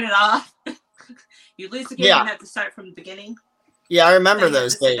you turn it off, you lose the game and have to start from the beginning. Yeah, I remember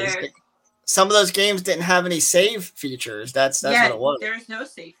those days. Some of those games didn't have any save features. That's what it was. There's no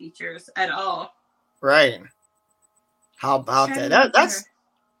save features at all. Right. How about that? That's.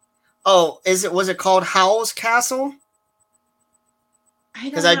 Oh, was it called Howl's Castle?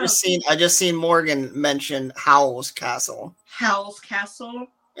 Because I just seen Morgan mention Howl's Castle. Howl's Castle.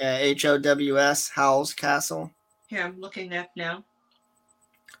 Yeah, HOWS Howl's Castle. Here, I'm looking up now.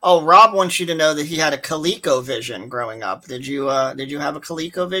 Oh, Rob wants you to know that he had a ColecoVision growing up. Did you have a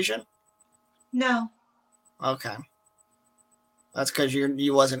ColecoVision? No. Okay. That's because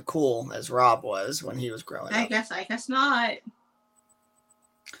you wasn't cool as Rob was when he was growing up. I guess not.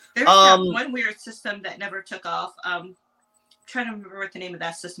 There's that one weird system that never took off. Trying to remember what the name of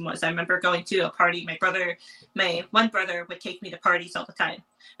that system was. I remember going to a party. My one brother would take me to parties all the time.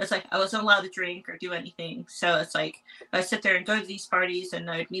 It's like I wasn't allowed to drink or do anything. So it's like I'd sit there and go to these parties, and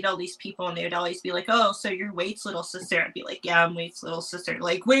I'd meet all these people, and they would always be like, "Oh, so you're Wade's little sister?" I'd be like, "Yeah, I'm Wade's little sister."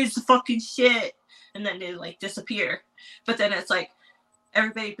 Like, where's the fucking shit? And then they'd like disappear. But then it's like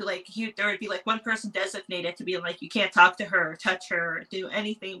everybody would be like, there would be like one person designated to be like, you can't talk to her or touch her or do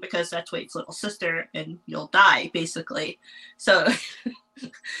anything because that's Wade's little sister and you'll die, basically. So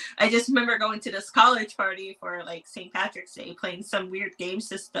I just remember going to this college party for like St. Patrick's Day, playing some weird game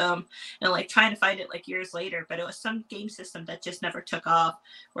system and like trying to find it like years later. But it was some game system that just never took off,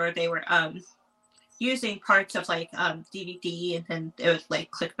 where they were using parts of like DVD, and then it would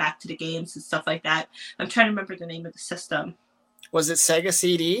like click back to the games and stuff like that. I'm trying to remember the name of the system. Was it Sega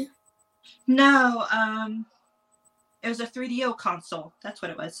CD? No, it was a 3DO console. That's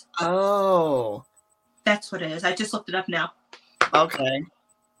what it was. Oh. That's what it is. I just looked it up now. Okay.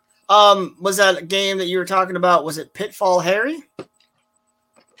 Was that a game that you were talking about? Was it Pitfall Harry?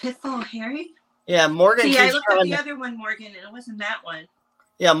 Pitfall Harry? Yeah, Morgan. See, I looked at the other one, Morgan, and it wasn't that one.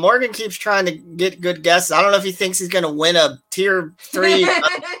 Yeah, Morgan keeps trying to get good guesses. I don't know if he thinks he's going to win a tier 3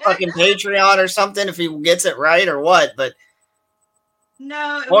 fucking Patreon or something if he gets it right or what, but.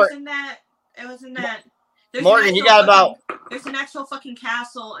 No, it wasn't that. It wasn't that. Morgan, you got There's an actual fucking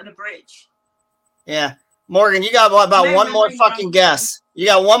castle and a bridge. Yeah. Morgan, you got about one more fucking guess. You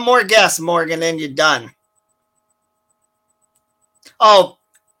got one more guess, Morgan, then you're done. Oh,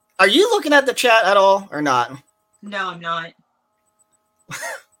 are you looking at the chat at all or not? No, I'm not.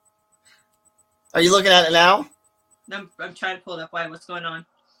 Are you looking at it now? I'm trying to pull it up. Why? What's going on?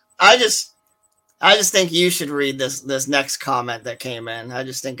 I just think you should read this next comment that came in. I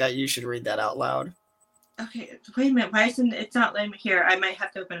just think you should read that out loud. Okay, wait a minute. Why isn't it's not letting me here? I might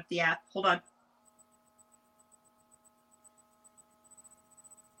have to open up the app. Hold on.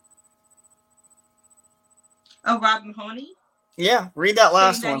 Oh, Rob Mahoney? Yeah, read that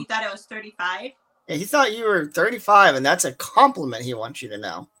last Saying that one. he thought I was 35. Yeah, he thought you were 35, and that's a compliment he wants you to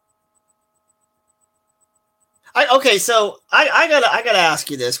know. Okay, so I gotta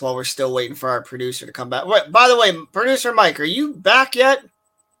ask you this while we're still waiting for our producer to come back. Wait, by the way, producer Mike, are you back yet?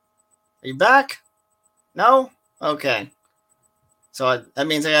 Are you back? No? Okay. So that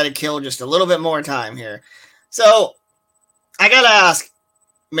means I gotta kill just a little bit more time here. So I gotta ask,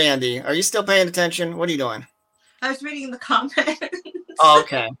 Mandee, are you still paying attention? What are you doing? I was reading the comments. Oh,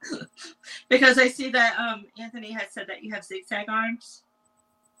 okay. Because I see that Anthony has said that you have zigzag arms.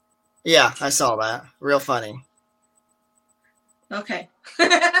 Yeah, I saw that. Real funny. Okay.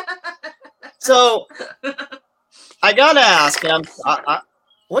 So I gotta ask,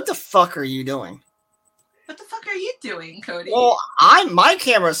 what the fuck are you doing? What the fuck are you doing, Cody? Well, my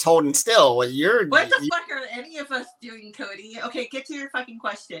camera's holding still. What the fuck are any of us doing, Cody? Okay, get to your fucking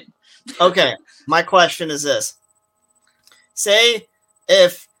question. Okay, my question is this. Say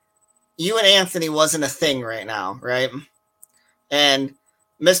if you and Anthony wasn't a thing right now, right? And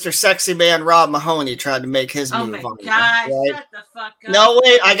Mr. Sexy Man Rob Mahoney tried to make his move on you. God, right? shut the fuck up. No,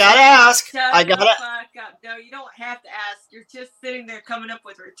 wait, I gotta ask. Shut the fuck up. No, you don't have to ask. You're just sitting there coming up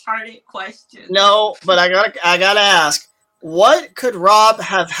with retarded questions. No, but I gotta ask. What could Rob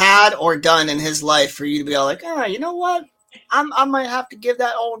have had or done in his life for you to be all like, you know what? I might have to give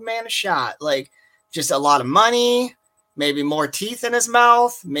that old man a shot. Like, just a lot of money, maybe more teeth in his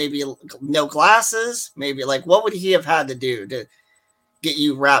mouth, maybe no glasses, maybe like what would he have had to do to get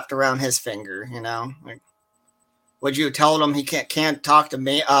you wrapped around his finger? You know, like, would you have told him he can't talk to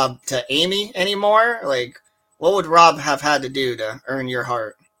me to Amy anymore? Like, what would Rob have had to do to earn your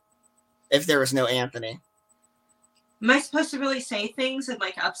heart if there was no Anthony? Am I supposed to really say things and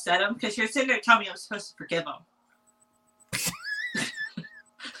like upset him? Because you're sitting there telling me I'm supposed to forgive him.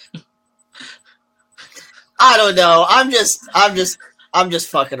 I don't know. I'm just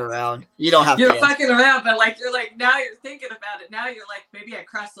fucking around. You don't have to. You're answer. fucking around, but like you're like now you're thinking about it. Now you're like maybe I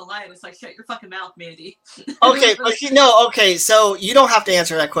crossed the line. It's like shut your fucking mouth, Mandee. Okay, but okay. So you don't have to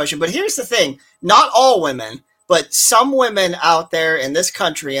answer that question. But here's the thing: not all women, but some women out there in this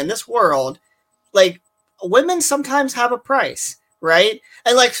country, in this world, like women sometimes have a price, right?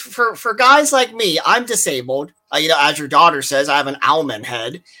 And like for guys like me, I'm disabled. You know, as your daughter says, I have an almond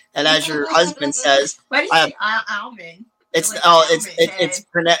head, and as your husband says, why do you say almond?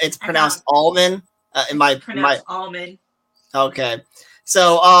 It's pronounced almond. In my almond. Okay,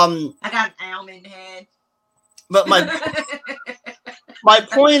 so I got an almond head. But my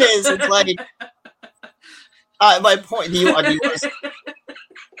point is, it's like my point. Do you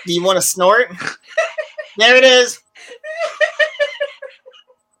want to snort? There it is.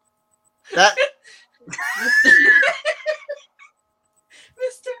 That.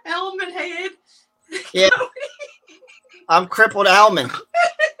 Mr. Almond Head. Yeah. I'm crippled almond.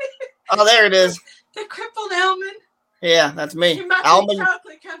 Oh, there it is. The crippled almond. Yeah, that's me. Your mouth almond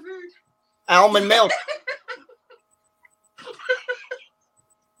chocolate covered. Almond milk.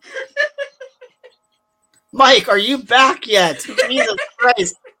 Mike, are you back yet? Jesus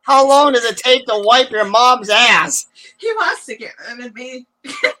Christ. How long does it take to wipe your mom's ass? He wants to get rid of me.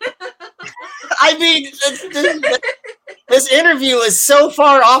 I mean, this interview is so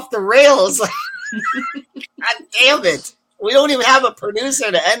far off the rails. God damn it. We don't even have a producer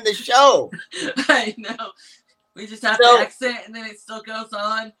to end the show. I know. We just have to exit and then it still goes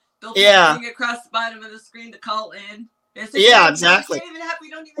on. They'll thing across the bottom of the screen to call in. Yeah, exactly. We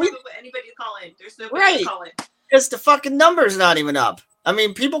don't even have anybody to call in. There's nobody to call in. Because the fucking number's not even up. I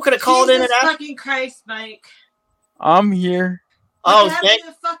mean, people could have called in and asked. Fucking Christ, Mike. I'm here. Oh,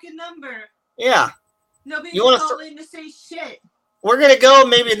 the fucking number. Yeah. Nobody can call in to say shit. We're gonna go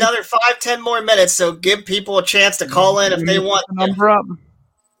maybe another 5-10 more minutes, so give people a chance to call in if they want. The number up.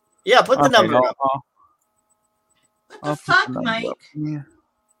 Yeah, put the number up. What the fuck, Mike? Yeah.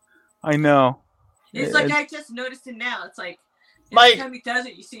 I know. It's like I just noticed it now. It's like Mike, every time he does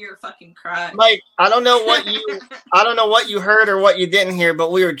it, you see her fucking cry. Mike, I don't know what you heard or what you didn't hear,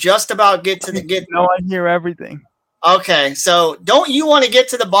 but we were just about get. No, I hear everything. Okay, so don't you want to get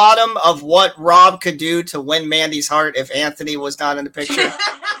to the bottom of what Rob could do to win Mandee's heart if Anthony was not in the picture?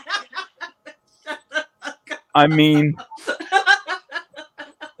 I mean,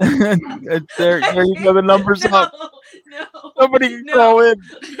 there you go. The numbers up. No, Nobody can call in.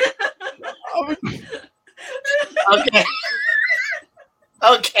 Okay.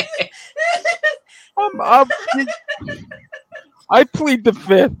 Okay. I plead the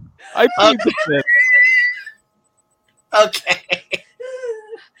fifth. I plead the fifth. Okay.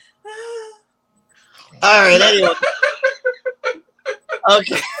 All right. Anyway.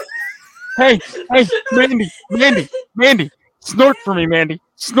 Okay. Hey, Mandee. Snort for me, Mandee.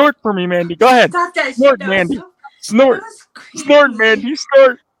 Snort for me, Mandee. Go ahead. Stop that Snort, shit. Mandee. Snort. Snort, Mandee.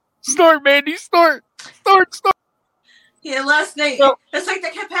 Snort. Snort, Mandee. Snort. Snort. Yeah, last night. So- it's like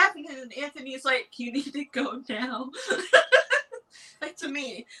that kept happening, and Anthony's like, "You need to go now." Like to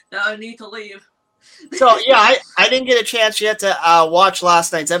me, no, I need to leave. So yeah, I didn't get a chance yet to watch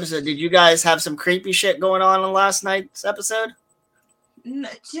last night's episode. Did you guys have some creepy shit going on in last night's episode? No,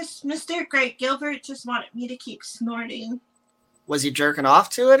 just Mr. Great Gilbert just wanted me to keep snorting. Was he jerking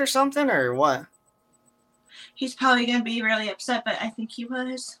off to it or something, or what? He's probably gonna be really upset, but I think he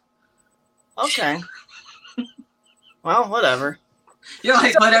was. Okay. Well, whatever. You're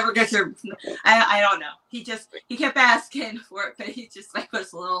like, whatever gets your. I don't know. He kept asking for it, but he just like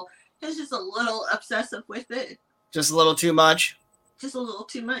was just a little obsessive with it. Just a little too much. Just a little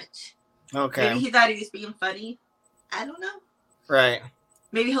too much. Okay. Maybe he thought he was being funny. I don't know. Right.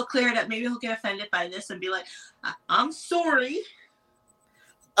 Maybe he'll clear it up. Maybe he'll get offended by this and be like, "I'm sorry."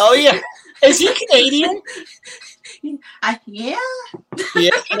 Oh yeah. Is he Canadian? Yeah. He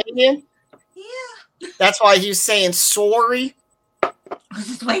is Canadian? Yeah. That's why he's saying sorry. This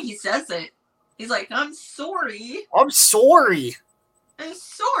is the way he says it. He's like, "I'm sorry. I'm sorry. I'm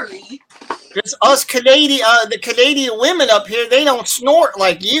sorry." It's us Canadian, the Canadian women up here, they don't snort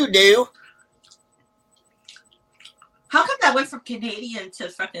like you do. How come that went from Canadian to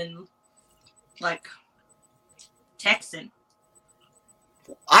fucking, like, Texan?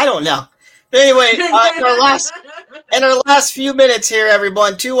 I don't know. But anyway, in our last few minutes here,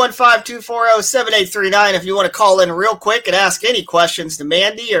 everyone, 215-240-7839, if you want to call in real quick and ask any questions to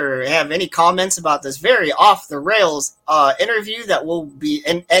Mandee or have any comments about this very off-the-rails interview that will be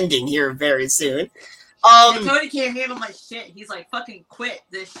ending here very soon. Cody can't handle my shit. He's like, fucking quit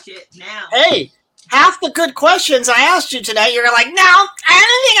this shit now. Hey, half the good questions I asked you tonight, you're like, no, I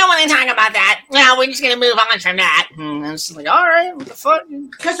don't think I want to talk about that. No, we're just going to move on from that. And it's like, all right, what the fuck?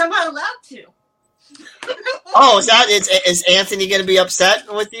 Because I'm not allowed to. Oh, is Anthony going to be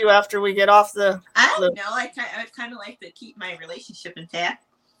upset with you after we get off the... I don't know. I'd kind of like to keep my relationship intact.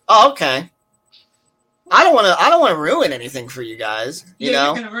 Oh, okay. I don't want to ruin anything for you guys. You know?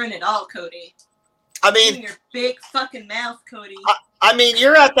 You're going to ruin it all, Cody. I mean... In your big fucking mouth, Cody. I mean,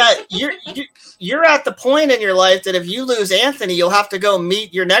 you're at the point in your life that if you lose Anthony, you'll have to go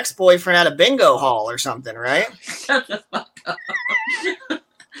meet your next boyfriend at a bingo hall or something, right? Shut the fuck up.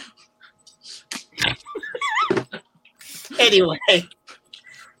 Anyway,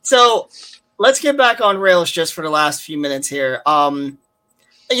 so let's get back on rails just for the last few minutes here.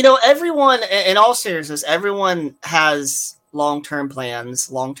 Everyone, in all seriousness, everyone has long-term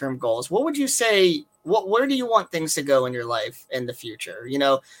plans, long-term goals. What would you say? Where do you want things to go in your life in the future?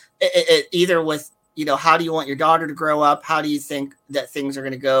 Either with, how do you want your daughter to grow up? How do you think that things are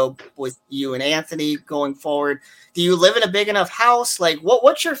going to go with you and Anthony going forward? Do you live in a big enough house? Like,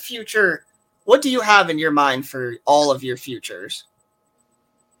 what's your future? What do you have in your mind for all of your futures?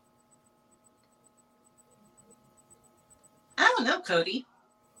 I don't know, Cody.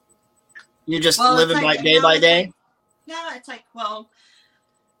 You're just living day by day? It's like,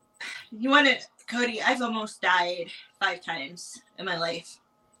 you want to... Cody, I've almost died 5 times in my life.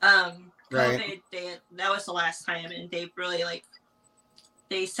 Right. COVID, that was the last time, and they really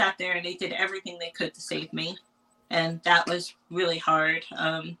they sat there and they did everything they could to save me, and that was really hard.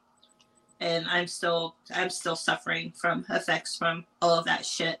 And I'm still suffering from effects from all of that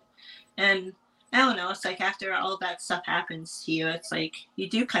shit. And I don't know, it's like after all that stuff happens to you, it's like you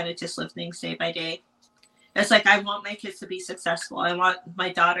do kind of just live things day by day. It's like I want my kids to be successful. I want my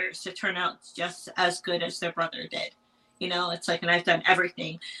daughters to turn out just as good as their brother did. It's like, and I've done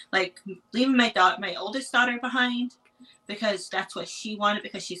everything. Like leaving my oldest daughter behind because that's what she wanted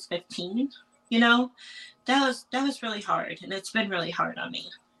because she's 15. That was really hard, and it's been really hard on me.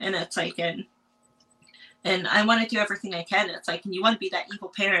 And it's like, and I want to do everything I can. It's like, and you want to be that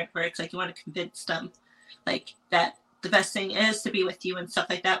evil parent where it's like you want to convince them, like that. The best thing is to be with you and stuff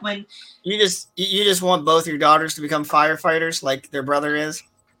like that. When you just want both your daughters to become firefighters like their brother is?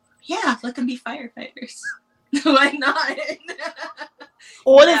 Yeah, let them be firefighters. Why not?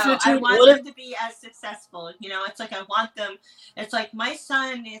 I want them to be as successful. It's like I want them. It's like my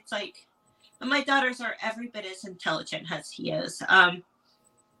son. It's like my daughters are every bit as intelligent as he is.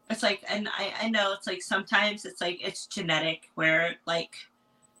 It's like, and I know it's like sometimes it's like it's genetic where like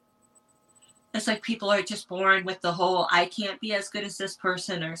it's like people are just born with the whole I can't be as good as this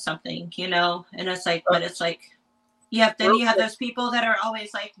person or something, you know? And it's like, but it's like you have those people that are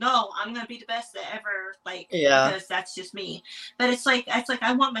always like, no, I'm gonna be the best that ever, like, because that's just me. But it's like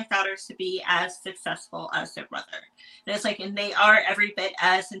I want my daughters to be as successful as their brother. And it's like, and they are every bit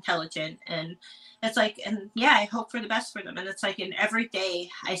as intelligent. And it's like, and yeah, I hope for the best for them. And it's like, and every day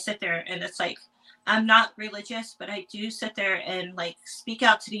I sit there and it's like, I'm not religious, but I do sit there and like speak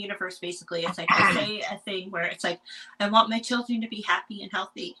out to the universe. Basically, it's like I say a thing where it's like, I want my children to be happy and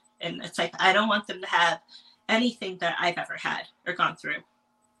healthy. And it's like, I don't want them to have anything that I've ever had or gone through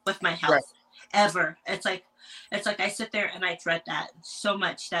with my health ever. It's like I sit there and I dread that so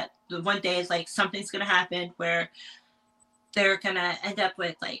much that the one day is like something's gonna happen where they're gonna end up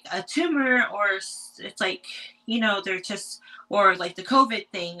with like a tumor, or it's like, you know, they're just, or like the COVID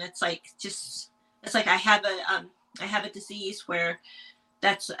thing. It's like just, it's like I have a disease where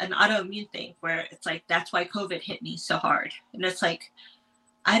that's an autoimmune thing where it's like that's why COVID hit me so hard. And it's like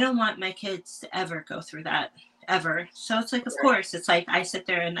I don't want my kids to ever go through that, ever. So it's like, of course, it's like I sit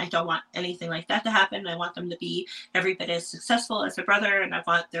there and I don't want anything like that to happen. I want them to be every bit as successful as their brother, and I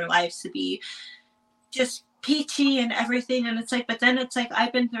want their lives to be just peachy and everything. And it's like, but then it's like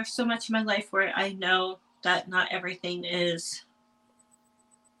I've been through so much in my life where I know that not everything is,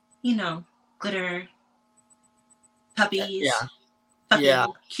 you know, glitter, puppies,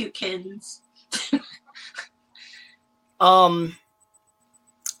 fucking cute kids.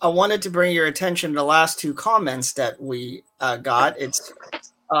 I wanted to bring your attention to the last two comments that we got. It's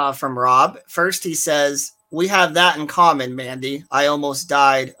from Rob. First, he says, "We have that in common, Mandee. I almost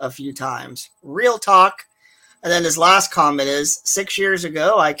died a few times. Real talk." And then his last comment is, 6 years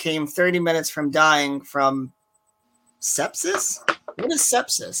ago, I came 30 minutes from dying from sepsis? What is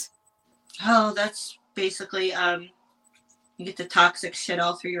sepsis? Oh, that's basically, you get the toxic shit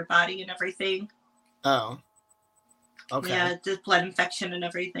all through your body and everything. Oh. Okay. Yeah, the blood infection and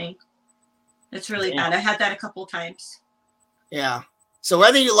everything. It's really bad. I had that a couple times. Yeah. So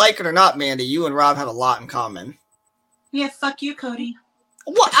whether you like it or not, Mandee, you and Rob have a lot in common. Yeah, fuck you, Cody.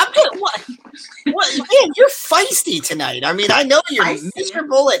 What? I'm gonna, what? Man, you're feisty tonight. I mean, I know you're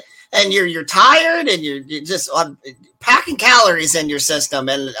miserable and you're tired and you're just packing calories in your system.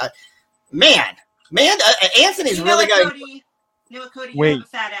 And man, Anthony's really got. You know what, Cody? You have a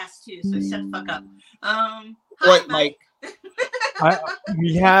fat ass too, so shut the fuck up. What, Mike?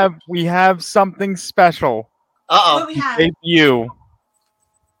 We have something special. What we have? Debut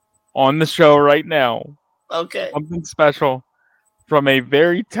on the show right now. Okay. Something special from a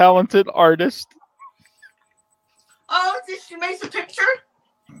very talented artist. Oh, did she make a picture?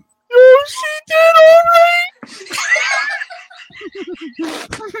 Oh, she did already.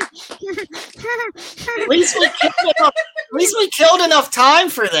 At least we killed enough time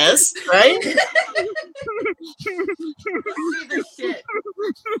for this, right? See this shit.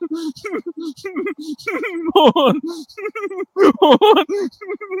 Hold on. We're holding.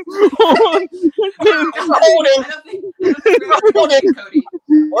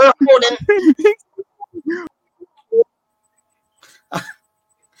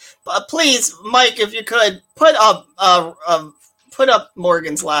 Please, Mike, if you could put up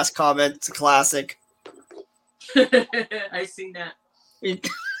Morgan's last comment. It's a classic. I seen that.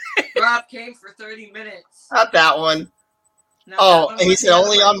 Rob came for 30 minutes. Not that one. He said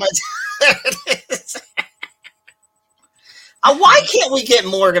only on my. There it is. Why can't we get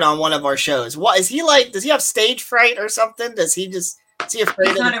Morgan on one of our shows? What is he like? Does he have stage fright or something? Is he afraid?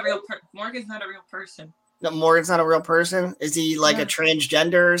 He's not a real Morgan's not a real person. No, Morgan's not a real person. Is he like a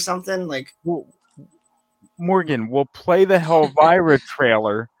transgender or something? Like, Morgan, we'll play the Helvira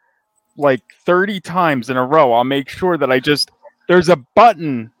trailer like 30 times in a row. I'll make sure that there's a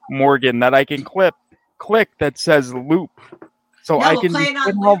button, Morgan, that I can click that says loop. So I can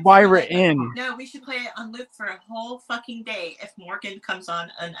put Helvira in. No, we should play it on loop for a whole fucking day if Morgan comes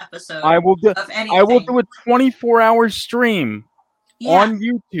on an episode I will do of anything. I will do a 24-hour stream on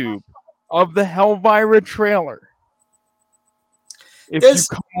YouTube of the Helvira trailer. If you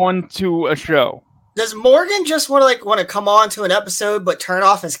come on to a show. Does Morgan just want to come on to an episode but turn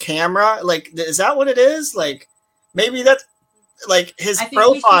off his camera? Like, is that what it is? Like, maybe that's like his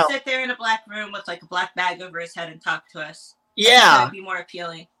profile. He should sit there in a black room with like a black bag over his head and talk to us. Yeah, that would be more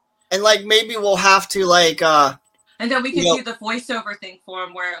appealing. And like maybe we'll have to like. And then we could do the voiceover thing for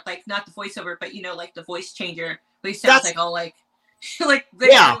him, where like not the voiceover, but like the voice changer. But he sounds like all like. Like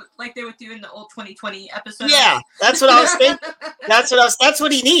they would do in the old 2020 episodes. Yeah, that's what I was thinking. That's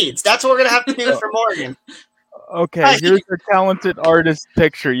what he needs. That's what we're gonna have to do for Morgan. Okay, here's a talented artist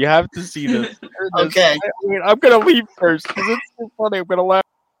picture. You have to see this. Okay, I'm gonna leave first because it's so funny. I'm gonna laugh.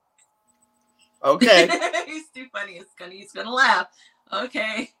 Okay. He's too funny. He's gonna laugh.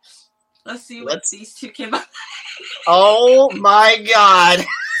 Okay. Let's see what these two came up. Oh my God.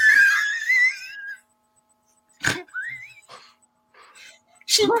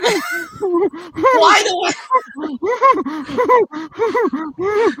 Why do I?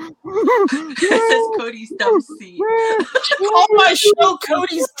 It says Cody's dumb seat. Did you call my show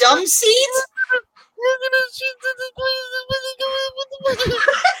Cody's dumb seat?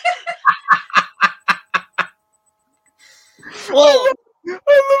 Well, I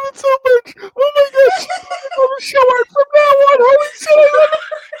love it so much. Oh my gosh. I'm going to show art from now on. Holy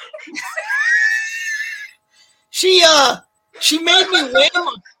shit.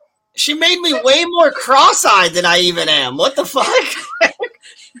 She made me way more cross-eyed than I even am. What the fuck? No,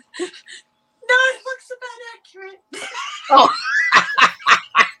 it looks about accurate. Oh.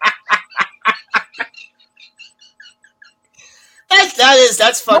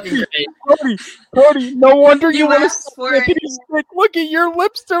 That's fucking great. Cody, no wonder you want to asked for it. Look at your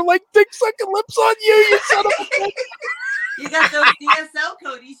lips. They're like dick-sucking lips on you, you son of a bitch. You got those DSL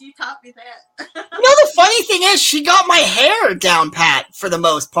Codys. You taught me that. The funny thing is, she got my hair down pat for the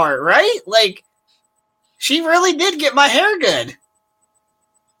most part, right? Like, she really did get my hair good.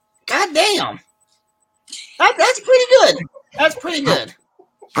 God damn. That's pretty good. That's pretty good.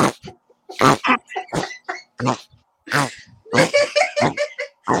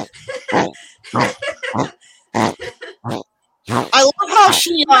 I love how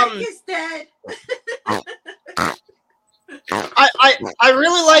she Mike is dead. I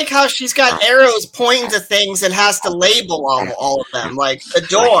really like how she's got arrows pointing to things and has to label all of them, like the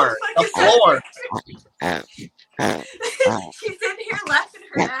door, the floor. She's in here laughing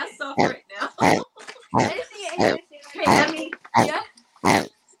her ass off right now. Yeah.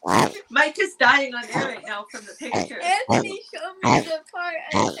 Mike is dying on air right now from the picture. Anthony showed me the part.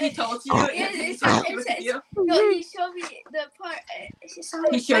 He told you. No, he showed me the part.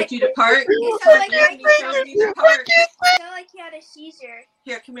 He showed you the part. It sounded like Anthony showed me the part. It sounded like he had a seizure.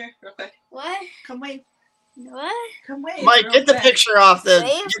 Here, come here, real quick. What? Come wave. What? Come wave. Mike, get the picture off the.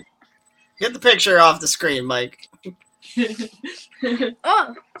 Wave? Get the picture off the screen, Mike.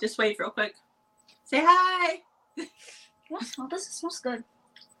 Oh, just wave real quick. Say hi. This smells good.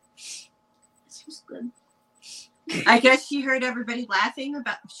 It smells good. I guess she heard everybody laughing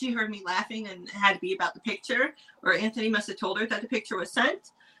about. She heard me laughing and it had to be about the picture, or Anthony must have told her that the picture was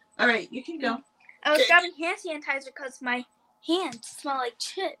sent. All right, you can go. I was grabbing hand sanitizer because my hands smell like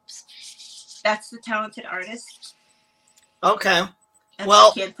chips. That's the talented artist. Okay. And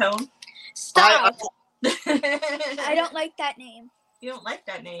well, Cantone. Stop. I don't like that name. You don't like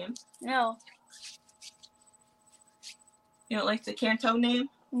that name? No. You don't like the Cantone name?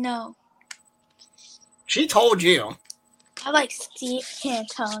 No. She told you. I like Steve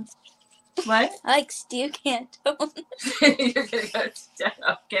Cantone. What? I like Steve Cantone. You're gonna go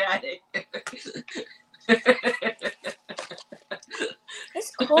down. Get out of here.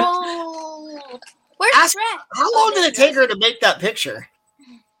 It's cold. Where's Brett? How long did it take her to make that picture?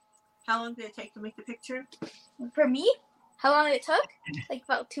 How long did it take to make the picture? For me? How long it took? Like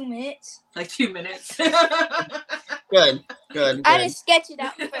about 2 minutes. Like 2 minutes. Good. I just sketch it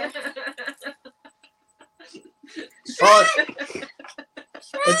out first. Well,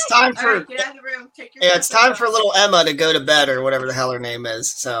 it's time for. Right, get out of the room. Take your It's time for little Emma to go to bed or whatever the hell her name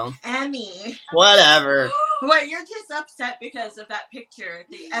is. So. Emmy. Whatever. What? You're just upset because of that picture,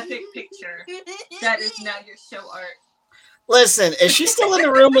 the epic picture. That is now your show art. Listen, is she still in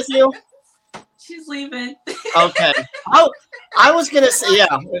the room with you? She's leaving. Okay. I was gonna say,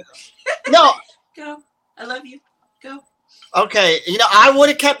 yeah. No. Go. I love you. Go. Okay. I would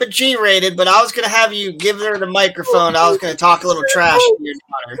have kept it G-rated, but I was gonna have you give her the microphone. I was gonna talk a little trash to your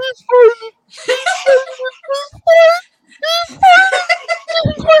daughter. It really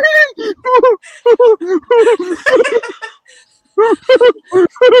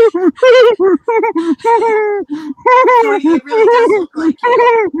does look like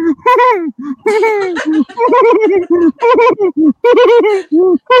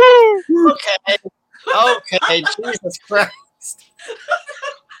Okay, Jesus Christ.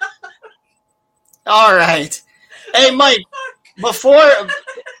 All right. Hey, Mike,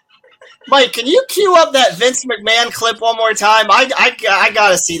 Mike, can you cue up that Vince McMahon clip one more time? I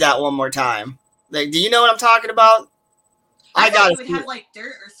gotta see that one more time. Like, do you know what I'm talking about? I gotta would see have it. like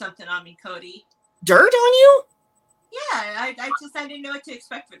dirt or something on me, Cody. Dirt on you? Yeah, I didn't know what to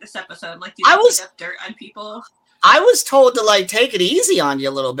expect for this episode. Like, do I you was- beat up dirt on people? I was told to like take it easy on you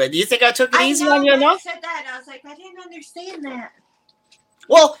a little bit. Do you think I took it easy on you when enough? I said that, I was like, I didn't understand that.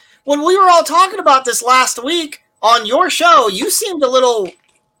 Well, when we were all talking about this last week on your show, you seemed a little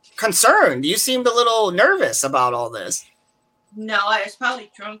concerned. You seemed a little nervous about all this. No, I was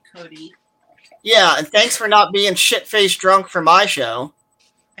probably drunk, Cody. Yeah, and thanks for not being shit-faced drunk for my show.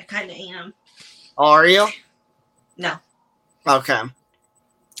 I kind of am. Are you? No. Okay.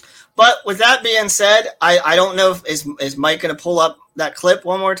 But with that being said, I don't know if is Mike going to pull up that clip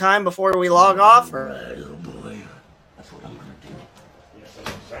one more time before we log off? Or? Right, little boy. That's what I'm going to do. Yes,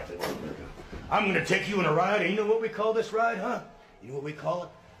 that's exactly what I'm going to do. I'm going to take you on a ride, and you know what we call this ride, huh? You know what we call it?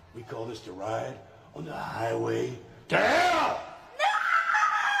 We call this the ride on the highway to hell!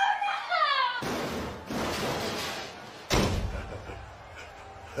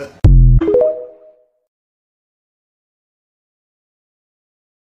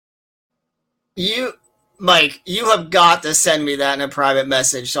 Mike, you have got to send me that in a private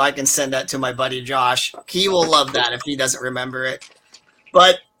message so I can send that to my buddy Josh. He will love that if he doesn't remember it.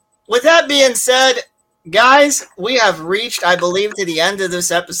 But with that being said, guys, we have reached, I believe, to the end of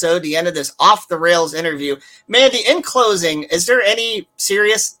this episode, the end of this off-the-rails interview. Mandee, in closing, is there any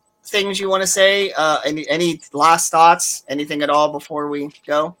serious things you want to say? Any last thoughts? Anything at all before we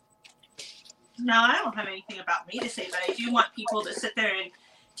go? No, I don't have anything about me to say, but I do want people to sit there and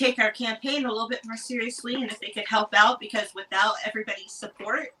take our campaign a little bit more seriously, and if they could help out, because without everybody's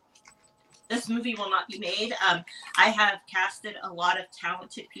support, this movie will not be made. I have casted a lot of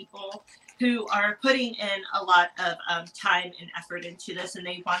talented people who are putting in a lot of time and effort into this, and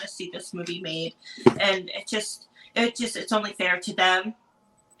they want to see this movie made. And it's only fair to them,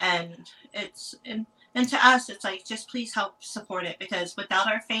 and and to us, it's like, just please help support it, because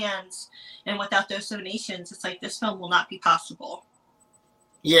without our fans and without those donations, it's like this film will not be possible.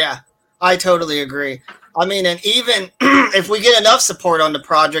 Yeah, I totally agree. I mean, and even if we get enough support on the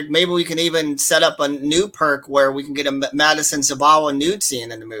project, maybe we can even set up a new perk where we can get a Madison Zabawa nude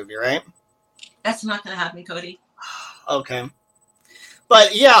scene in the movie, right? That's not going to happen, Cody. Okay.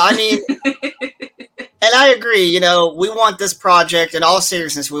 But yeah, I mean, and I agree, we want this project, in all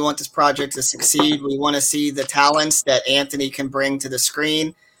seriousness, we want this project to succeed. We want to see the talents that Anthony can bring to the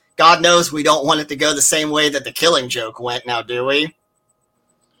screen. God knows we don't want it to go the same way that The Killing Joke went now, do we?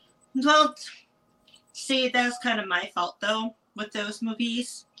 Well, see, that's kind of my fault, though, with those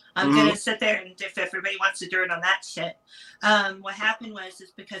movies. I'm going to sit there, and if everybody wants to dirt on that shit. What happened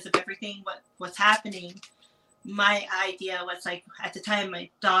is because of everything what's happening, my idea was, like, at the time, my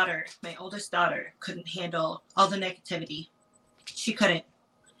oldest daughter, couldn't handle all the negativity. She couldn't.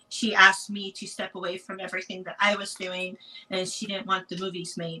 She asked me to step away from everything that I was doing, and she didn't want the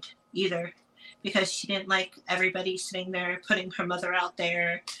movies made either, because she didn't like everybody sitting there putting her mother out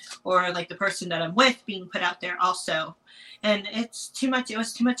there, or like the person that I'm with being put out there also. And it's too much. It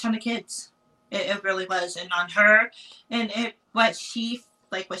was too much on the kids. It really was. And on her, and what she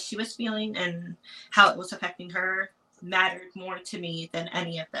was feeling and how it was affecting her mattered more to me than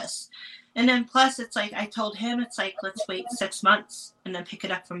any of this. And then plus, it's like, I told him, it's like, let's wait 6 months and then pick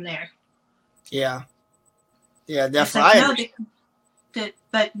it up from there. Yeah. Yeah, definitely.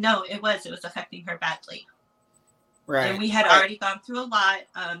 But no, it was affecting her badly. Right. And we had already gone through a lot.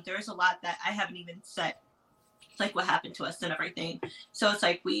 There was a lot that I haven't even said, like what happened to us and everything. So it's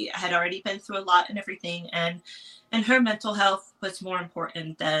like we had already been through a lot and everything, and her mental health was more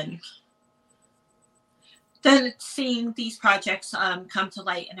important than seeing these projects come to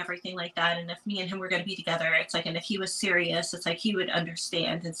light and everything like that. And if me and him were going to be together, it's like, and if he was serious, it's like he would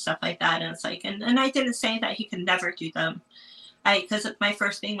understand and stuff like that. And it's like, and I didn't say that he could never do them. Because my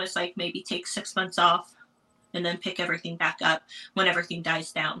first thing was like, maybe take 6 months off and then pick everything back up when everything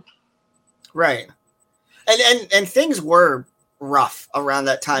dies down. Right. And things were rough around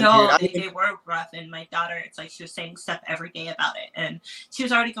that time period. They were rough. And my daughter, it's like she was saying stuff every day about it. And she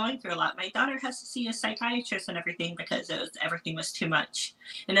was already going through a lot. My daughter has to see a psychiatrist and everything because everything was too much.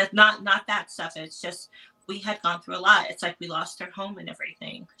 And it's not that stuff. It's just we had gone through a lot. It's like we lost our home and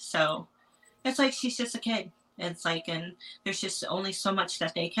everything. So it's like she's just a kid. It's like, and there's just only so much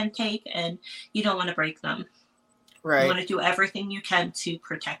that they can take, and you don't want to break them. Right. You want to do everything you can to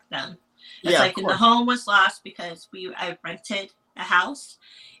protect them. It's like, and the home was lost because I rented a house,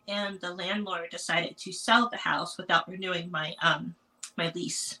 and the landlord decided to sell the house without renewing my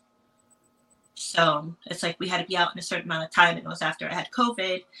lease. So it's like we had to be out in a certain amount of time, and it was after I had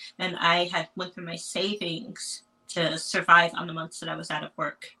COVID, and I had went through my savings to survive on the months that I was out of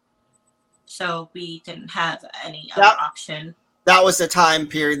work. So we didn't have any other option. That was the time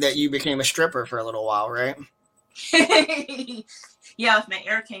period that you became a stripper for a little while, right? Yeah, with my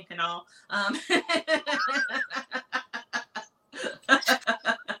air tank and all.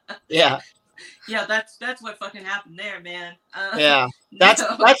 Yeah. Yeah, that's what fucking happened there, man. Yeah,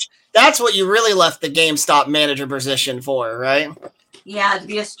 that's what you really left the GameStop manager position for, right? Yeah, to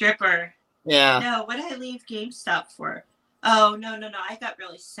be a stripper. Yeah. No, what did I leave GameStop for? Oh, no. I got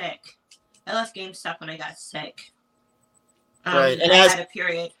really sick. I left GameStop when I got sick. Right. And I as had a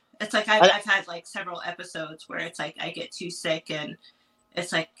period. It's like I've had like several episodes where it's like I get too sick and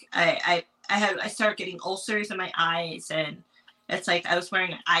it's like I started getting ulcers in my eyes and it's like I was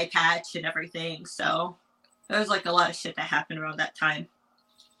wearing an eye patch and everything. So there was like a lot of shit that happened around that time.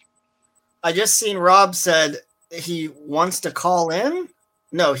 I just seen Rob said he wants to call in.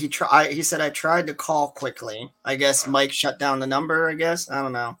 No, he said I tried to call quickly. I guess Mike shut down the number, I guess. I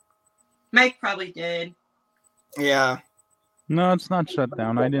don't know. Mike probably did. Yeah. No, it's not shut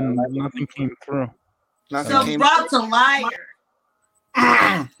down. Nothing came through. So Rob's a liar.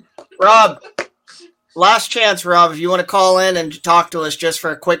 Rob, last chance, Rob. If you want to call in and talk to us just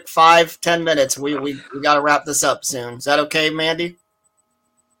for a quick 5-10 minutes, we got to wrap this up soon. Is that okay, Mandee?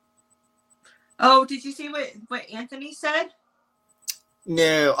 Oh, did you see what Anthony said?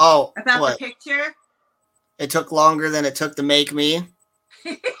 No. Oh, about what? The picture? It took longer than it took to make me.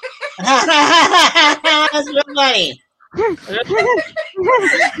 That's real funny. She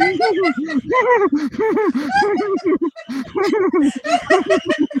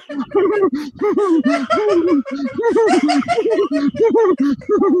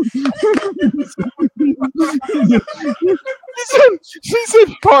said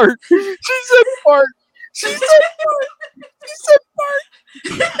part. She said part. It's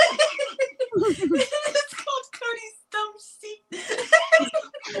called Cody's dumb seat.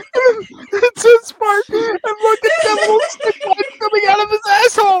 It says spark, and look at that little stick line coming out of his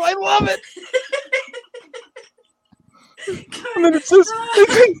asshole. I love it. And then it says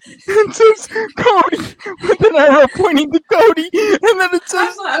Cody with an arrow pointing to Cody, and then it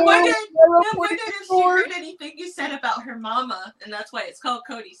says. I'm wondering if she heard anything you said about her mama, and that's why it's called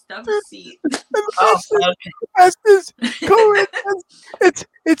Cody's dumb seat. Cody,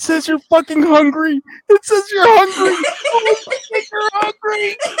 it says you're fucking hungry. It says you're hungry. You're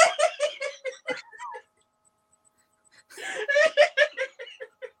hungry.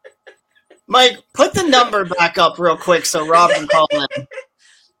 Mike, put the number back up real quick so Rob can call in.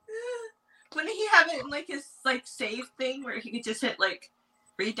 Wouldn't he have it in like his like save thing where he could just hit like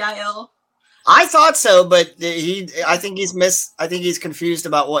redial? I thought so, but I think he's confused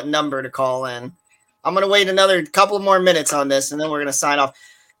about what number to call in. I'm gonna wait another couple more minutes on this, and then we're gonna sign off.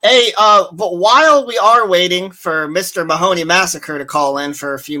 Hey, but while we are waiting for Mr. Mahoney Massacre to call in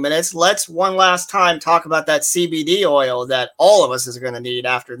for a few minutes, let's one last time talk about that CBD oil that all of us is going to need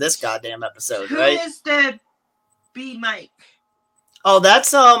after this goddamn episode, right? Who is the B Mike? Oh,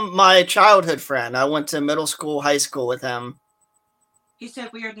 that's my childhood friend. I went to middle school, high school with him. He said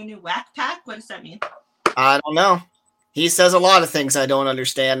we are the new whack pack? What does that mean? I don't know. He says a lot of things I don't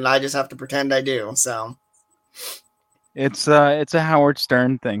understand, and I just have to pretend I do, so... It's a Howard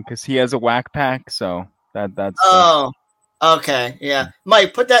Stern thing because he has a whack pack, so that's. Oh, okay, yeah.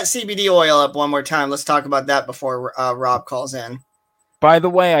 Mike, put that CBD oil up one more time. Let's talk about that before Rob calls in. By the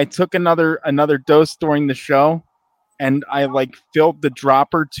way, I took another dose during the show, and I like filled the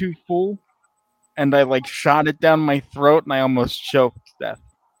dropper too full, and I like shot it down my throat, and I almost choked to death.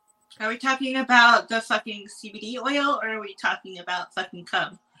 Are we talking about the fucking CBD oil, or are we talking about fucking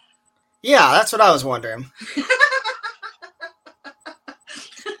cum? Yeah, that's what I was wondering.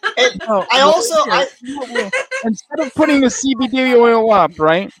 Instead of putting the CBD oil up,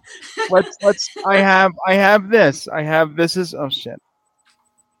 right? I have this. Oh shit.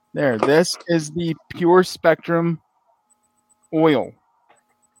 There. This is the Pure Spectrum oil.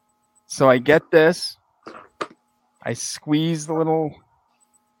 So I get this. I squeeze the little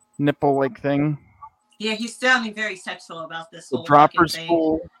nipple-like thing. Yeah, he's sounding very sexual about this The whole dropper's thing.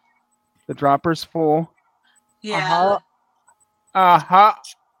 full. The dropper's full. Yeah. I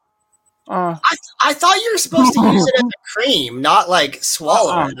thought you were supposed to use it as a cream, not like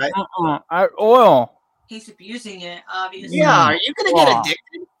swallow it. Right? Oil. He's abusing it, obviously. Yeah, are you gonna get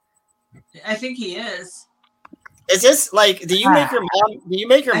addicted? I think he is. Is this like? Do you make your mom? Do you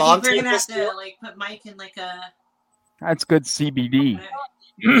make your mom we're take gonna this? have to like put Mike in like a. That's good CBD.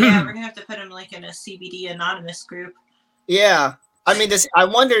 Yeah, we're gonna have to put him like in a CBD anonymous group. Yeah, I mean, I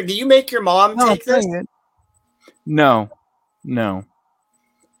wonder. Do you make your mom take this? No.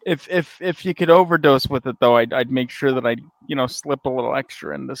 If you could overdose with it though, I'd make sure that I slip a little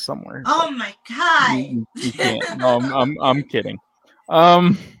extra into somewhere. Oh my god! You can't. No, I'm kidding.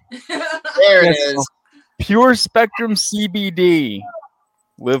 There it is. Pure Spectrum CBD.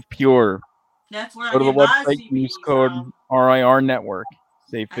 Live pure. That's where Go to the website. CBDs Use code RIR Network.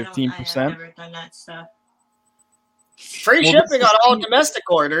 Save 15%. I've never done that stuff. Free shipping on all domestic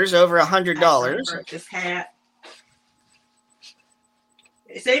orders over $100. This hat.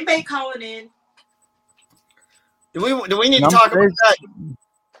 Is anybody calling in? Do we need to talk about that?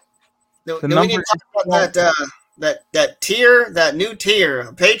 Do we need to talk about that tier, that new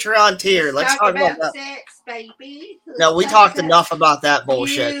tier, Patreon tier? Let's talk about that. Sex, baby. No, we talked enough about that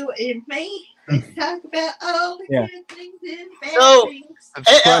bullshit. You and me. Let's talk about all the good things and bad things.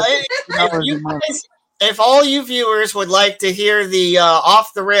 If all you viewers would like to hear the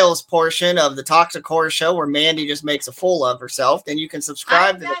off the rails portion of the Toxic Horror Show, where Mandee just makes a fool of herself, then you can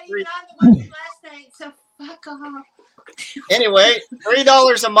subscribe to the even on the one last night, so fuck off. Anyway,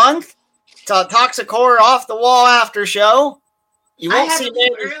 $3 a month. Toxic Horror Off the Wall After Show. You won't see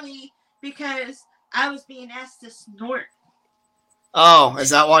me early because I was being asked to snort. Oh, is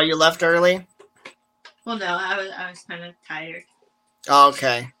that why you left early? Well, no, I was kind of tired.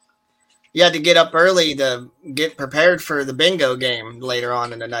 Okay. You had to get up early to get prepared for the bingo game later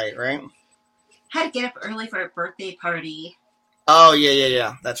on in the night, right? Had to get up early for a birthday party. Oh,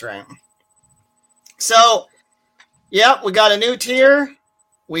 yeah. That's right. So, yep, we got a new tier.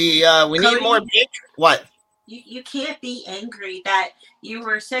 We Cody, need more. What? You can't be angry that you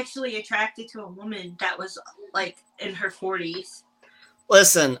were sexually attracted to a woman that was like in her 40s.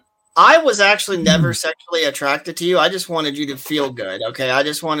 Listen, I was actually never sexually attracted to you. I just wanted you to feel good. Okay, I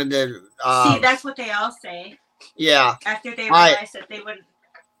just wanted to. See, that's what they all say. Yeah. After they realized that they wouldn't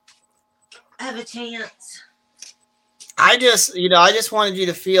have a chance. I just wanted you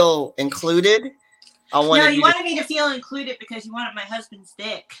to feel included. You wanted me to feel included because you wanted my husband's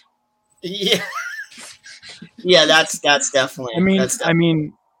dick. Yeah. Yeah, that's definitely. I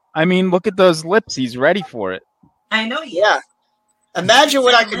mean, look at those lips. He's ready for it. I know. Yeah. Imagine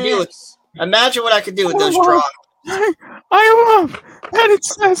what I could do with. Imagine what I could do with those drawings. I love that it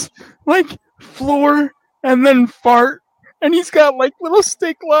says like floor and then fart, and he's got like little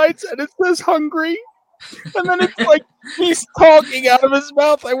stick lines, and it says hungry, and then it's like he's talking out of his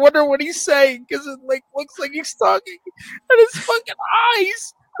mouth. I wonder what he's saying because it like looks like he's talking, and his fucking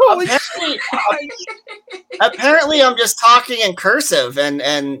eyes. Holy shit! Apparently, I'm just talking in cursive and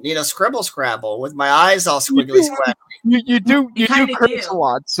scribble scrabble with my eyes all squiggly squaggly. You do curse a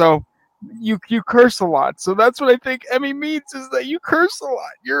lot, so you curse a lot. So that's what I think Emmy means is that you curse a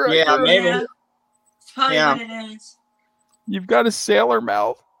lot. Maybe. It's probably what it is. You've got a sailor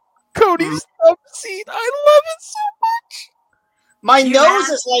mouth. Cody's love seat. I love it so much. My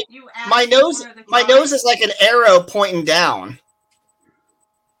nose is like an arrow pointing down.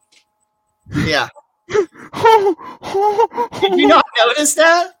 Yeah. Did you not notice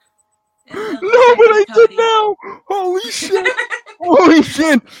that? No, but I did now. Holy shit. Holy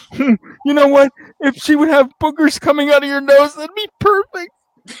shit. You know what? If she would have boogers coming out of your nose, that'd be perfect.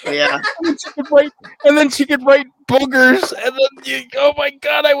 Yeah. And then she could write boogers, and then oh my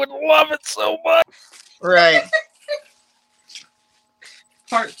god, I would love it so much. Right.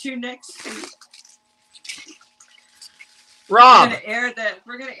 Part 2 next week. Rob,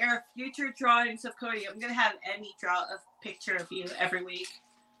 we're gonna air future drawings of Cody. I'm gonna have Emmy draw a picture of you every week.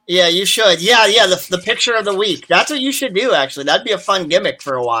 Yeah, you should. Yeah, the picture of the week. That's what you should do, actually. That'd be a fun gimmick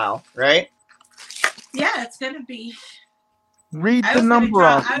for a while, right? Yeah, it's gonna be. Read the number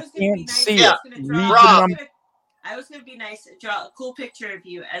off. I can't see it. I was gonna be nice and draw a cool picture of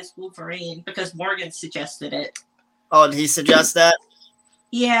you as Wolverine because Morgan suggested it. Oh, did he suggest that?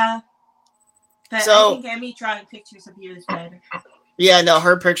 Yeah. But I think Emmy drawing pictures of you is better. Yeah, no,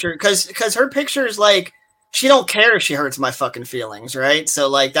 her picture, because her picture is like, she don't care if she hurts my fucking feelings, right? So,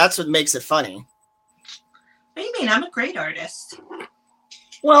 like, that's what makes it funny. What do you mean? I'm a great artist.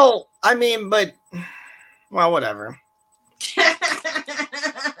 Well, I mean, whatever.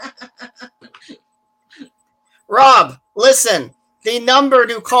 Rob, listen, the number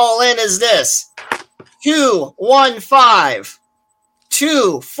to call in is this: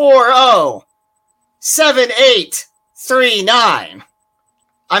 215-240-7839.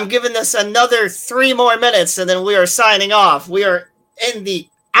 I'm giving this another 3 more minutes and then we are signing off. We are in the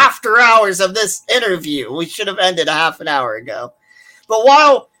after hours of this interview. We should have ended a half an hour ago. But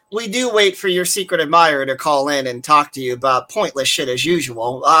while we do wait for your secret admirer to call in and talk to you about pointless shit as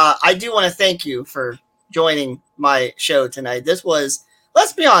usual, I do want to thank you for joining my show tonight. This was,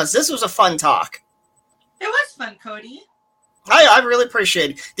 let's be honest, this was a fun talk. It was fun, Cody. I really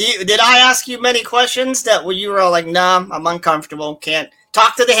appreciate it. Did I ask you many questions that you were all like, nah, I'm uncomfortable, can't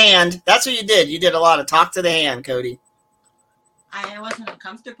talk to the hand? That's what you did. You did a lot of talk to the hand, Cody. I wasn't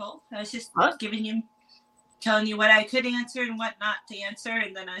uncomfortable. I was just telling you what I could answer and what not to answer,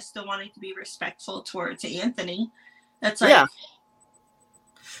 and then I still wanted to be respectful towards Anthony. That's like, yeah.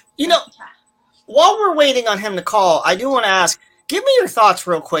 You know, while we're waiting on him to call, I do want to ask, Give me your thoughts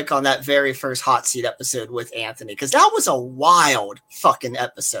real quick on that very first hot seat episode with Anthony, because that was a wild fucking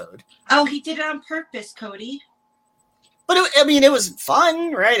episode. Oh, he did it on purpose, Cody. But it was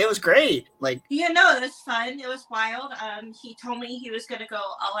fun, right? It was great. Like, yeah, no, it was fun. It was wild. He told me he was gonna go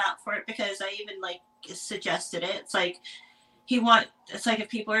all out for it because I even like suggested it. It's like it's like if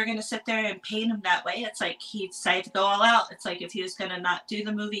people are gonna sit there and paint him that way, it's like he decided to go all out. It's like if he was gonna not do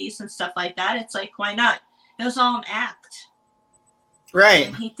the movies and stuff like that, it's like why not? It was all an act. Right.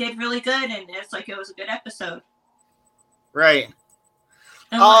 And he did really good, and it's like it was a good episode. Right.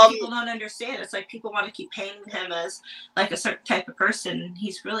 And what people don't understand, it's like people want to keep painting him as like a certain type of person.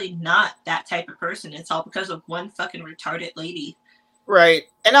 He's really not that type of person. It's all because of one fucking retarded lady. Right.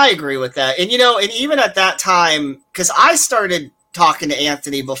 And I agree with that. And, and even at that time, because I started talking to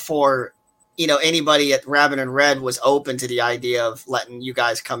Anthony before, anybody at Rabbit and Red was open to the idea of letting you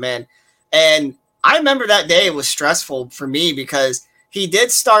guys come in. And I remember that day was stressful for me because he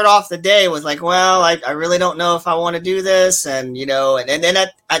did start off the day with like, well, I really don't know if I want to do this. And, and then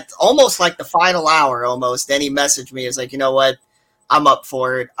at almost like the final hour almost, then he messaged me. It's like, you know what? I'm up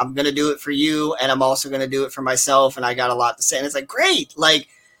for it. I'm going to do it for you. And I'm also going to do it for myself. And I got a lot to say. And it's like, great. Like,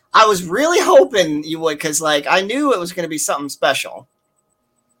 I was really hoping you would, because like, I knew it was going to be something special.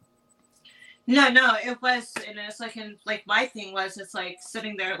 No, it was. And it's like, my thing was, it's like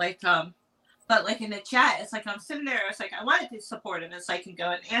sitting there like, but like in the chat, it's like I'm sitting there. It's like I wanted to support him. It's like and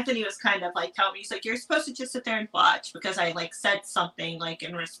go. And Anthony was kind of like telling me, he's like, you're supposed to just sit there and watch because I like said something like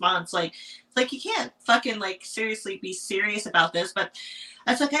in response, like it's like you can't fucking like seriously be serious about this. But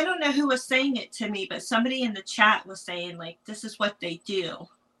it's like I don't know who was saying it to me, but somebody in the chat was saying like this is what they do.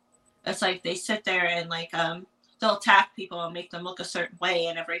 It's like they sit there and like they'll attack people and make them look a certain way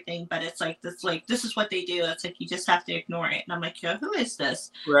and everything, but it's like this is what they do. It's like you just have to ignore it. And I'm like, yo, who is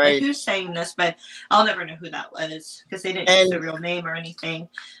this? Right. Like, who's saying this? But I'll never know who that was because they didn't use the real name or anything.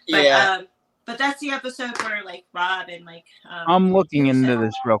 But yeah. But that's the episode where like Rob and like I'm looking into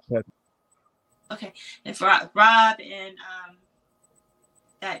this real quick. Okay. If Rob and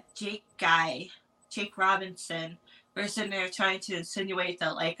that Jake Robinson, we're sitting there trying to insinuate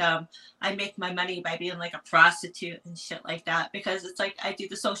that like I make my money by being like a prostitute and shit like that because it's like I do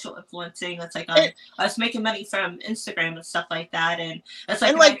the social influencing. It's like I was making money from Instagram and stuff like that, and it's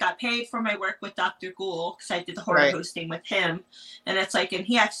like I got paid for my work with Dr. Ghoul because I did the horror hosting with him, and it's like and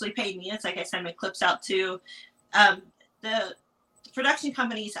he actually paid me. It's like I send my clips out to the production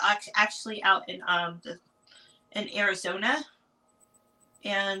company's actually out in Arizona.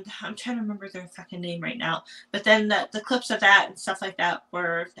 And I'm trying to remember their fucking name right now. But then the clips of that and stuff like that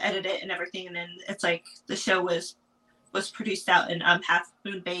were edited and everything. And then it's like the show was produced out in Half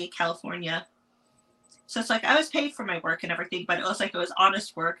Moon Bay, California. So it's like I was paid for my work and everything, but it was like it was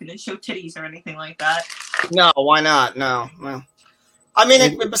honest work and didn't show titties or anything like that. No, why not? No. I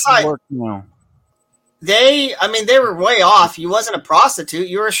mean, besides, they were way off. You wasn't a prostitute.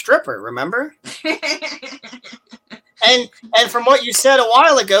 You were a stripper, remember? And from what you said a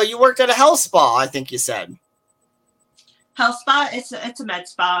while ago, you worked at a health spa, I think you said. Health spa? It's a med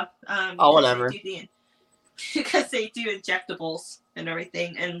spa. Whatever. Because they do injectables and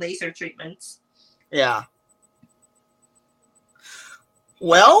everything and laser treatments. Yeah.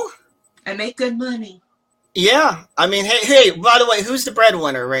 Well, I make good money. Yeah. I mean, hey, by the way, who's the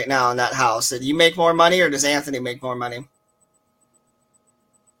breadwinner right now in that house? Do you make more money or does Anthony make more money?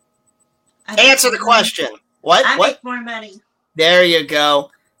 Answer the question. What? I make more money. There you go.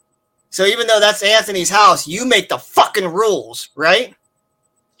 So even though that's Anthony's house, you make the fucking rules, right?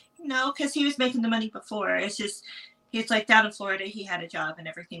 No, because he was making the money before. It's just, he's like down in Florida, he had a job and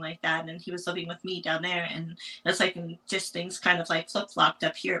everything like that. And he was living with me down there. And it's like, just things kind of like flip-flopped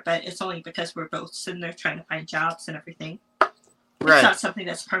up here. But it's only because we're both sitting there trying to find jobs and everything. Right. It's not something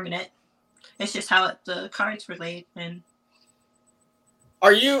that's permanent. It's just how the cards were laid. And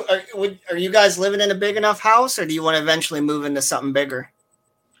Are you guys living in a big enough house, or do you want to eventually move into something bigger?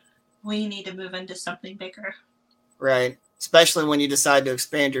 We need to move into something bigger. Right. Especially when you decide to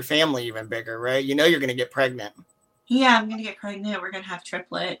expand your family even bigger, right? You know you're going to get pregnant. Yeah, I'm going to get pregnant. We're going to have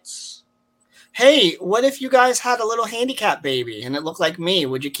triplets. Hey, what if you guys had a little handicap baby and it looked like me?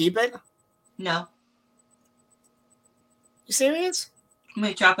 Would you keep it? No. You serious? I'm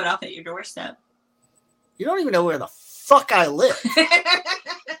going to drop it off at your doorstep. You don't even know where the fuck I live.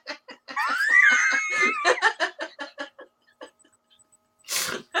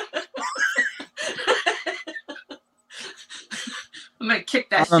 I'm gonna kick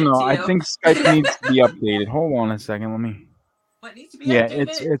that shit. I don't know. I think Skype needs to be updated. Hold on a second. Let me. What needs to be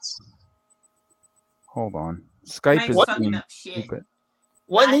updated? It's. Hold on. Skype is being stupid.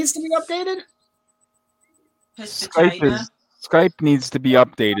 What needs to be updated? Skype is Skype needs to be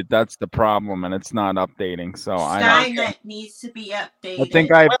updated. That's the problem, and it's not updating. So Skynet needs to be updated. I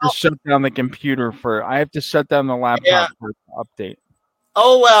think I have to shut down the computer I have to shut down the laptop for it to update.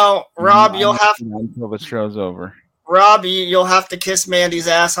 Oh well, Rob, you'll have until the show's over. Rob, you'll have to kiss Mandy's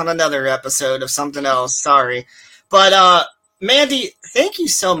ass on another episode of something else. Sorry, but Mandee, thank you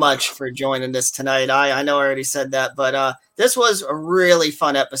so much for joining us tonight. I know I already said that, but this was a really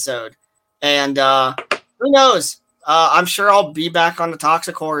fun episode, and who knows? I'm sure I'll be back on the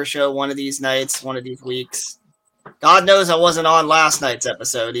Toxic Horror Show one of these nights, one of these weeks. God knows I wasn't on last night's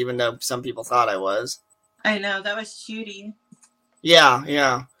episode, even though some people thought I was. I know, that was Judy. Yeah.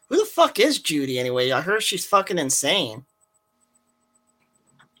 Who the fuck is Judy anyway? I heard she's fucking insane.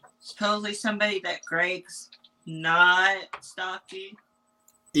 Supposedly somebody that Greg's not stalking.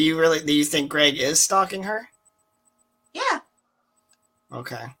 Do you think Greg is stalking her? Yeah.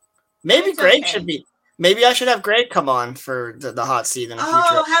 Okay. Maybe Greg should be. Maybe I should have Greg come on for the hot seat in the future.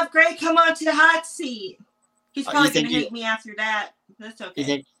 Oh, have Greg come on to the hot seat. He's probably going to hate me after that. That's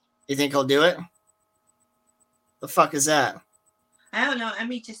okay. You think he'll do it? The fuck is that? I don't know.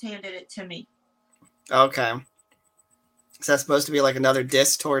 Emmy just handed it to me. Okay. Is that supposed to be like another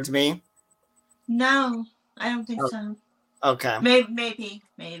diss towards me? No, I don't think so. Okay. Maybe.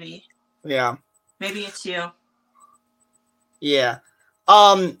 Yeah. Maybe it's you. Yeah.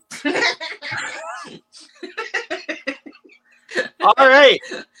 All right.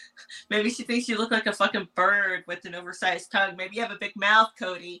 Maybe she thinks you look like a fucking bird with an oversized tongue. Maybe you have a big mouth,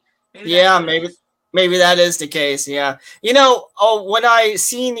 Cody. Maybe that is the case. Yeah. You know, when I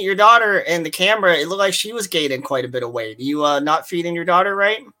seen your daughter in the camera, it looked like she was gaining quite a bit of weight. You not feeding your daughter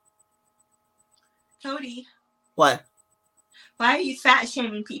right? Cody. What? Why are you fat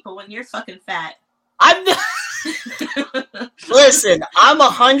shaming people when you're fucking fat? I'm not. Listen, I'm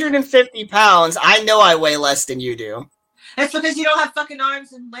 150 pounds. I know I weigh less than you do. That's because you don't have fucking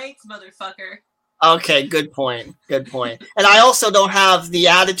arms and legs, motherfucker. Okay, good point. And I also don't have the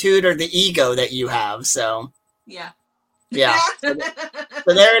attitude or the ego that you have, so. Yeah. So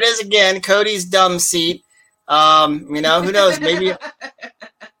there it is again, Cody's dumb seat. Who knows?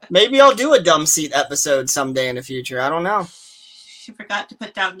 Maybe I'll do a dumb seat episode someday in the future. I don't know. She forgot to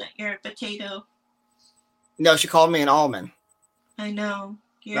put down that you're a potato. No, she called me an almond. I know.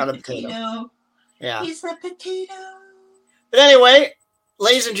 You're not a potato. Yeah. He's a potato. But anyway,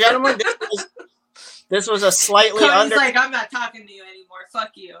 ladies and gentlemen, this was a slightly Cody's like, I'm not talking to you anymore.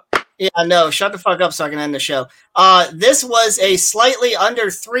 Fuck you. Yeah, no, shut the fuck up so I can end the show. This was a slightly under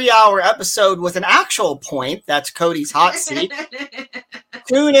 3-hour episode with an actual point. That's Cody's hot seat.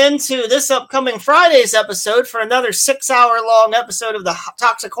 Tune into this upcoming Friday's episode for another 6-hour-long episode of the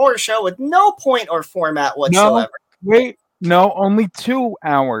Toxic Horror Show with no point or format whatsoever. No, only 2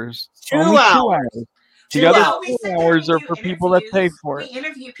 hours. 2 hours. The other 2 hours are for people that pay for it. We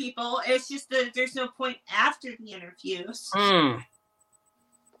interview people. It's just that there's no point after the interviews.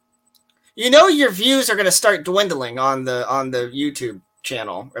 You know your views are going to start dwindling on the YouTube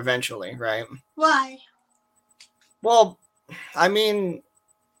channel eventually, right? Why? Well, I mean,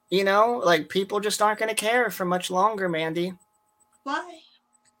 like people just aren't going to care for much longer, Mandee. Why?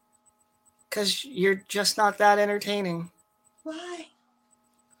 Because you're just not that entertaining. Why?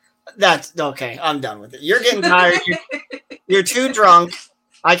 That's okay. I'm done with it. You're getting tired. You're too drunk.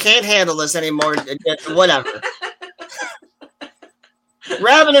 I can't handle this anymore. Whatever.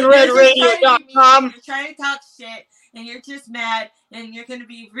 RabbitandRedRadio.com. You're trying to talk shit, and you're just mad, and you're going to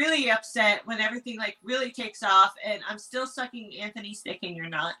be really upset when everything really takes off. And I'm still sucking Anthony's dick, and you're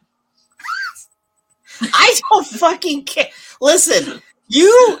not. I don't fucking care. Listen,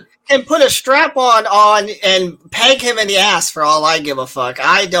 you can put a strap on and peg him in the ass for all I give a fuck.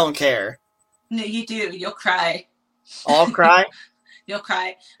 I don't care. No, you do. You'll cry. I'll cry? You'll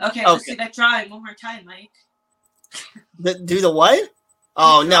cry. Okay, let's see that drawing one more time, Mike. Do the what?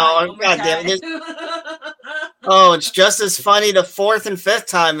 Oh, no. God damn it. Oh, it's just as funny the 4th and 5th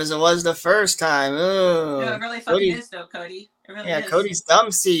time as it was the first time. Ooh. No, it really fucking is, though, Cody. It really is. Cody's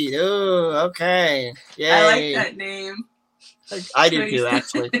dumb seed. Ooh, okay. Yay. I like that name. I do too,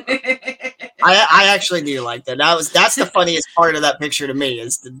 actually. I actually do like that. That's the funniest part of that picture to me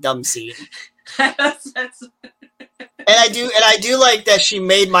is the dumb seed. And I do like that she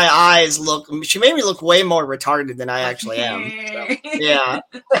made my eyes look. She made me look way more retarded than I actually am. So, yeah.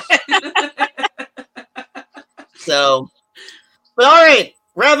 But all right,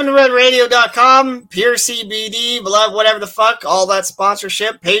 RabbitandRedRadio.com, Pure CBD, Beloved, whatever the fuck, all that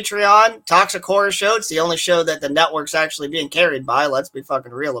sponsorship, Patreon, Toxic Horror Show. It's the only show that the network's actually being carried by. Let's be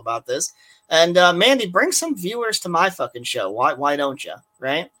fucking real about this. And Mandee, bring some viewers to my fucking show. Why don't you?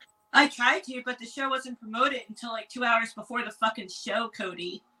 Right? I tried to, but the show wasn't promoted until like 2 hours before the fucking show,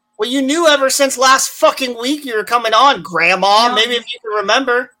 Cody. Well, you knew ever since last fucking week you were coming on, Grandma. No. Maybe if you can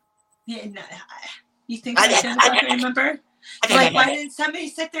remember. Yeah, no, you think I was gonna fucking remember? Like, why didn't somebody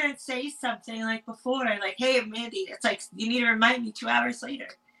sit there and say something like before? Like, hey, Mandee, it's like, you need to remind me 2 hours later.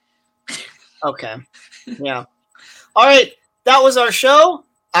 Okay. Yeah. All right. That was our show.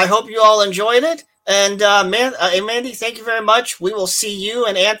 I hope you all enjoyed it. And Mandee, thank you very much. We will see you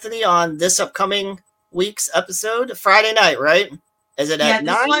and Anthony on this upcoming week's episode, Friday night, right? Is it at 9?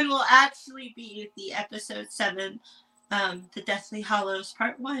 This one will actually be the episode 7, the Deathly Hollows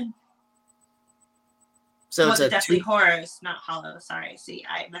Part 1. So well, it's the Deathly Horrors, not Hollows. Sorry, see,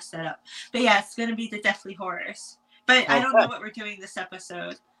 I messed that up. But yeah, it's going to be the Deathly Horrors. But I don't know what we're doing this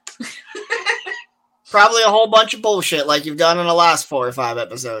episode. Probably a whole bunch of bullshit like you've done in the last 4 or 5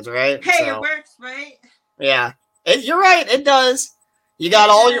 episodes, right? Hey, it works, right? Yeah. You're right, it does. You got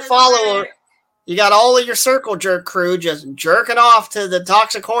all your followers. You got all of your Circle Jerk crew just jerking off to the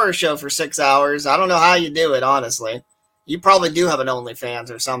Toxic Horror Show for 6 hours. I don't know how you do it, honestly. You probably do have an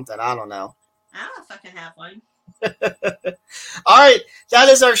OnlyFans or something. I don't know. I don't fucking have one. All right, that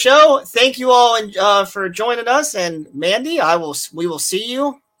is our show. Thank you all for joining us. And Mandee, we will see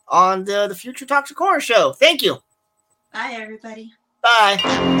you on the future Toxic Horror Show. Thank you. Bye, everybody.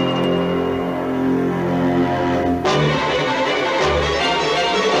 Bye.